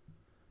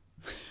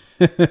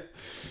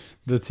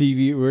 The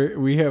TV,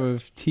 we have a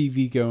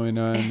TV going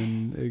on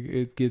and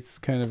it gets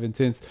kind of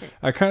intense.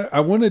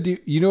 I want to do,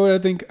 you know what I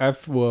think?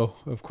 Well,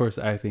 of course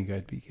I think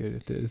I'd be good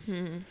at this.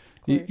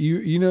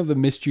 You know the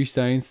Mystery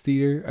Science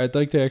Theater? I'd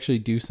like to actually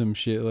do some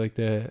shit like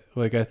that.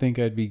 Like I think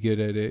I'd be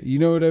good at it. You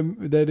know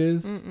what that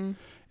is? Mm-mm.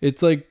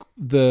 It's like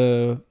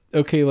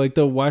like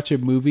they'll watch a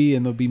movie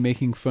and they'll be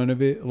making fun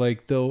of it.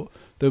 Like they'll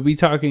be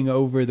talking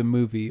over the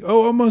movie.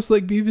 Oh, almost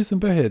like Beavis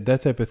and Butthead,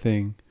 that type of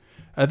thing.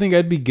 I think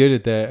I'd be good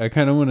at that. I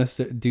kind of want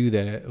to do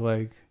that,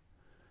 like,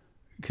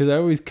 because I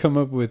always come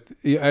up with.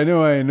 I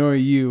know I annoy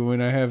you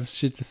when I have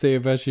shit to say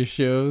about your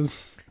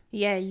shows.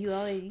 Yeah, you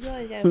always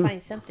gotta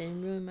find something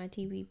and ruin my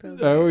TV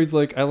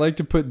program. I like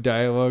to put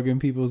dialogue in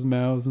people's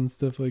mouths and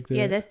stuff like that.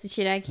 Yeah, that's the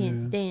shit I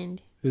can't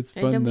stand. It's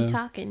fun. Don't be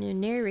talking and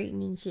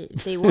narrating and shit.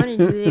 If they wanted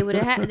to, they would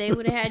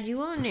have had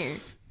you on there.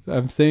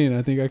 I'm saying,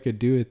 I think I could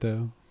do it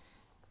though.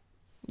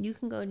 You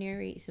can go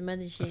narrate some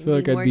other shit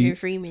and be Morgan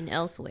Freeman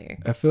elsewhere.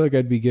 I feel like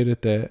I'd be good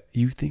at that.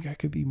 You think I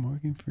could be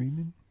Morgan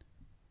Freeman?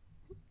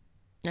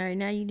 All right,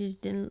 now you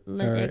just didn't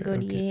let that go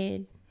to your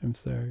head. I'm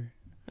sorry.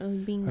 I was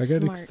being smart. I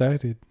got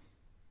excited.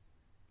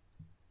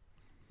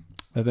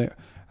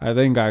 I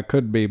think I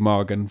could be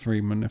Morgan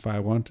Freeman if I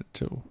wanted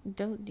to.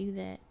 Don't do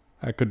that.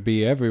 I could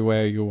be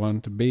everywhere you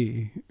want to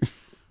be.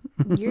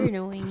 You're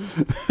annoying.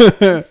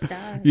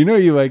 Stop. You know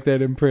you like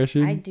that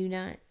impression. I do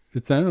not.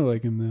 It sounded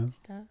like him though.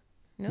 Stop.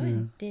 No,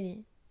 it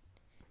didn't.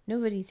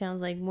 Nobody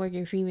sounds like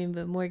Morgan Freeman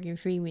but Morgan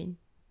Freeman.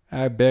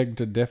 I beg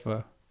to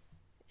differ.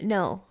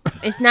 No,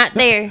 it's not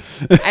there.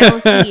 I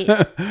don't see it.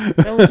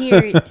 I don't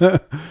hear it.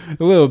 A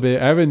little bit.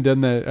 I haven't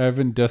done that. I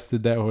haven't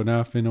dusted that one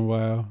off in a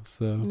while.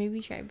 So maybe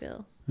try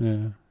Bill.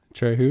 Yeah.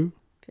 Try who?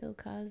 Bill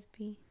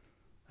Cosby.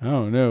 I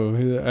don't know.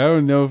 I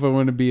don't know if I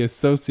want to be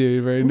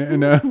associated right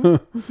now.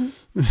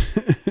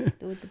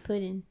 With the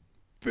pudding.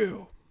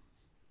 Bill.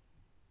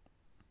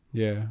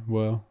 Yeah,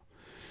 well.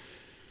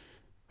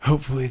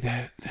 Hopefully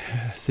that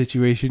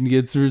situation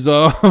gets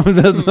resolved.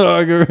 That's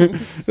all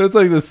that's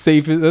like the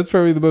safest. That's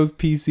probably the most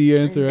PC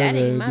answer I've had.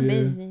 That ain't my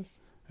business.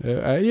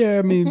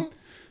 I mean,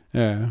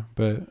 yeah,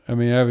 but I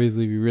mean,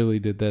 obviously, we really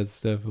did that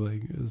stuff.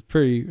 Like, it was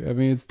pretty. I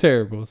mean, it's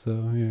terrible.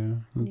 So yeah,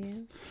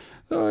 that's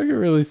all I can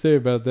really say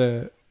about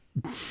that.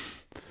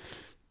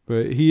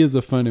 But he is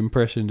a fun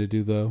impression to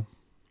do, though.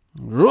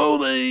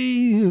 Rolly.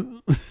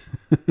 You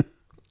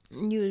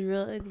was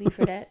real ugly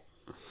for that.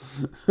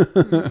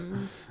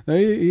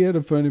 He had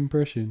a fun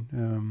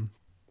impression.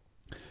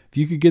 If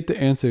you could get the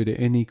answer to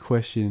any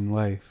question in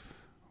life,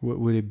 what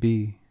would it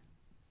be?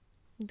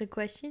 The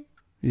question?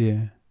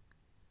 Yeah.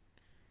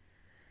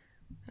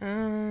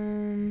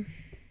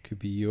 Could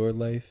be your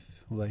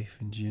life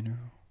in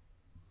general.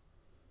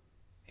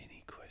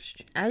 Any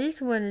question. I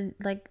just want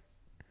to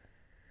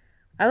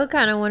I would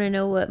kind of want to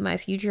know what my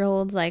future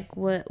holds. Like,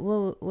 what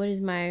is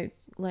my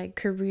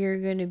career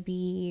gonna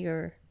be,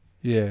 or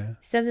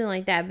something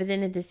like that. But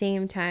then at the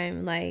same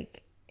time,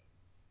 like,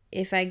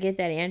 if I get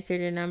that answered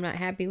and I'm not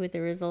happy with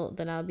the result,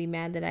 then I'll be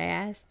mad that I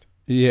asked.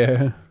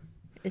 Yeah.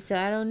 So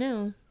I don't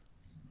know.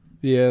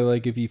 Yeah,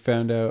 like if you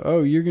found out,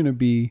 oh, you're gonna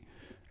be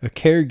a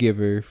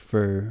caregiver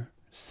for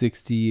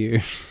 60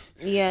 years.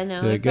 Yeah,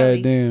 no. Like,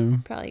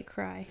 goddamn. Probably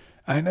cry.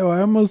 I know. I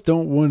almost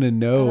don't want to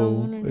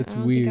know. It's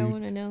weird. I don't think I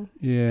want to know.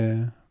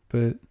 Yeah,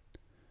 but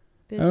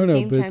But I don't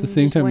know, but at the you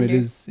same just time, it wonder-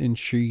 is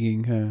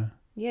intriguing, huh?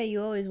 Yeah,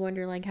 you always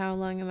wonder like how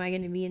long am I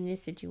going to be in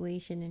this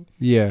situation and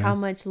Yeah. how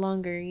much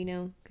longer, you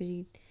know,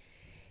 because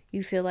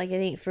you feel like it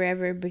ain't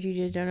forever, but you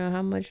just don't know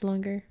how much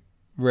longer.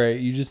 Right.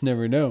 You just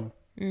never know.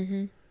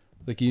 Mm-hmm.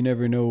 Like, you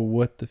never know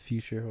what the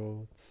future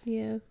holds.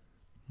 Yeah.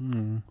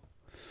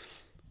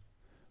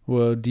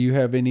 Well, do you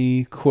have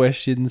any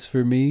questions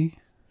for me?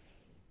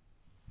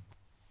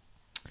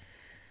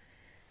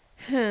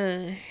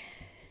 Huh.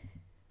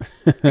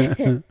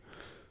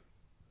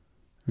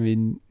 I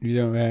mean, you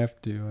don't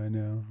have to, I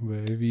know.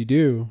 But if you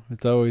do,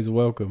 it's always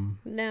welcome.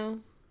 No.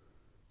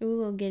 We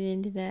won't get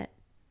into that.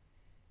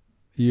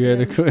 You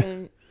had a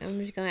question? I'm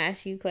just going to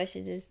ask you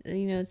questions, just,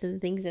 you know, to the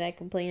things that I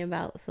complain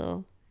about,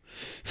 so.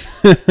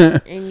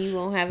 And you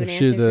won't have an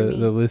answer for me.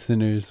 The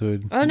listeners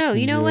would. Oh, no,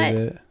 you know what?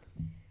 That.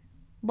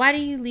 Why do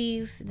you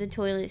leave the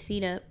toilet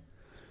seat up?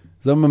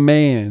 'Cause I'm a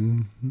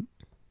man.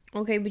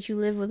 Okay, but you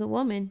live with a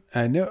woman.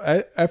 I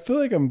know. I feel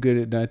like I'm good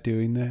at not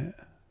doing that.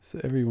 So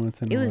every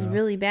once in a while. It was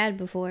really bad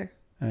before.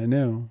 I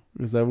know.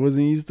 Because I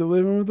wasn't used to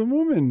living with a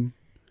woman.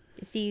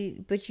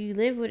 See, but you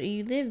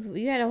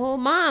had a whole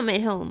mom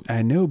at home.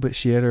 I know, but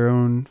she had her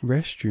own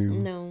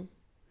restroom. No.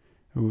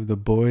 Oh, the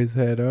boys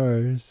had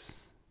ours.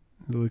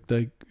 It looked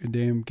like a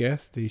damn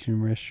gas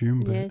station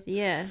restroom. But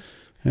Yeah.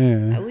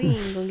 Yeah. We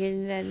ain't gonna get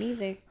into that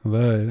neither.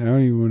 Lord, I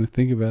don't even want to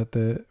think about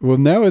that. Well,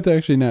 now it's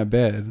actually not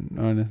bad,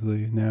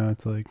 honestly. Now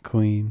it's like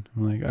clean.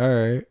 I'm like, all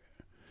right.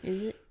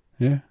 Is it?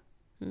 Yeah.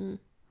 Mm.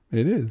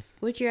 It is.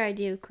 What's your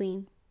idea of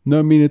clean? No,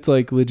 I mean, it's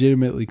like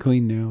legitimately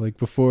clean now. Like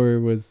before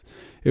it was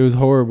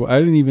horrible. I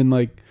didn't even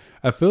like,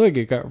 I feel like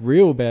it got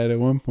real bad at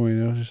one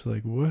point. I was just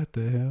like, what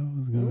the hell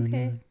is going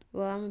on?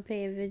 Well, I'm gonna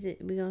pay a visit.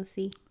 We're gonna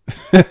see.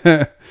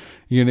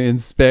 You're gonna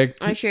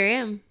inspect? I sure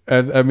am.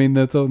 I mean,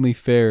 that's only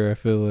fair, I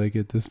feel like,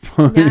 at this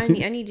point. No, I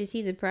need to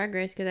see the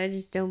progress because I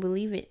just don't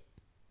believe it.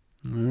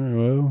 All right,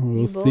 well,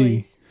 we'll You see.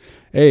 boys.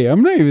 Hey,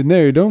 I'm not even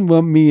there. Don't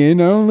lump me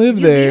in. I don't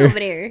live there. You be over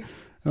there.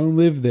 I don't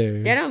live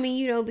there. That don't mean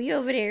you don't be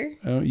over there.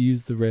 I don't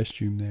use the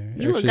restroom there.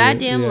 You a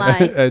goddamn yeah,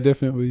 lie. I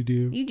definitely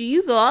do. You do.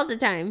 You go all the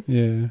time.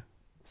 Yeah.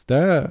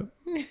 Stop.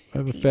 I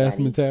have a fast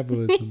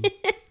metabolism.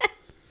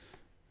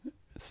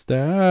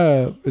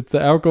 Stop. It's the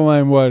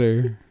alkaline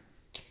water.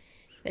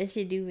 That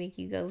shit do make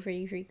you go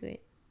pretty frequent.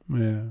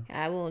 Yeah.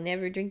 I will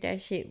never drink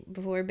that shit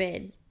before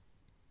bed.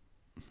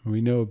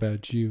 We know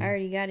about you. I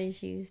already got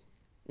issues.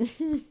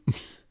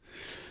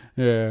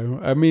 Yeah.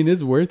 I mean,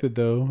 it's worth it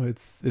though.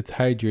 It's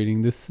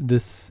hydrating.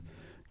 This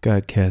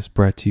Godcast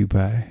brought to you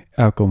by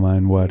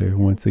alkaline water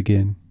once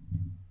again.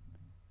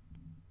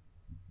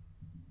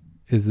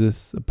 Is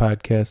this a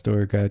podcast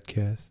or a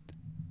Godcast?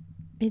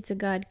 It's a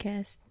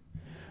Godcast.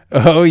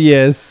 Oh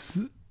yes.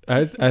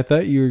 I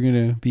thought you were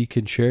gonna be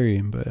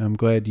contrarian, but I'm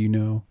glad you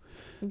know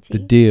the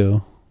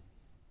deal.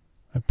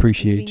 I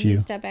appreciate you.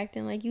 Stop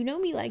acting like you know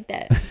me like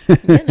that.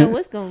 You don't know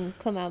what's gonna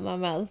come out my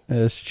mouth.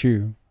 That's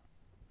true.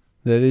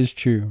 That is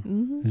true.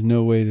 Mm-hmm. There's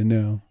no way to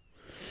know.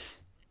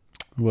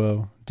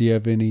 Well, do you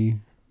have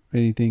any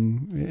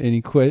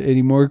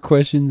more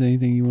questions?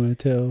 Anything you want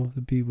to tell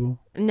the people?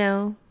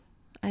 No,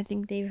 I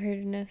think they've heard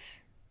enough.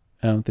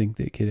 I don't think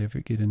they could ever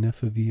get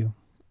enough of you.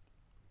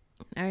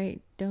 All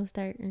right, don't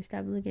start and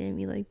stop looking at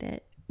me like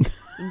that.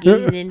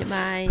 Gazing into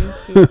my eyes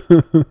and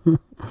shit.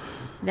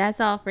 That's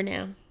all for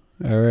now.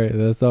 All right,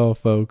 that's all,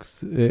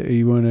 folks.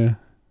 You want to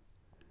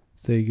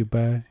say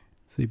goodbye?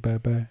 Say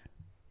bye-bye?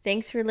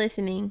 Thanks for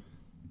listening.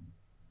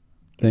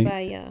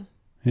 Goodbye, y'all.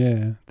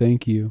 Yeah,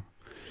 thank you.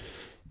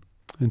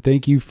 And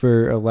thank you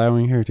for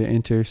allowing her to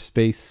enter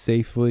space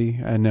safely.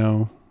 I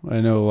know a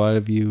lot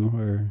of you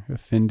are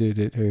offended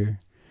at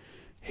her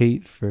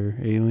hate for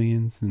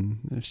aliens, and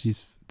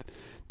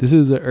this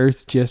is an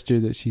Earth gesture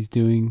that she's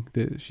doing,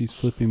 that she's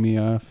flipping me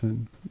off,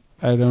 and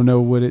I don't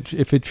know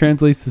if it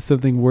translates to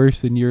something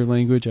worse in your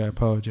language. I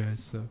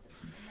apologize. So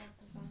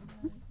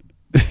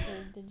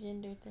the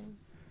gender thing.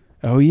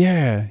 Oh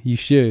yeah, you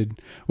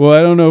should. Well,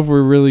 I don't know if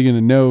we're really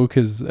gonna know,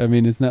 because I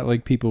mean, it's not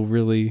like people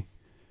really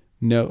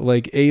know.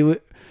 Like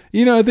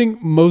I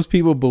think most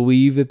people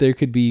believe that there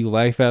could be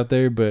life out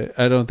there, but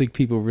I don't think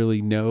people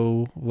really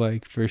know,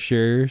 like, for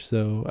sure.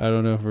 So I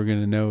don't know if we're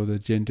gonna know the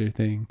gender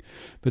thing.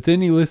 But to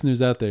any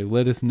listeners out there,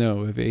 let us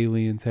know if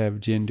aliens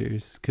have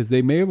genders, because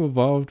they may have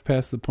evolved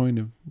past the point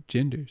of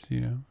genders.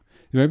 They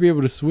might be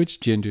able to switch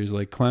genders,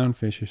 like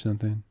clownfish or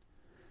something.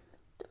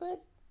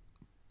 What?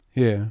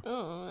 Yeah.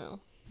 Oh no.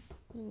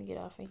 Let me get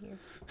off of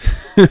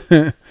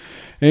here.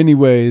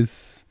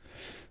 Anyways,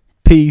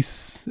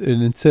 peace,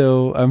 and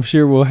until, I'm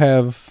sure we'll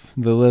have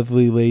the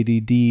lovely Lady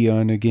D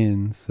on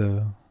again,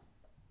 so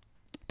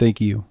thank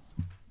you.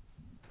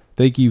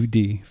 Thank you,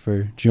 D,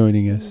 for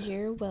joining us.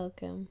 You're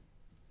welcome.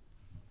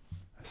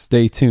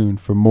 Stay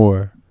tuned for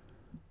more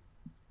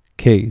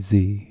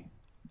KZRO.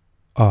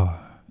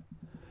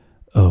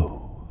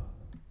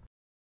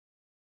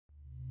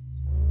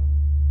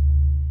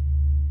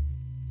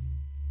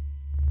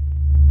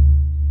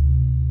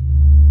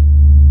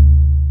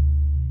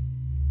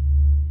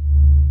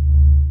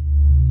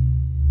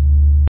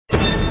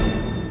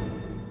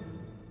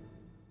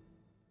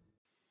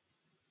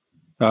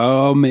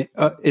 Oh man,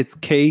 it's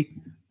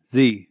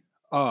KZROSPORTS.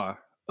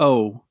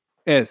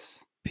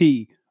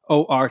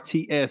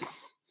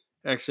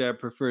 Actually, I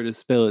prefer to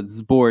spell it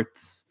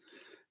sports.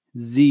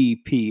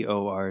 ZPORTZ.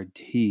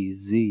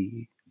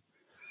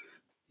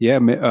 Yeah,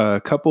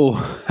 a couple.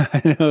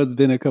 I know it's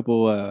been a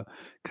couple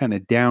kind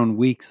of down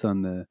weeks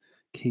on the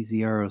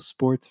KZRO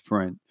sports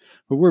front,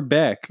 but we're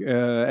back.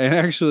 And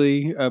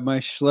actually, my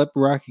schlep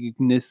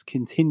rockiness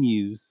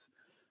continues.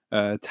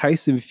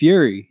 Tyson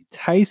Fury,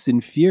 Tyson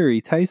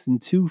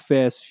Too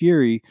Fast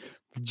Fury,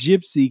 the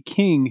Gypsy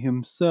King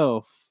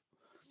himself,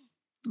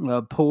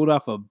 pulled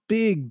off a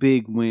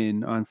big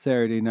win on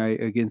Saturday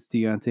night against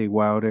Deontay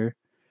Wilder.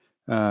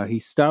 He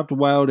stopped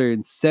Wilder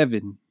in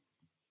 7.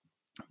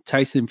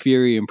 Tyson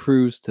Fury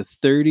improves to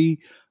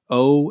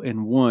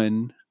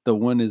 30-0-1. The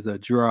one is a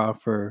draw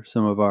for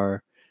some of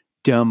our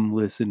dumb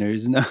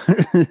listeners, not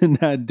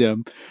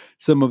dumb.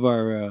 Some of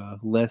our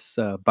less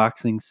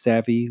boxing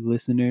savvy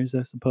listeners,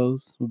 I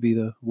suppose, would be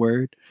the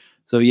word.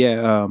 So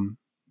yeah,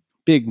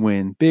 big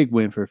win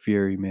for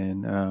Fury,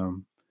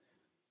 man.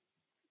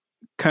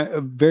 Kind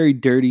of very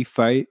dirty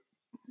fight.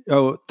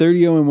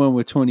 30-0-1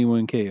 with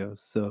 21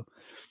 KOs. So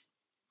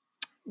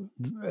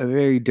a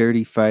very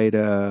dirty fight.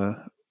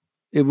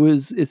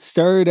 It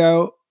started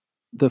out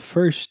the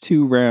first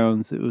 2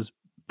 rounds. It was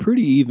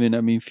pretty even.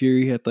 I mean,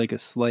 Fury had like a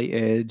slight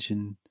edge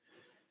and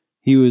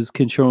he was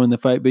controlling the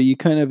fight, but you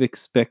kind of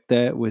expect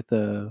that with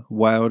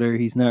Wilder.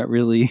 He's not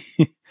really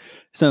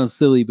sounds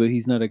silly, but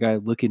he's not a guy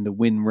looking to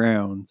win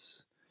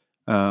rounds.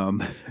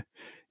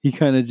 He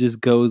kind of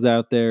just goes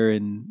out there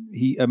and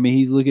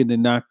he's looking to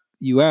knock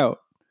you out.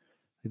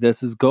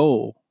 That's his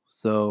goal.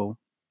 So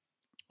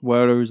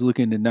Wilder was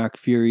looking to knock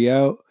Fury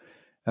out.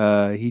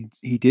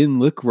 He didn't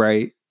look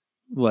right.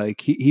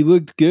 Like he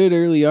looked good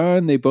early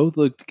on. They both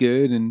looked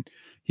good, and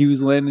he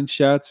was landing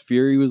shots.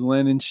 Fury was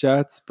landing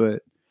shots,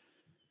 but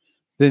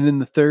then in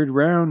the 3rd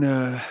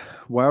round,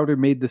 Wilder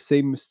made the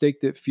same mistake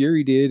that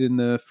Fury did in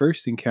the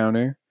first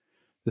encounter.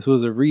 This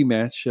was a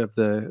rematch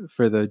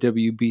for the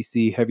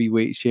WBC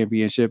Heavyweight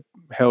Championship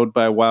held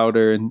by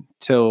Wilder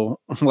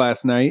until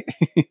last night.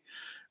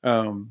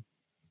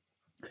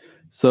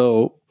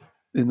 So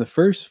in the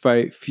first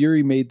fight,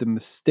 Fury made the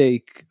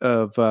mistake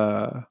of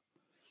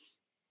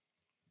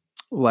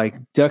like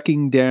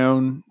ducking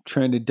down,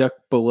 trying to duck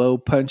below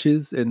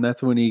punches, and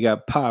that's when he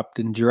got popped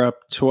and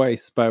dropped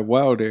twice by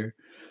Wilder.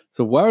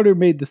 So Wilder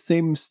made the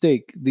same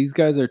mistake. These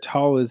guys are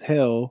tall as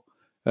hell.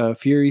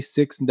 Fury's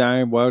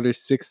 6'9", Wilder's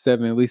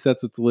 6'7". At least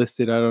that's what's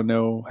listed. I don't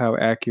know how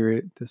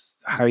accurate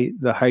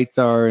the heights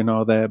are and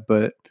all that,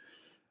 but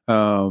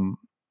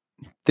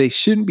they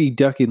shouldn't be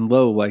ducking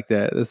low like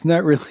that. That's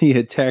not really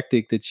a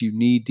tactic that you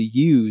need to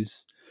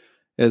use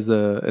as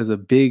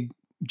a big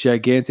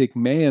gigantic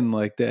man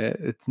like that.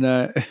 It's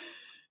not.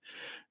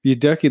 You're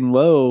ducking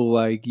low,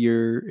 like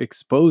you're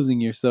exposing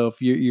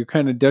yourself. You're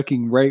kind of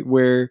ducking right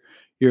where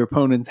your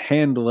opponent's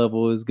hand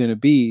level is going to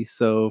be.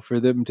 So for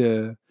them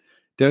to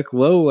duck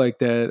low like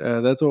that,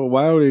 that's what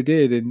Wilder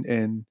did,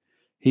 and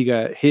he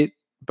got hit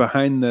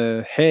behind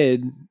the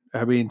head.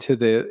 I mean,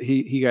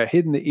 he got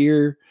hit in the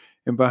ear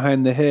and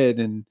behind the head,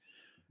 and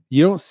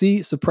you don't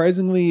see,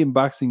 surprisingly, in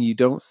boxing, you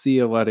don't see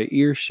a lot of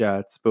ear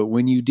shots, but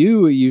when you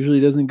do, it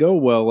usually doesn't go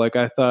well. Like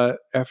I thought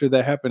after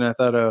that happened, I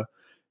thought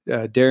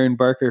Darren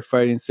Barker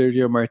fighting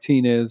Sergio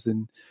Martinez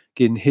and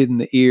getting hit in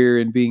the ear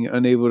and being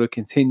unable to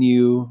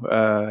continue.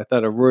 I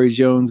thought of Roy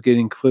Jones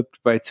getting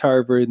clipped by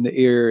Tarver in the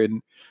ear,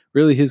 and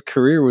really his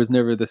career was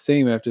never the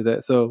same after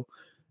that. So,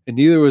 and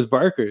neither was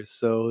Barker's.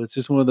 So it's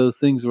just one of those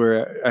things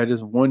where I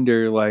just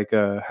wonder like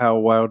how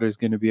Wilder's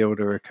going to be able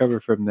to recover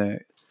from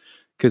that.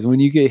 Because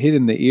when you get hit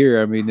in the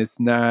ear, I mean, it's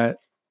not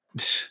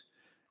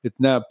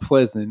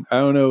pleasant. I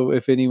don't know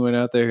if anyone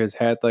out there has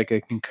had like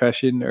a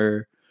concussion,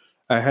 or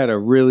I had a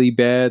really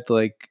bad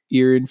like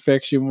ear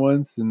infection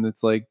once, and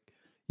it's like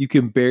you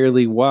can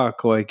barely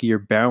walk. Like your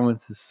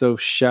balance is so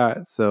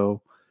shot.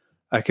 So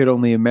I could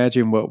only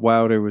imagine what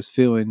Wilder was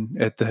feeling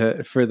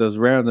for those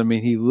rounds. I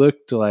mean, he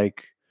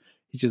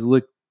just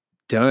looked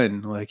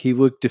done. Like he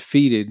looked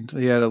defeated.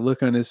 He had a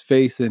look on his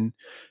face, and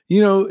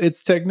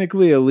it's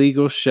technically a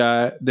legal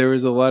shot. There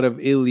was a lot of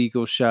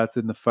illegal shots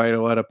in the fight,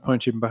 a lot of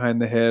punching behind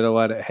the head, a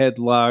lot of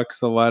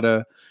headlocks, a lot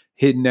of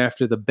hitting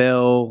after the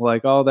bell,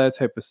 like all that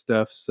type of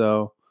stuff.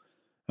 So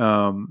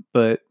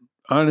but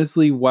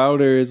honestly,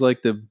 Wilder is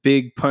like the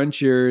big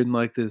puncher and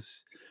like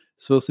this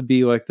supposed to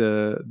be like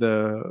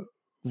the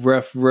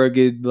rough,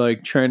 rugged,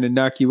 like trying to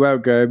knock you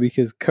out guy,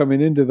 because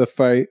coming into the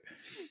fight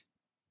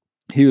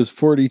he was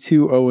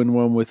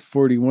 42-0-1 with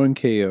 41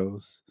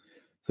 KOs.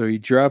 So he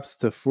drops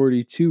to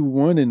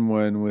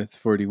 42-1-1 with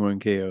 41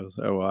 KOs.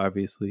 Oh, well,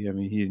 obviously, I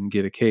mean, he didn't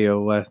get a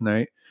KO last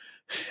night.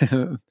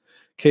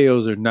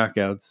 KOs are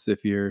knockouts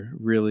if you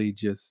really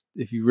just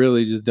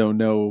don't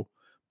know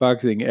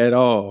boxing at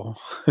all.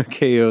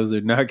 KOs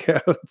are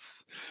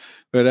knockouts.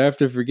 But I have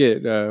to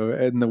forget,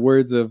 in the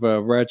words of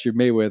Roger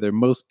Mayweather,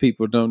 most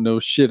people don't know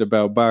shit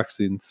about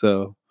boxing.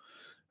 So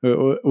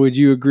would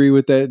you agree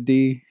with that,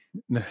 D?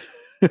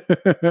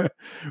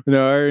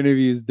 No, our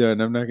interview's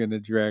done. I'm not going to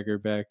drag her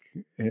back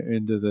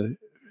into the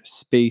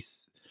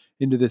space,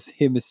 into this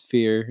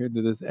hemisphere,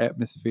 into this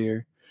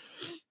atmosphere.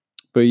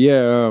 But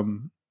yeah,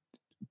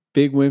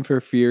 big win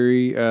for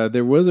Fury.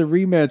 There was a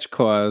rematch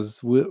clause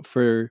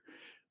for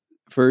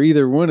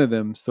either one of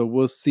them, so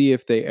we'll see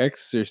if they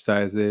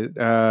exercise it.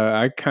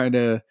 I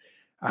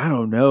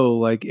don't know.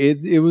 Like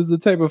it was the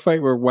type of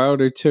fight where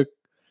Wilder took.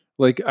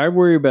 Like I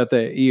worry about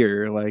that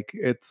ear. Like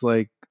it's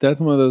like that's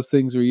one of those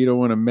things where you don't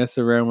want to mess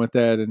around with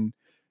that and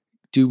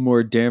do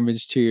more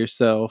damage to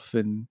yourself.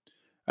 And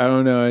I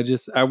don't know.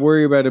 I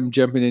worry about him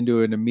jumping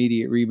into an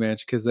immediate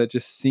rematch because that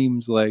just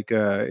seems like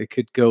it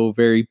could go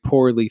very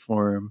poorly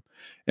for him.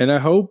 And I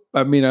hope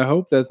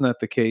that's not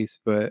the case,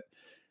 but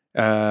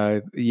yeah,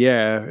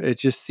 it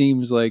just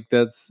seems like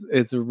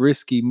it's a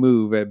risky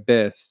move at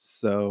best.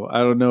 So I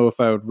don't know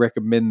if I would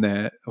recommend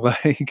that.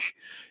 Like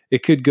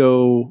it could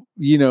go,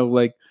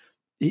 like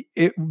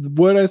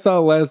what I saw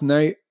last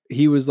night,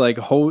 he was like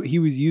he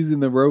was using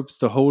the ropes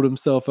to hold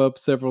himself up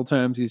several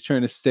times. He's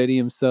trying to steady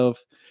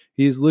himself.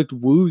 He's looked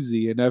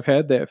woozy, and I've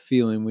had that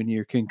feeling when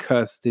you're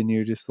concussed and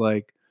you're just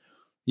like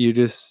you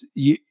just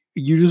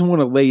want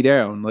to lay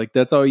down. Like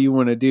that's all you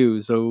want to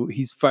do. So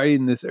he's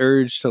fighting this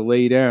urge to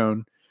lay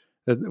down.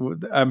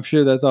 I'm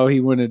sure that's all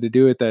he wanted to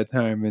do at that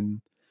time,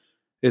 and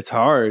it's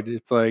hard.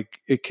 It's like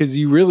because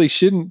you really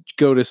shouldn't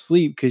go to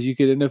sleep because you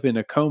could end up in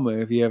a coma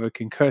if you have a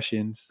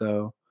concussion.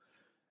 So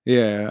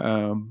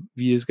yeah,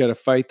 you just got to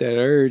fight that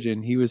urge,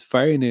 and he was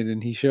fighting it,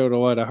 and he showed a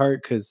lot of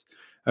heart because,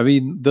 I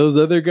mean, those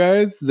other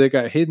guys that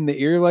got hit in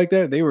the ear like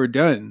that, they were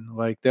done.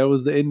 Like that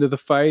was the end of the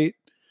fight,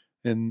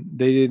 and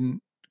they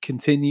didn't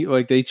continue.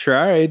 Like they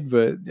tried,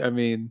 but I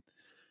mean,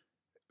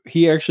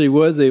 he actually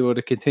was able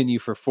to continue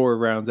for 4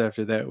 rounds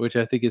after that, which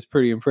I think is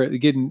pretty impressive.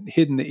 Getting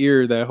hit in the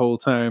ear that whole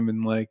time,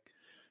 and like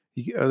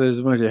there's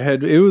a bunch of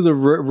head. It was a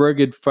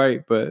rugged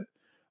fight, but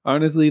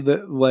honestly,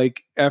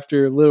 like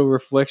after a little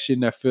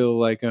reflection, I feel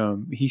like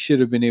he should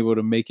have been able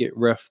to make it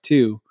rough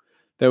too.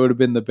 That would have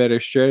been the better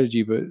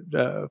strategy.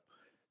 But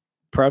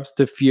props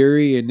to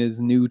Fury and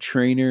his new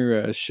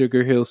trainer,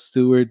 Sugar Hill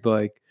Stewart.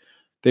 Like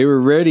they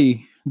were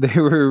ready. They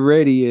were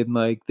ready, and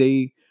like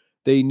they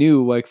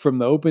knew. Like from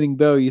the opening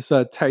bell, you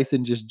saw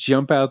Tyson just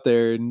jump out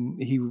there,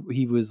 and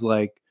he was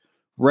like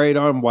right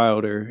on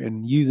Wilder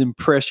and using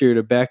pressure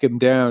to back him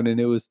down, and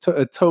it was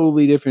a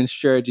totally different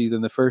strategy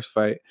than the first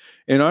fight.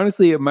 And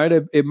honestly, it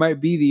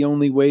might be the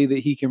only way that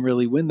he can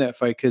really win that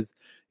fight, because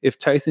if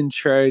Tyson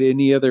tried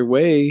any other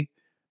way,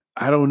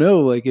 I don't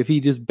know, like if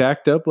he just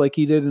backed up like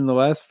he did in the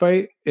last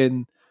fight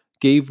and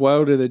gave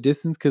Wilder the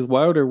distance, because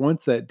Wilder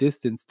wants that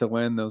distance to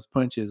land those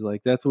punches.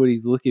 Like that's what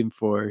he's looking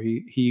for.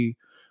 He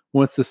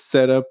wants to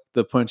set up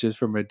the punches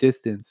from a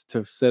distance,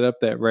 to set up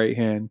that right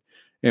hand.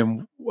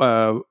 And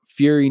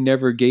Fury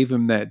never gave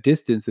him that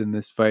distance in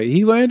this fight.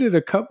 He landed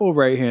a couple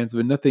right hands,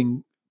 but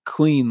nothing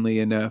cleanly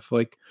enough.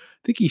 Like I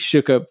think he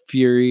shook up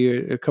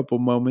Fury a couple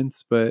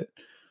moments, but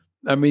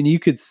I mean, you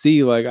could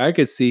see, like I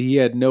could see he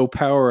had no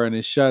power on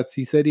his shots.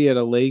 He said he had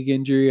a leg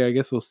injury. I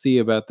guess we'll see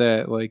about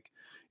that. Like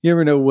you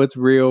never know what's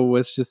real,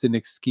 what's just an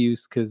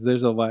excuse, because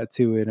there's a lot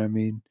to it. I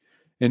mean,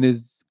 and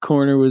his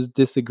corner was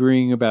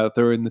disagreeing about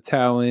throwing the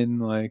towel in.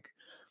 Like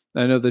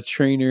I know the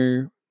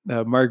trainer,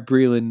 Mark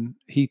Breland,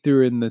 he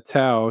threw in the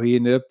towel. He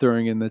ended up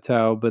throwing in the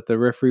towel, but the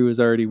referee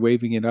was already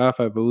waving it off,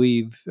 I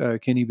believe.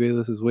 Kenny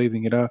Bayless was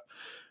waving it off.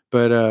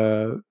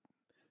 But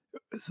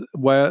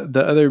while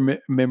the other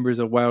members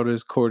of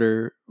Wilder's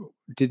quarter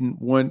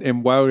didn't want,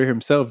 and Wilder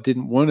himself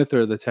didn't want to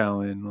throw the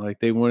towel in. Like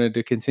they wanted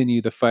to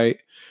continue the fight.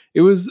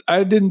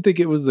 I didn't think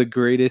it was the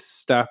greatest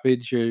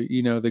stoppage or,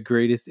 the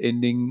greatest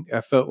ending.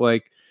 I felt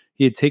like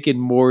he had taken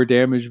more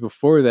damage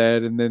before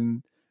that, and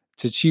then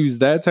to choose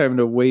that time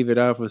to wave it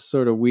off was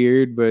sort of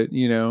weird. But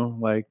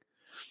like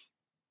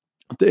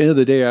at the end of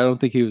the day, I don't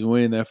think he was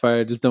winning that fight.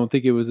 I just don't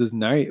think it was his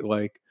night.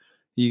 Like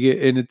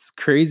and it's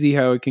crazy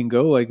how it can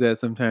go like that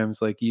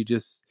sometimes. Like you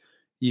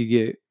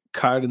get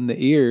caught in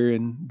the ear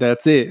and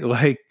that's it.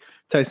 Like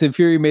Tyson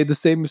Fury made the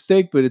same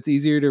mistake, but it's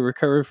easier to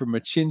recover from a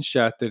chin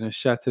shot than a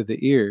shot to the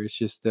ear. It's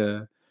just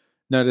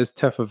not as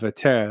tough of a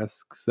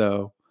task.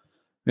 So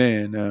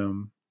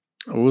man,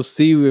 we'll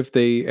see if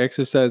they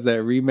exercise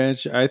that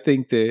rematch.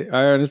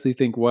 I honestly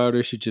think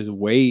Wilder should just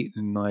wait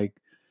and like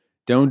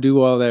don't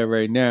do all that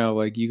right now.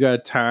 Like you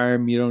got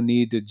time. You don't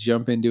need to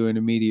jump into an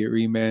immediate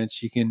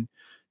rematch. You can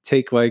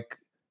take like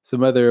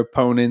some other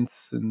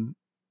opponents and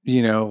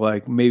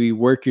like maybe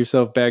work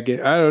yourself back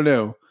in. I don't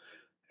know.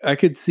 I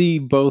could see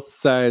both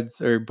sides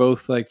or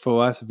both like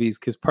philosophies,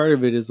 because part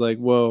of it is like,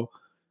 well,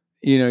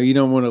 you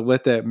don't want to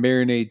let that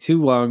marinate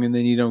too long and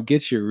then you don't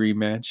get your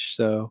rematch.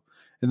 So,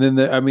 and then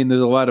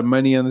there's a lot of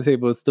money on the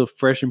table. It's still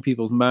fresh in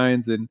people's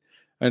minds. And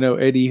I know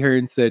Eddie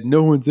Hearn said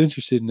no one's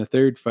interested in a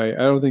third fight.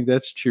 I don't think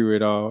that's true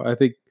at all. I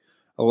think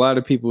a lot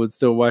of people would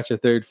still watch a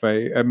third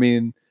fight. I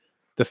mean,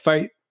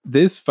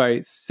 this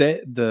fight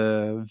set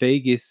the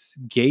Vegas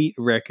gate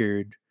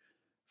record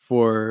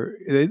for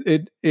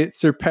it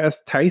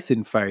surpassed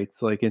Tyson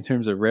fights, like in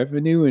terms of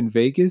revenue in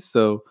Vegas.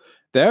 So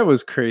that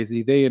was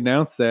crazy. They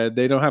announced that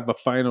they don't have a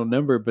final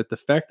number, but the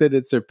fact that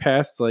it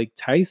surpassed like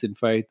Tyson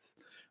fights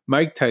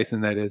Mike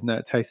Tyson, that is,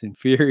 not Tyson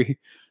Fury.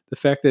 The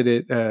fact that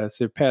it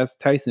surpassed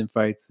Tyson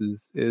fights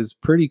is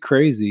pretty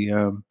crazy.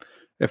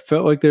 It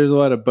felt like there's a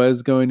lot of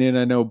buzz going in.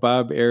 I know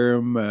Bob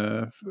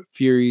Arum,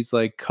 Fury's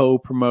like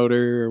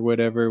co-promoter or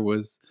whatever,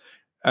 was,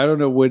 I don't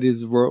know what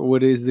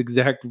his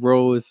exact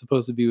role is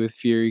supposed to be with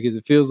Fury, because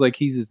it feels like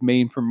he's his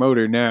main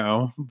promoter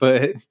now,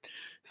 but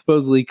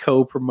supposedly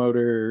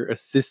co-promoter or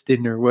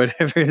assistant or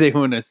whatever they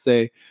want to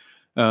say.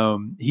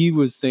 He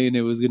was saying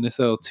it was going to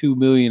sell 2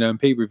 million on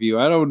pay-per-view.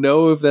 I don't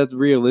know if that's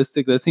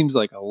realistic. That seems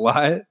like a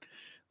lot.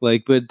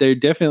 Like, but there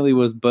definitely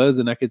was buzz,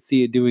 and I could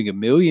see it doing 1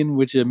 million,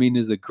 which I mean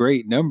is a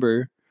great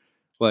number.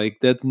 Like,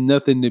 that's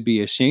nothing to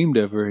be ashamed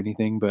of or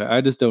anything, but I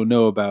just don't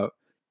know about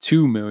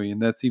 2 million.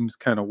 That seems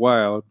kind of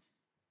wild.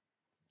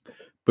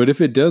 But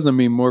if it does, I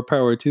mean, more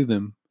power to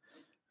them.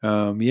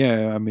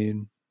 Yeah, I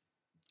mean,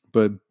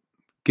 but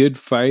good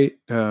fight.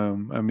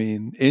 I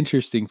mean,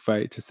 interesting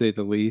fight to say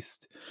the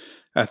least.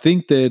 I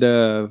think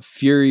that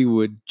Fury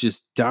would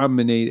just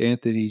dominate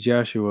Anthony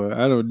Joshua.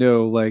 I don't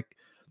know, like,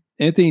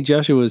 Anthony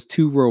Joshua is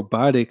too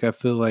robotic, I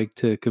feel like,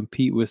 to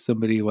compete with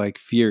somebody like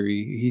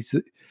Fury.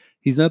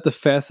 He's not the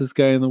fastest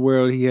guy in the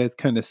world. He has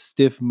kind of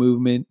stiff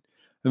movement.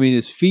 I mean,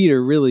 his feet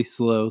are really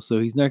slow, so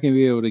he's not going to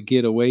be able to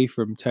get away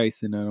from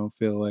Tyson, I don't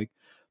feel like.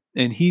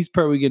 And he's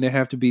probably going to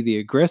have to be the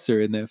aggressor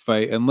in that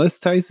fight, unless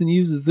Tyson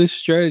uses this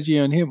strategy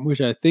on him,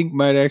 which I think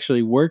might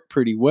actually work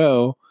pretty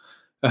well.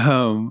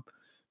 Um,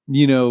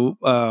 you know,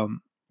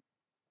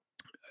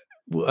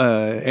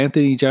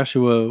 Anthony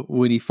Joshua,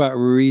 when he fought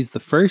Ruiz the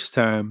first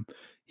time,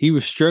 he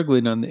was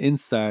struggling on the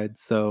inside.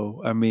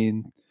 So, I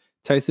mean,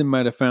 Tyson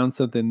might have found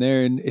something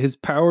there, and his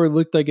power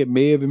looked like it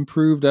may have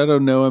improved. I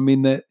don't know. I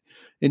mean, that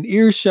an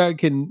earshot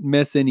can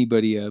mess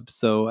anybody up.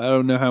 So I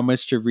don't know how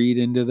much to read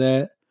into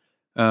that.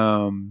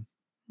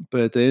 But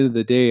at the end of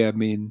the day, I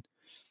mean,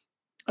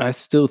 I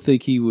still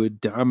think he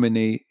would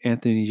dominate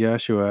Anthony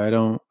Joshua. I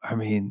don't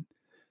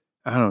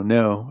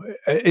know.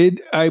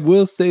 I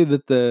will say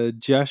that the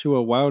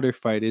Joshua Wilder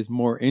fight is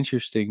more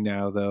interesting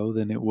now, though,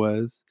 than it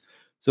was.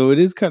 So it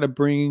is kind of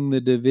bringing the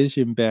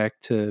division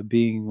back to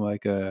being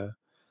like a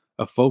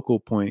focal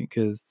point,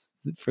 because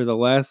for the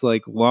last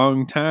like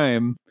long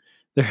time,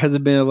 there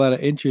hasn't been a lot of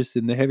interest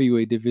in the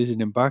heavyweight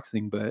division in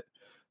boxing. But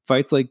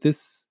fights like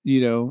this,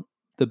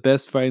 the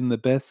best fighting the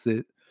best,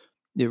 it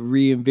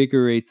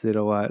reinvigorates it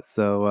a lot.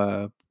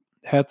 So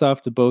hats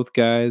off to both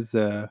guys.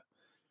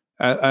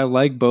 I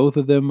like both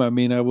of them. I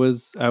mean, I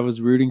was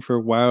rooting for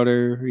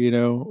Wilder,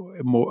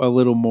 a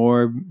little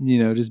more,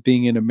 just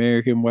being an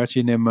American,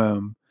 watching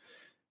him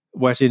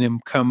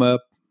come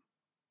up,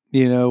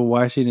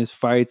 watching his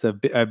fights.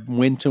 I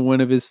went to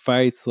one of his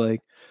fights,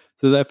 like,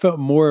 so that felt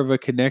more of a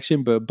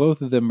connection. But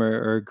both of them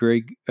are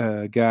great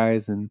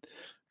guys and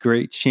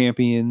great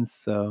champions.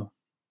 So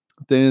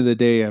at the end of the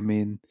day, I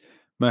mean,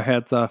 my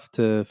hat's off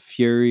to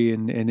Fury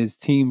and his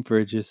team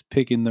for just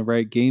picking the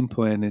right game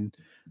plan, and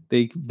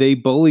they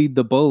bullied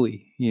the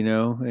bully,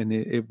 and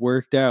it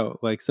worked out.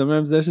 Like,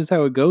 sometimes that's just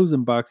how it goes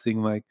in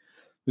boxing. Like,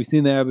 we've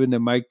seen that happen to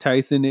Mike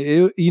Tyson.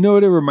 You know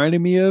what it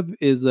reminded me of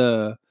is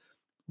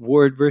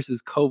Ward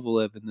versus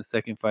Kovalev in the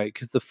second fight,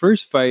 because the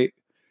first fight,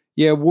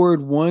 yeah,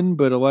 Ward won,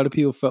 but a lot of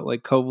people felt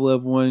like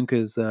Kovalev won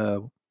because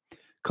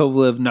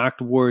Kovalev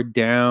knocked Ward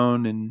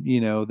down, and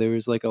there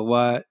was like a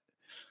lot.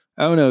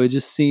 I don't know. It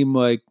just seemed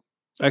like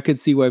I could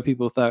see why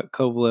people thought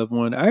Kovalev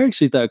won. I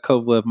actually thought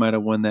Kovalev might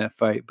have won that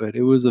fight, but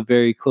it was a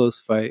very close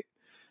fight.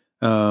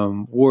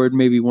 Ward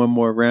maybe won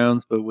more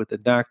rounds, but with the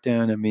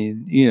knockdown, I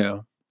mean,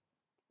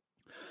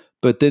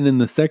 But then in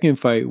the second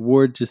fight,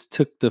 Ward just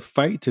took the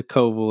fight to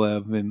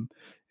Kovalev, and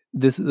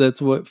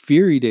that's what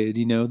Fury did.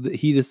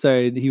 He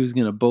decided he was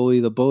going to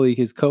bully the bully,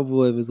 because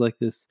Kovalev is like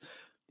this.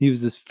 He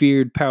was this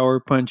feared power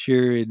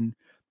puncher, and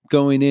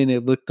going in,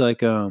 it looked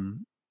like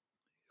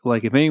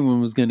if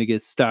anyone was going to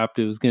get stopped,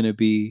 it was going to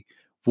be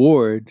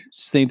Ward.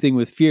 Same thing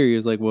with Fury. It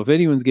was like, well, if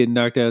anyone's getting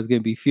knocked out, it's going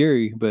to be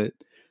Fury. But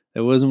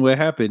that wasn't what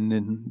happened,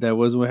 and that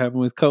wasn't what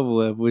happened with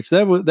Kovalev. Which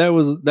that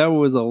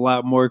was a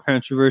lot more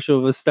controversial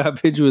of a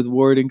stoppage with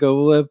Ward and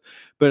Kovalev.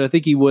 But I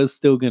think he was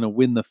still going to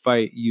win the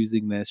fight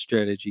using that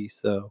strategy.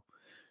 So,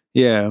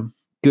 yeah,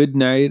 good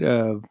night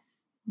of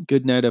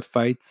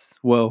fights.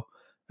 Well,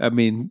 I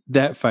mean,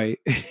 that fight.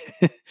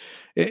 I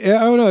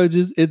don't know.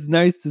 It's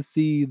nice to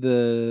see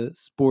the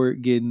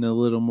sport getting a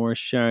little more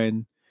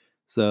shine.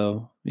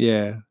 So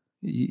yeah,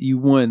 you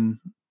won.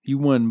 You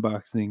won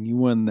boxing. You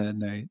won that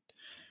night.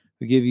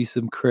 We give you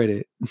some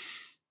credit.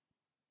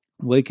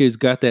 Lakers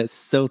got that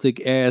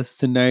Celtic ass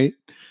tonight.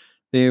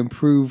 They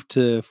improved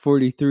to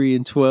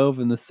 43-12,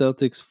 and the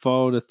Celtics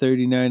fall to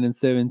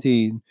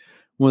 39-17.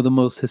 One of the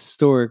most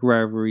historic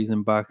rivalries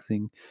in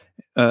boxing.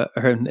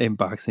 In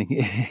boxing,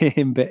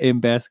 in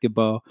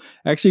basketball,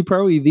 actually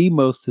probably the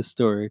most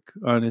historic.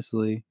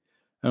 Honestly,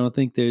 I don't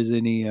think there's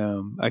any.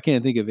 I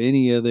can't think of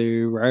any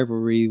other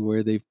rivalry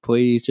where they've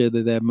played each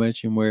other that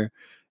much, and where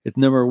it's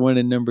number one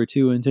and number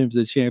two in terms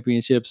of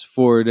championships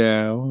for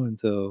now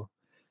until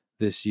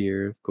this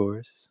year, of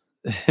course.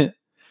 The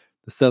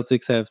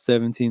Celtics have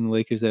 17, the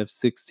Lakers have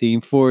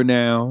 16 for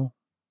now.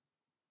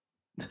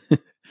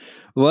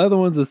 A lot of the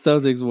ones the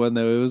Celtics won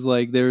though, it was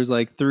like there was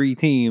like 3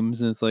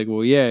 teams, and it's like,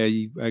 well, yeah,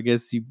 I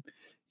guess you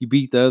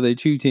beat the other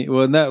 2 teams.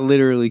 Well, not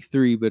literally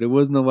 3, but it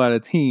wasn't a lot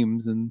of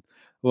teams, and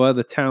a lot of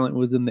the talent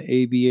was in the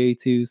ABA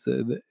too.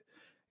 So that,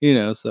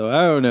 so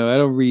I don't know. I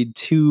don't read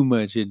too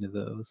much into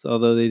those.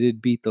 Although they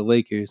did beat the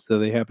Lakers, so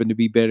they happen to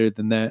be better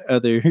than that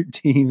other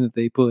team that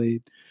they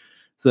played.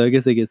 So I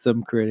guess they get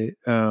some credit.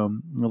 The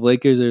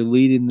Lakers are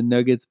leading the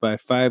Nuggets by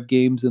 5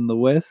 games in the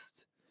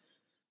West,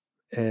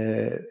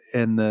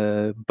 and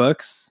the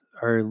Bucks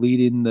are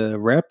leading the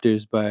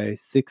Raptors by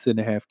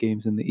 6.5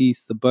 games in the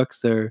East. The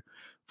Bucks are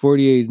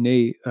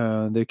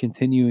 48-8. They're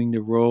continuing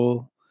to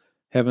roll.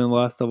 Haven't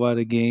lost a lot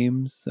of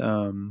games.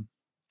 I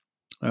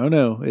don't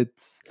know.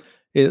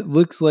 It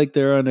looks like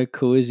they're on a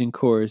collision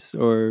course,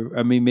 or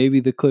I mean, maybe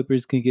the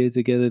Clippers can get it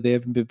together. They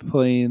haven't been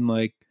playing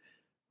like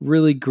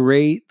really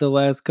great the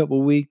last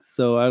couple weeks,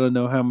 so I don't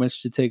know how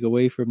much to take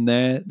away from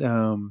that.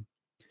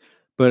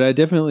 But I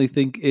definitely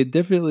think it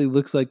definitely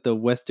looks like the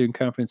Western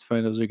Conference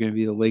Finals are going to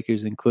be the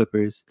Lakers and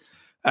Clippers.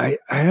 I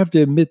have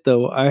to admit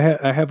though, I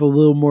have a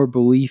little more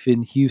belief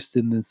in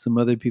Houston than some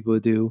other people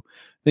do.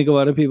 I think a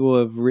lot of people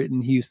have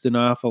written Houston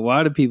off. A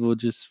lot of people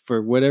just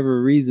for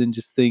whatever reason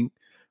just think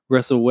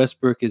Russell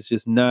Westbrook is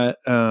just not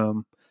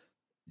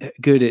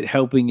good at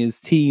helping his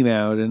team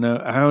out, and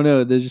I don't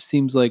know. There just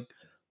seems like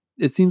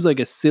it seems like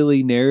a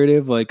silly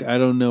narrative. Like I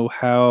don't know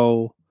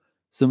how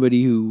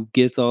somebody who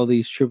gets all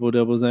these triple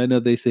doubles. I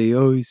know they say,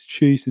 "Oh, he's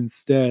chasing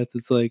stats."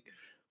 It's like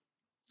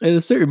at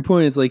a certain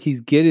point, it's like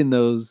he's getting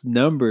those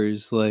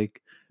numbers.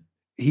 Like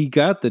he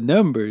got the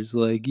numbers.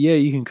 Like yeah,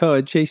 you can call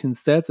it chasing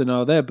stats and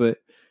all that, but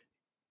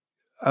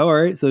all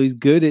right, so he's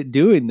good at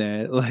doing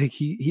that. Like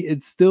he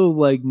it's still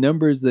like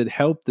numbers that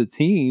help the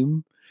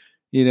team.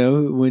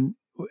 When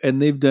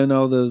and they've done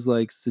all those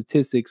like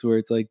statistics where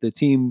it's like the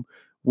team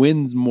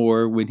wins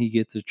more when he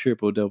gets a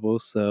triple double.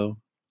 So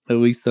at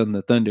least on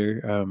the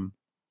Thunder.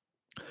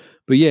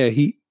 But yeah,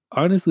 he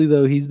honestly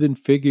though he's been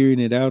figuring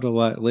it out a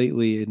lot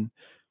lately, and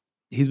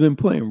he's been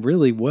playing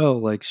really well,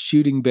 like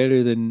shooting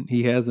better than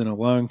he has in a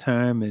long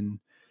time. And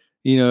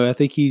I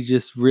think he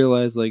just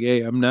realized like,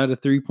 hey, I'm not a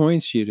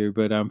 3-point shooter,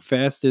 but I'm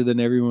faster than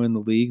everyone in the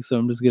league, so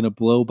I'm just gonna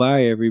blow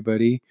by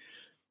everybody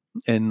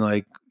and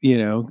like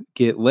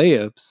get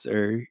layups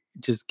or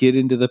just get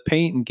into the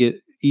paint and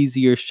get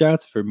easier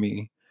shots for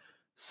me.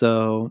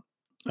 So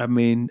I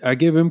mean, I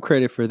give him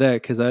credit for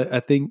that because I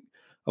think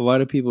a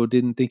lot of people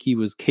didn't think he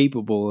was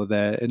capable of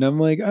that, and I'm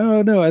like,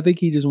 oh no, I think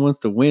he just wants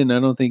to win.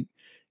 I don't think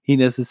he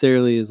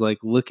necessarily is like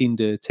looking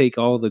to take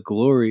all the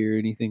glory or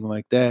anything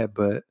like that,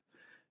 but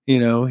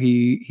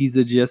he's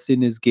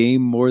adjusting his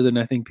game more than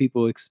I think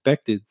people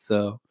expected.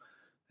 So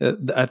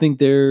I think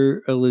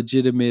they're a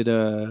legitimate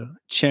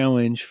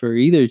challenge for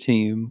either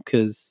team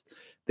because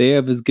they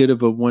have as good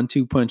of a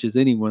 1-2 punch as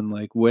anyone.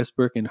 Like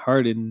Westbrook and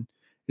Harden,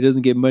 it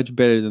doesn't get much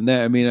better than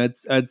that. I mean,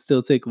 I'd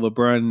still take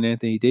LeBron and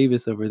Anthony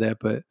Davis over that,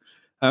 but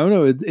I don't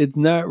know. It's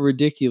not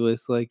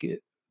ridiculous. Like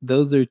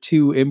those are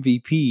 2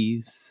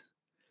 MVPs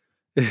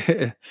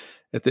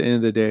at the end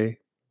of the day.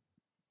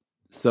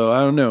 So I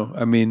don't know.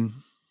 I mean,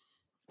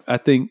 I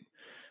think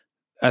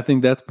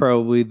that's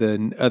probably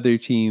the other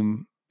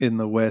team in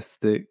the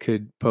West that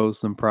could pose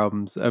some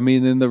problems. I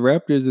mean, and the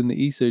Raptors in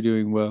the East are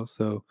doing well,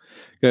 so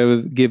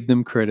gotta give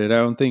them credit. I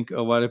don't think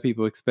a lot of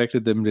people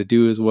expected them to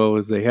do as well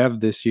as they have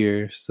this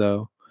year,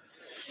 so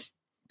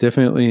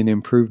definitely an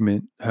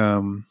improvement.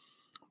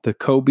 The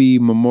Kobe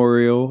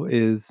Memorial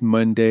is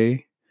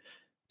Monday,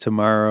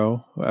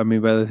 tomorrow. I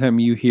mean, by the time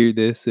you hear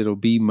this, it'll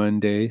be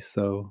Monday.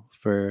 So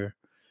for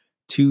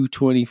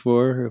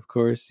 224, of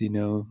course,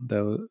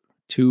 that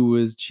 2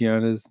 was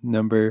Gianna's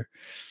number,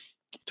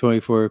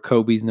 24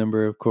 Kobe's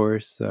number, of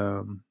course.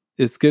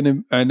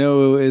 I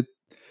know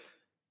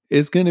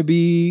it's gonna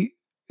be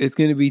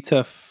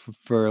tough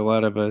for a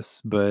lot of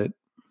us, but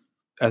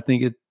I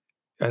think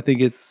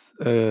it's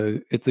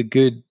a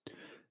good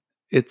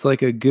it's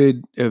like a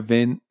good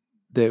event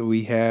that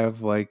we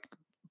have, like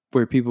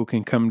where people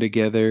can come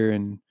together.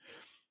 And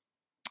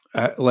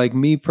like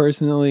me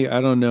personally,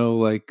 I don't know,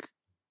 like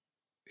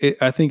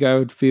I think I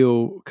would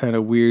feel kind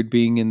of weird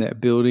being in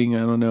that building. I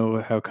don't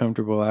know how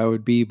comfortable I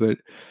would be, but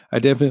I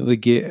definitely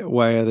get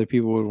why other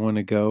people would want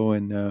to go.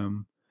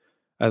 And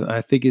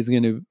I think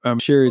I'm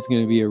sure it's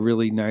gonna be a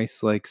really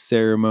nice like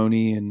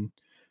ceremony. And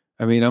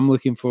I mean, I'm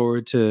looking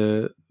forward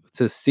to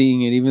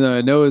seeing it, even though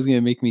I know it's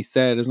gonna make me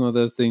sad. It's one of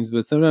those things,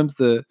 but sometimes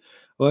a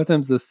lot of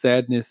times the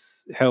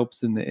sadness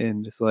helps in the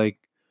end. It's like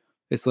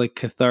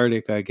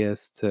cathartic, I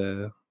guess,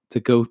 to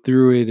go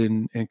through it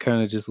and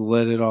kind of just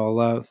let it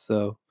all out.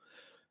 So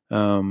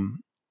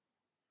um,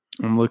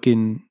 I'm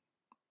looking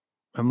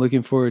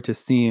forward to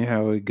seeing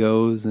how it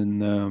goes,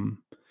 and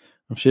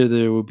I'm sure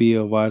there will be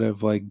a lot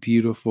of like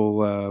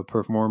beautiful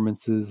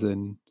performances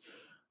and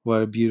a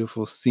lot of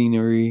beautiful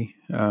scenery.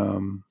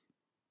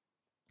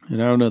 And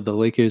I don't know, the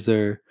Lakers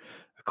are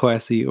a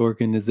classy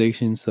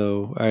organization,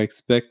 so I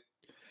expect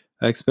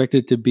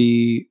it to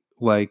be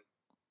like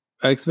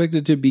I expect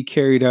it to be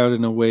carried out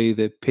in a way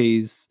that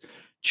pays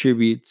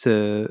tribute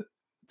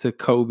to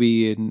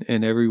Kobe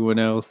and everyone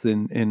else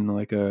in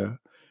like a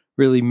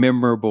really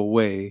memorable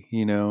way,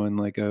 you know, in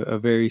like a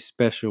very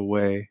special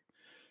way.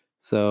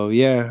 So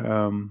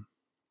yeah,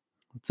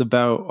 it's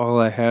about all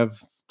I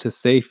have to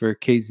say for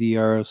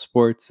KZRO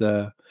Sports.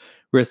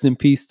 Rest in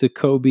peace to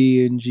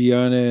Kobe and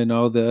Gianna and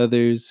all the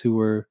others who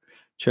were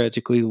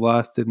tragically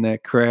lost in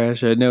that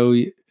crash. I know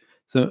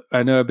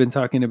I've been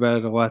talking about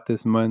it a lot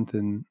this month,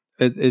 and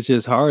it's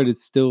just hard.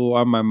 It's still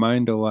on my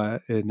mind a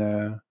lot, and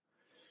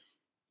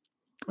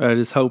I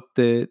just hope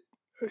that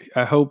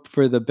I hope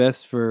for the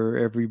best for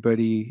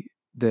everybody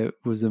that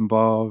was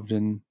involved,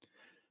 and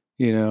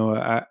you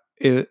know,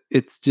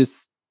 it's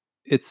just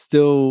it's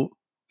still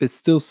it's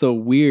still so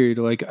weird.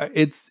 Like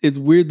it's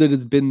weird that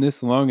it's been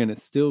this long and it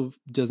still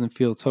doesn't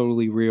feel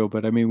totally real.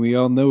 But I mean, we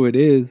all know it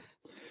is,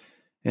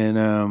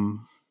 and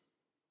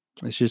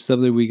it's just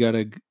something we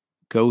gotta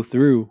go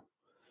through.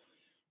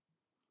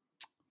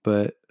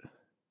 But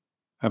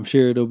I'm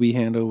sure it'll be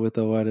handled with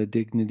a lot of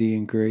dignity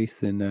and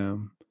grace,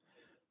 and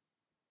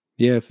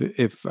yeah,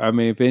 if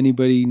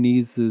anybody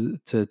needs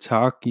to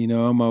talk, you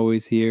know, I'm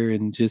always here,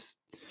 and just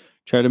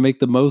try to make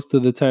the most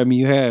of the time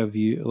you have.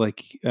 You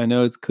like, I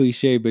know it's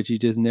cliche, but you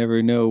just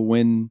never know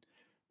when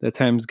that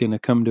time's gonna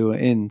come to an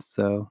end.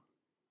 So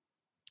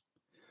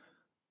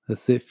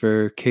that's it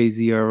for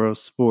KZRO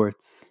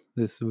Sports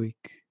this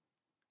week.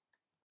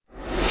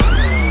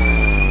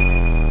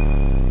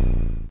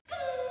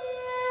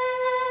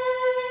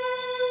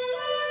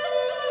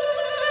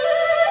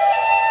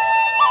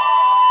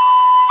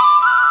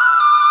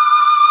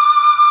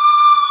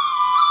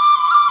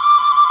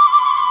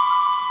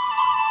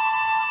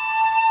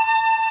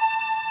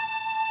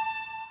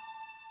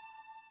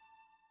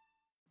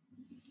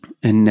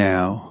 And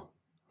now,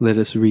 let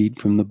us read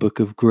from the Book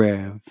of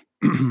Grav.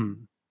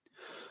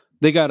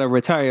 They gotta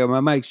retire my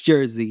Mike's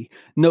jersey.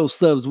 No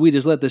subs, we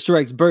just let the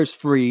strikes burst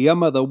free.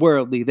 I'm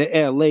otherworldly, the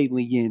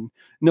alien.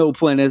 No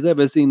plan has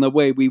ever seen the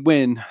way we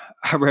win.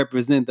 I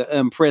represent the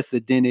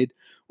unprecedented.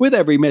 With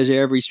every measure,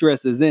 every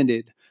stress is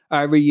ended.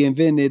 I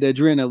reinvented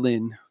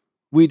adrenaline.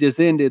 We just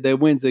ended their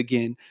wins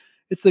again.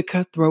 It's the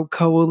cutthroat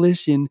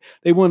coalition.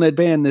 They want to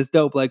ban this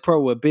dope like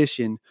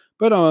prohibition.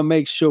 But I'ma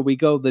make sure we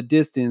go the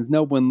distance.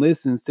 No one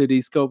listens to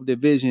these scope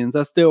divisions.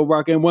 I still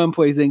rock in one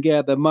place and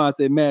gather moss.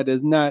 It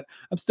matters not.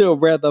 I'm still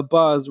rather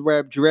bars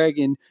rap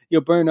dragon.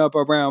 You'll burn up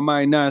around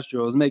my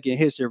nostrils, making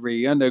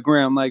history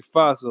underground like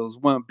fossils.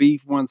 Want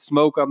beef, want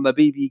smoke on the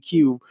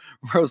BBQ.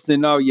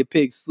 Roasting all your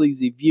pigs,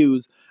 sleazy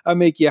views. I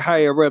make your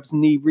higher ups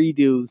need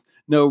redos.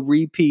 No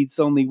repeats,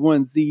 only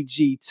one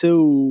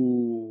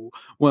ZG2.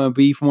 One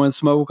beef, one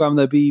smoke on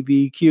the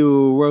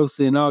BBQ.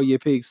 Roasting all your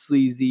pigs,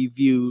 sleazy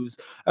views.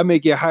 I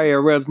make your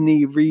higher ups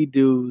need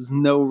redos.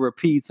 No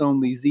repeats,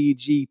 only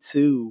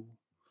ZG2.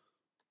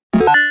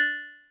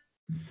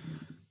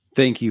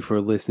 Thank you for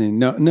listening.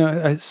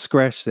 No, I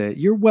scratched that.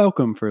 You're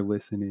welcome for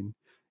listening.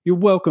 You're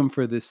welcome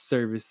for this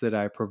service that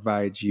I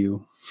provide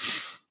you.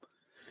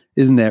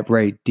 Isn't that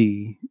right,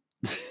 D?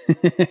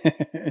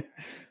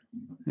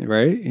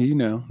 Right? You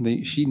know,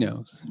 she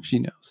knows. She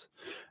knows.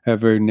 I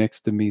have her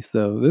next to me,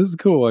 so this is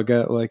cool. I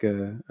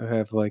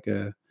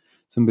have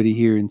somebody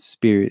here in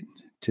spirit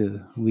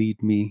to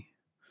lead me,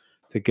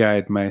 to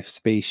guide my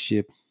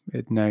spaceship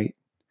at night.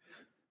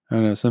 I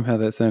don't know, somehow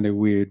that sounded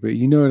weird, but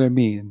you know what I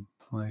mean.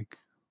 Like,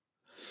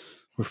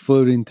 we're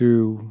floating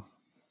through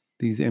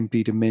these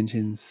empty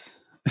dimensions.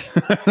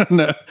 I don't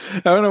know.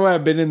 I don't know why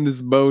I've been in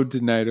this mode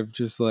tonight of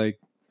just like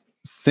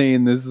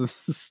saying this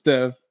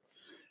stuff.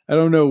 I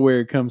don't know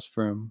where it comes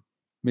from.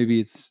 Maybe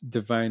it's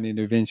divine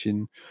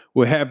intervention.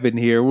 What happened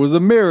here was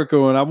a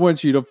miracle, and I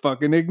want you to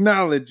fucking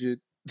acknowledge it.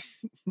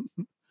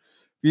 If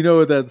you know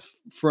what that's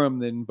from,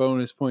 then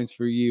bonus points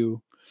for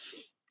you.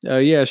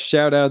 Yeah,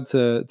 shout out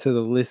to the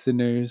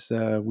listeners.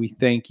 We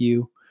thank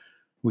you.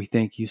 We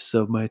thank you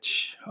so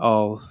much,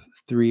 all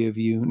three of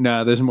you.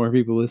 Nah, there's more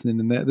people listening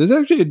than that. There's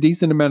actually a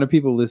decent amount of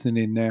people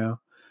listening now.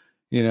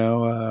 You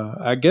know,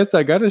 I guess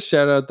I gotta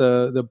shout out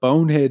the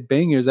Bonehead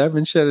Bangers. I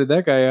haven't shouted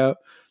that guy out.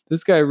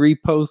 This guy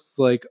reposts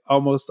like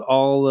almost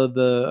all of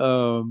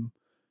the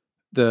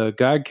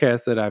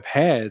Godcasts that I've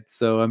had.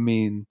 So I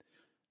mean,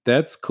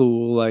 that's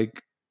cool.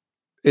 Like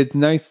it's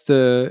nice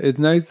that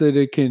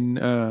it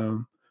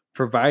can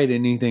provide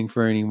anything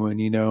for anyone,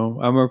 you know.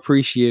 I'm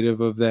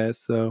appreciative of that.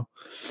 So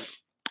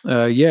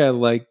yeah,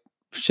 like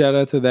shout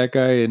out to that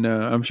guy, and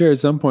I'm sure at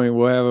some point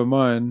we'll have him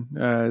on.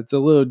 It's a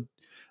little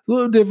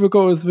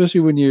difficult,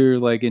 especially when you're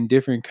like in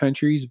different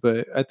countries,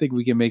 but I think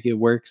we can make it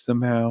work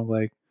somehow.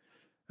 Like,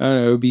 I don't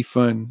know, it would be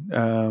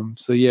fun.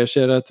 So yeah,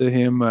 shout out to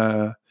him.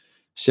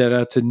 Shout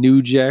out to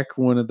New Jack,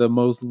 one of the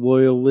most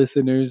loyal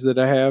listeners that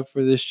I have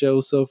for this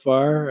show so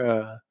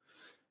far.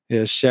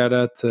 Yeah, shout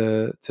out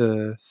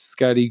to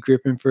Scotty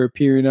Griffin for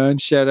appearing on.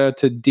 Shout out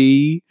to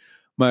D,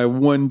 my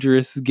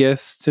wondrous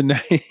guest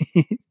tonight.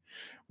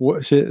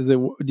 What shit is it?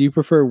 Do you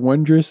prefer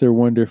wondrous or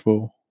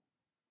wonderful?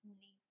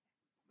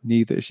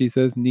 Neither. She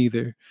says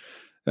neither.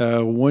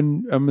 I'm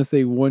gonna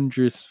say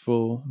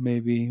wondrousful.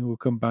 Maybe we'll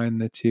combine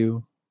the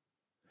two.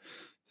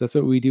 That's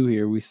what we do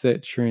here. We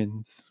set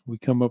trends. We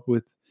come up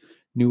with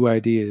new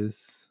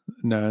ideas.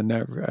 No,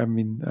 not. I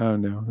mean, I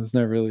don't know. It's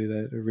not really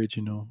that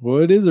original. Well,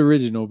 it is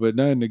original, but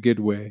not in a good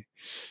way.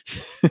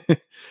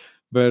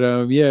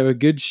 But yeah, a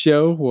good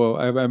show. Well,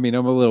 I mean,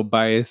 I'm a little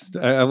biased.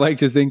 I like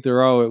to think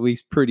they're all at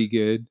least pretty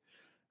good.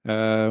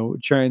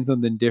 Trying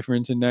something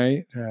different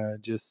tonight.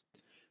 Just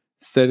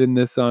setting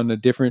this on a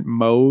different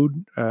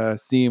mode.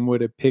 Seeing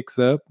what it picks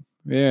up.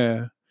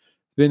 Yeah,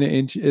 it's been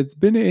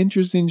an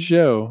interesting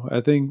show.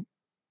 I think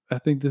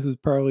this is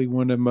probably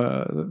one of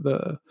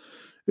the.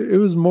 It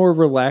was more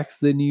relaxed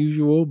than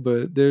usual,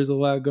 but there's a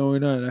lot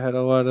going on. I had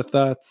a lot of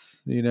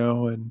thoughts,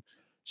 and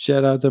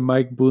shout out to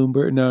Mike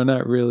Bloomberg. No,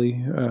 not really.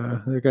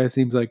 That guy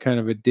seems like kind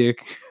of a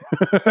dick.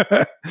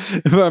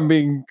 If I'm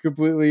being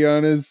completely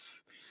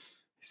honest,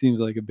 he seems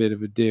like a bit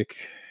of a dick.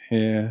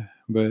 Yeah,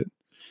 but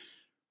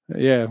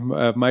yeah,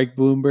 Mike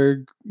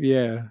Bloomberg.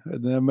 Yeah,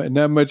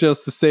 not much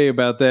else to say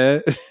about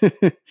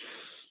that.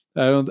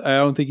 I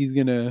don't think he's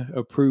gonna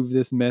approve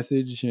this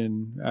message,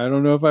 and I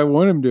don't know if I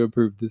want him to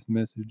approve this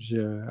message.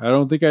 I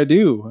don't think I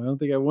do. I don't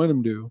think I want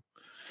him to.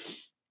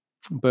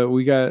 But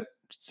we got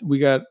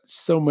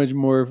so much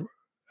more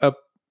up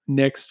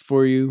next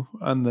for you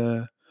on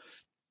the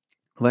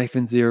Life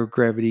in Zero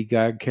Gravity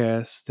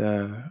Godcast.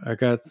 I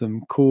got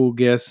some cool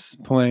guests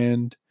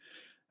planned.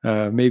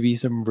 Maybe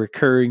some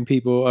recurring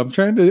people. I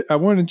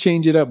want to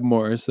change it up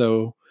more.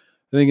 So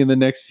I think in the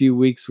next few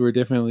weeks, we're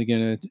definitely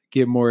going to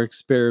get more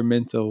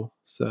experimental.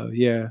 So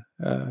yeah,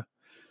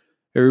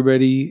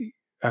 everybody,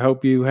 I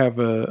hope you have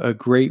a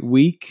great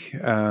week.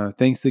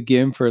 Thanks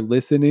again for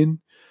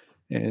listening.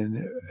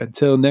 And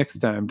until next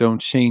time,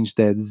 don't change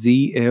that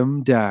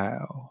ZM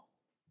dial.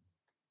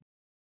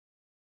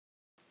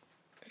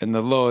 And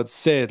the Lord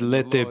said,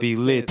 let there be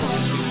lit.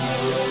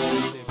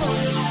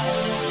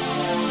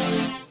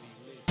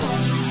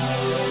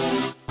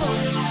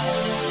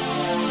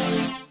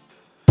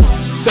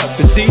 Sup,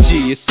 it's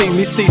EG, you see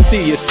me,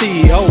 CC, your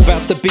CEO,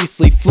 about the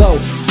beastly flow.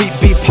 Beep,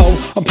 beep, ho,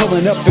 I'm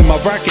pulling up in my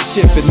rocket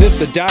ship, and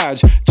this a Dodge.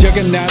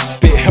 Juggernaut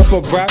spit, help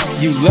a rock,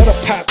 you let a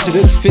pop to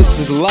this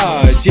fist is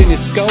large. In your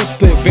skull,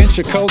 split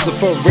ventricles, the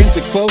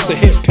forensic flows to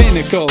hit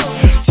pinnacles.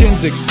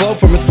 Chins explode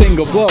from a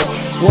single blow.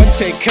 One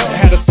take cut,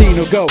 had a scene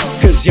to go.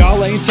 Cause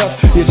y'all ain't tough,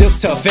 you're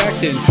just tough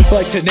acting.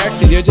 Like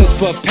connecting, you're just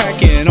buff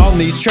packing. On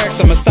these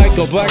tracks, I'm a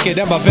psycho blacking.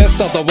 At my best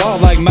off the wall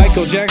like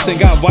Michael Jackson.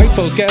 Got white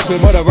folks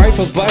gasping while the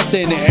rifles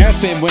blasting and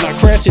Aspen. When I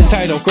crash in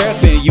title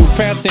grasping, you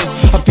past tense,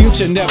 a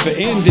future never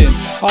ending.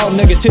 All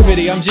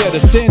negativity, I'm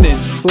jettisoning.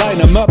 Line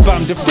them up,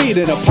 I'm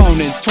defeating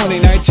opponents.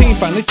 2019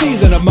 finally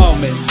seizing a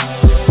moment.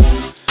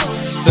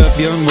 Sup,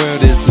 young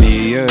world, it's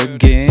me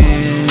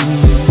again.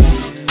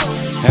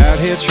 Out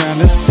here trying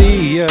to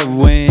see ya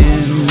win.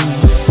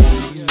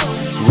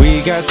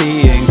 We got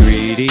the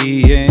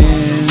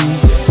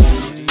ingredients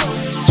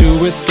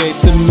to escape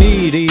the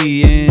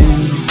median.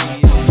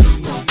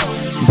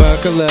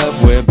 Buckle up,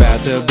 we're about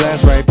to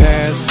blast right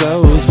past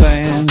those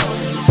plans.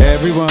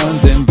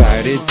 Everyone's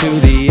invited to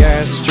the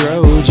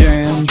Astro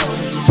Jam.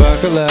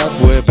 Buckle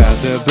up, we're about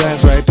to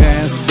blast right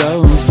past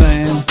those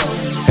plans.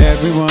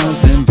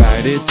 Everyone's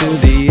invited to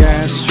the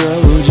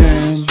Astro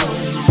Jam.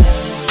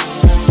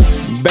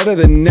 Better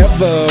than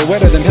ever,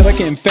 wetter than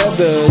pelican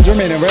feathers,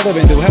 remaining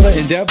relevant through hella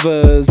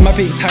endeavors. My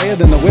peak's higher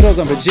than the widows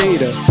on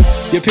Vegeta.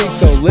 Your peak's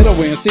so little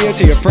when you see it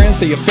to your friends,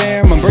 to your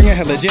fam. I'm bringing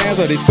hella jams,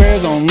 all these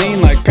squares on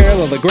lean like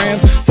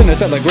parallelograms. Send a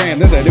telegram,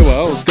 this I do a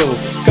old school.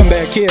 Come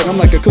back kid, I'm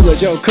like a cooler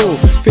Joe Cool.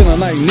 Feeling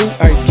like new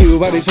Ice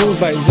Cube, all these fools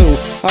bite zoo.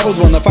 I was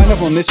one to find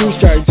up on this shoe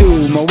strike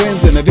too. More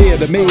wins than the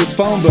Vietnamese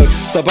phone book.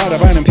 So bada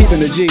bada and peeping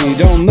the G.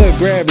 Don't look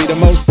grabby, the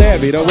most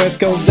savvy, the West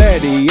Coast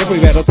zaddy. If we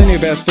battle, send your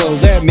best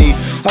flows at me.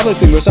 I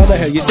listen, which all the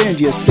hell you send,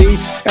 you see?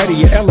 Out of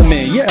your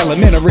element, you're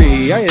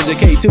elementary. I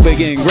educate to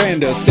begin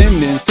grand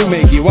ascendance to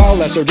make you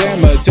all Astro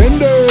Jam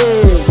attenders.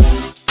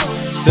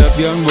 Sup,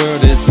 young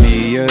world, it's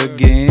me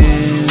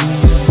again.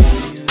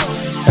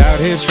 Out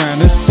here trying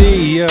to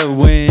see ya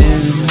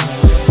win.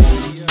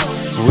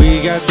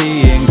 We got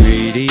the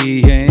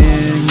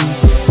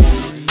ingredients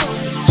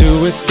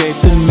to escape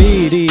the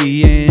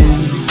median.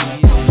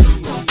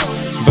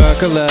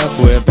 Buckle up,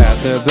 we're about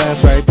to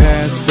blast right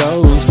past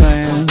those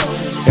plans.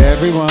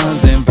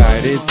 Everyone's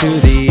invited to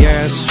the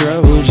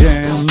Astro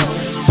Jam.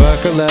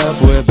 Buckle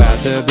up, we're about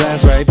to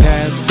blast right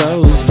past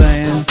those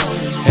plans.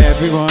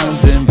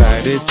 Everyone's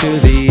invited to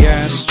the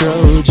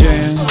Astro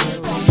Jam.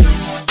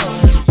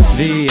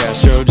 The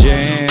Astro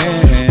Jam.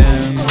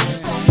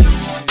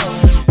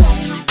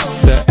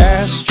 The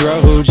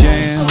Astro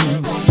Jam.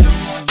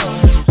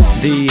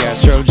 The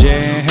Astro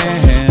Jam.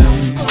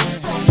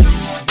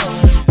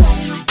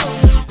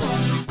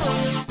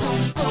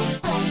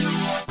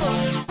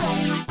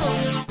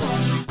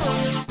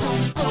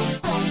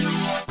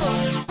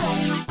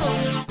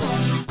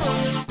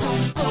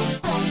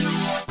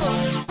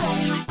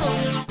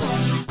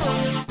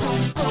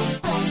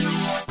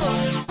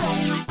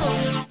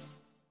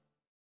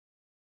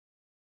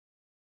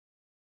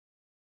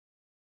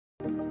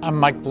 I'm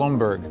Mike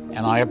Bloomberg,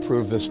 and I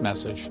approve this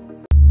message.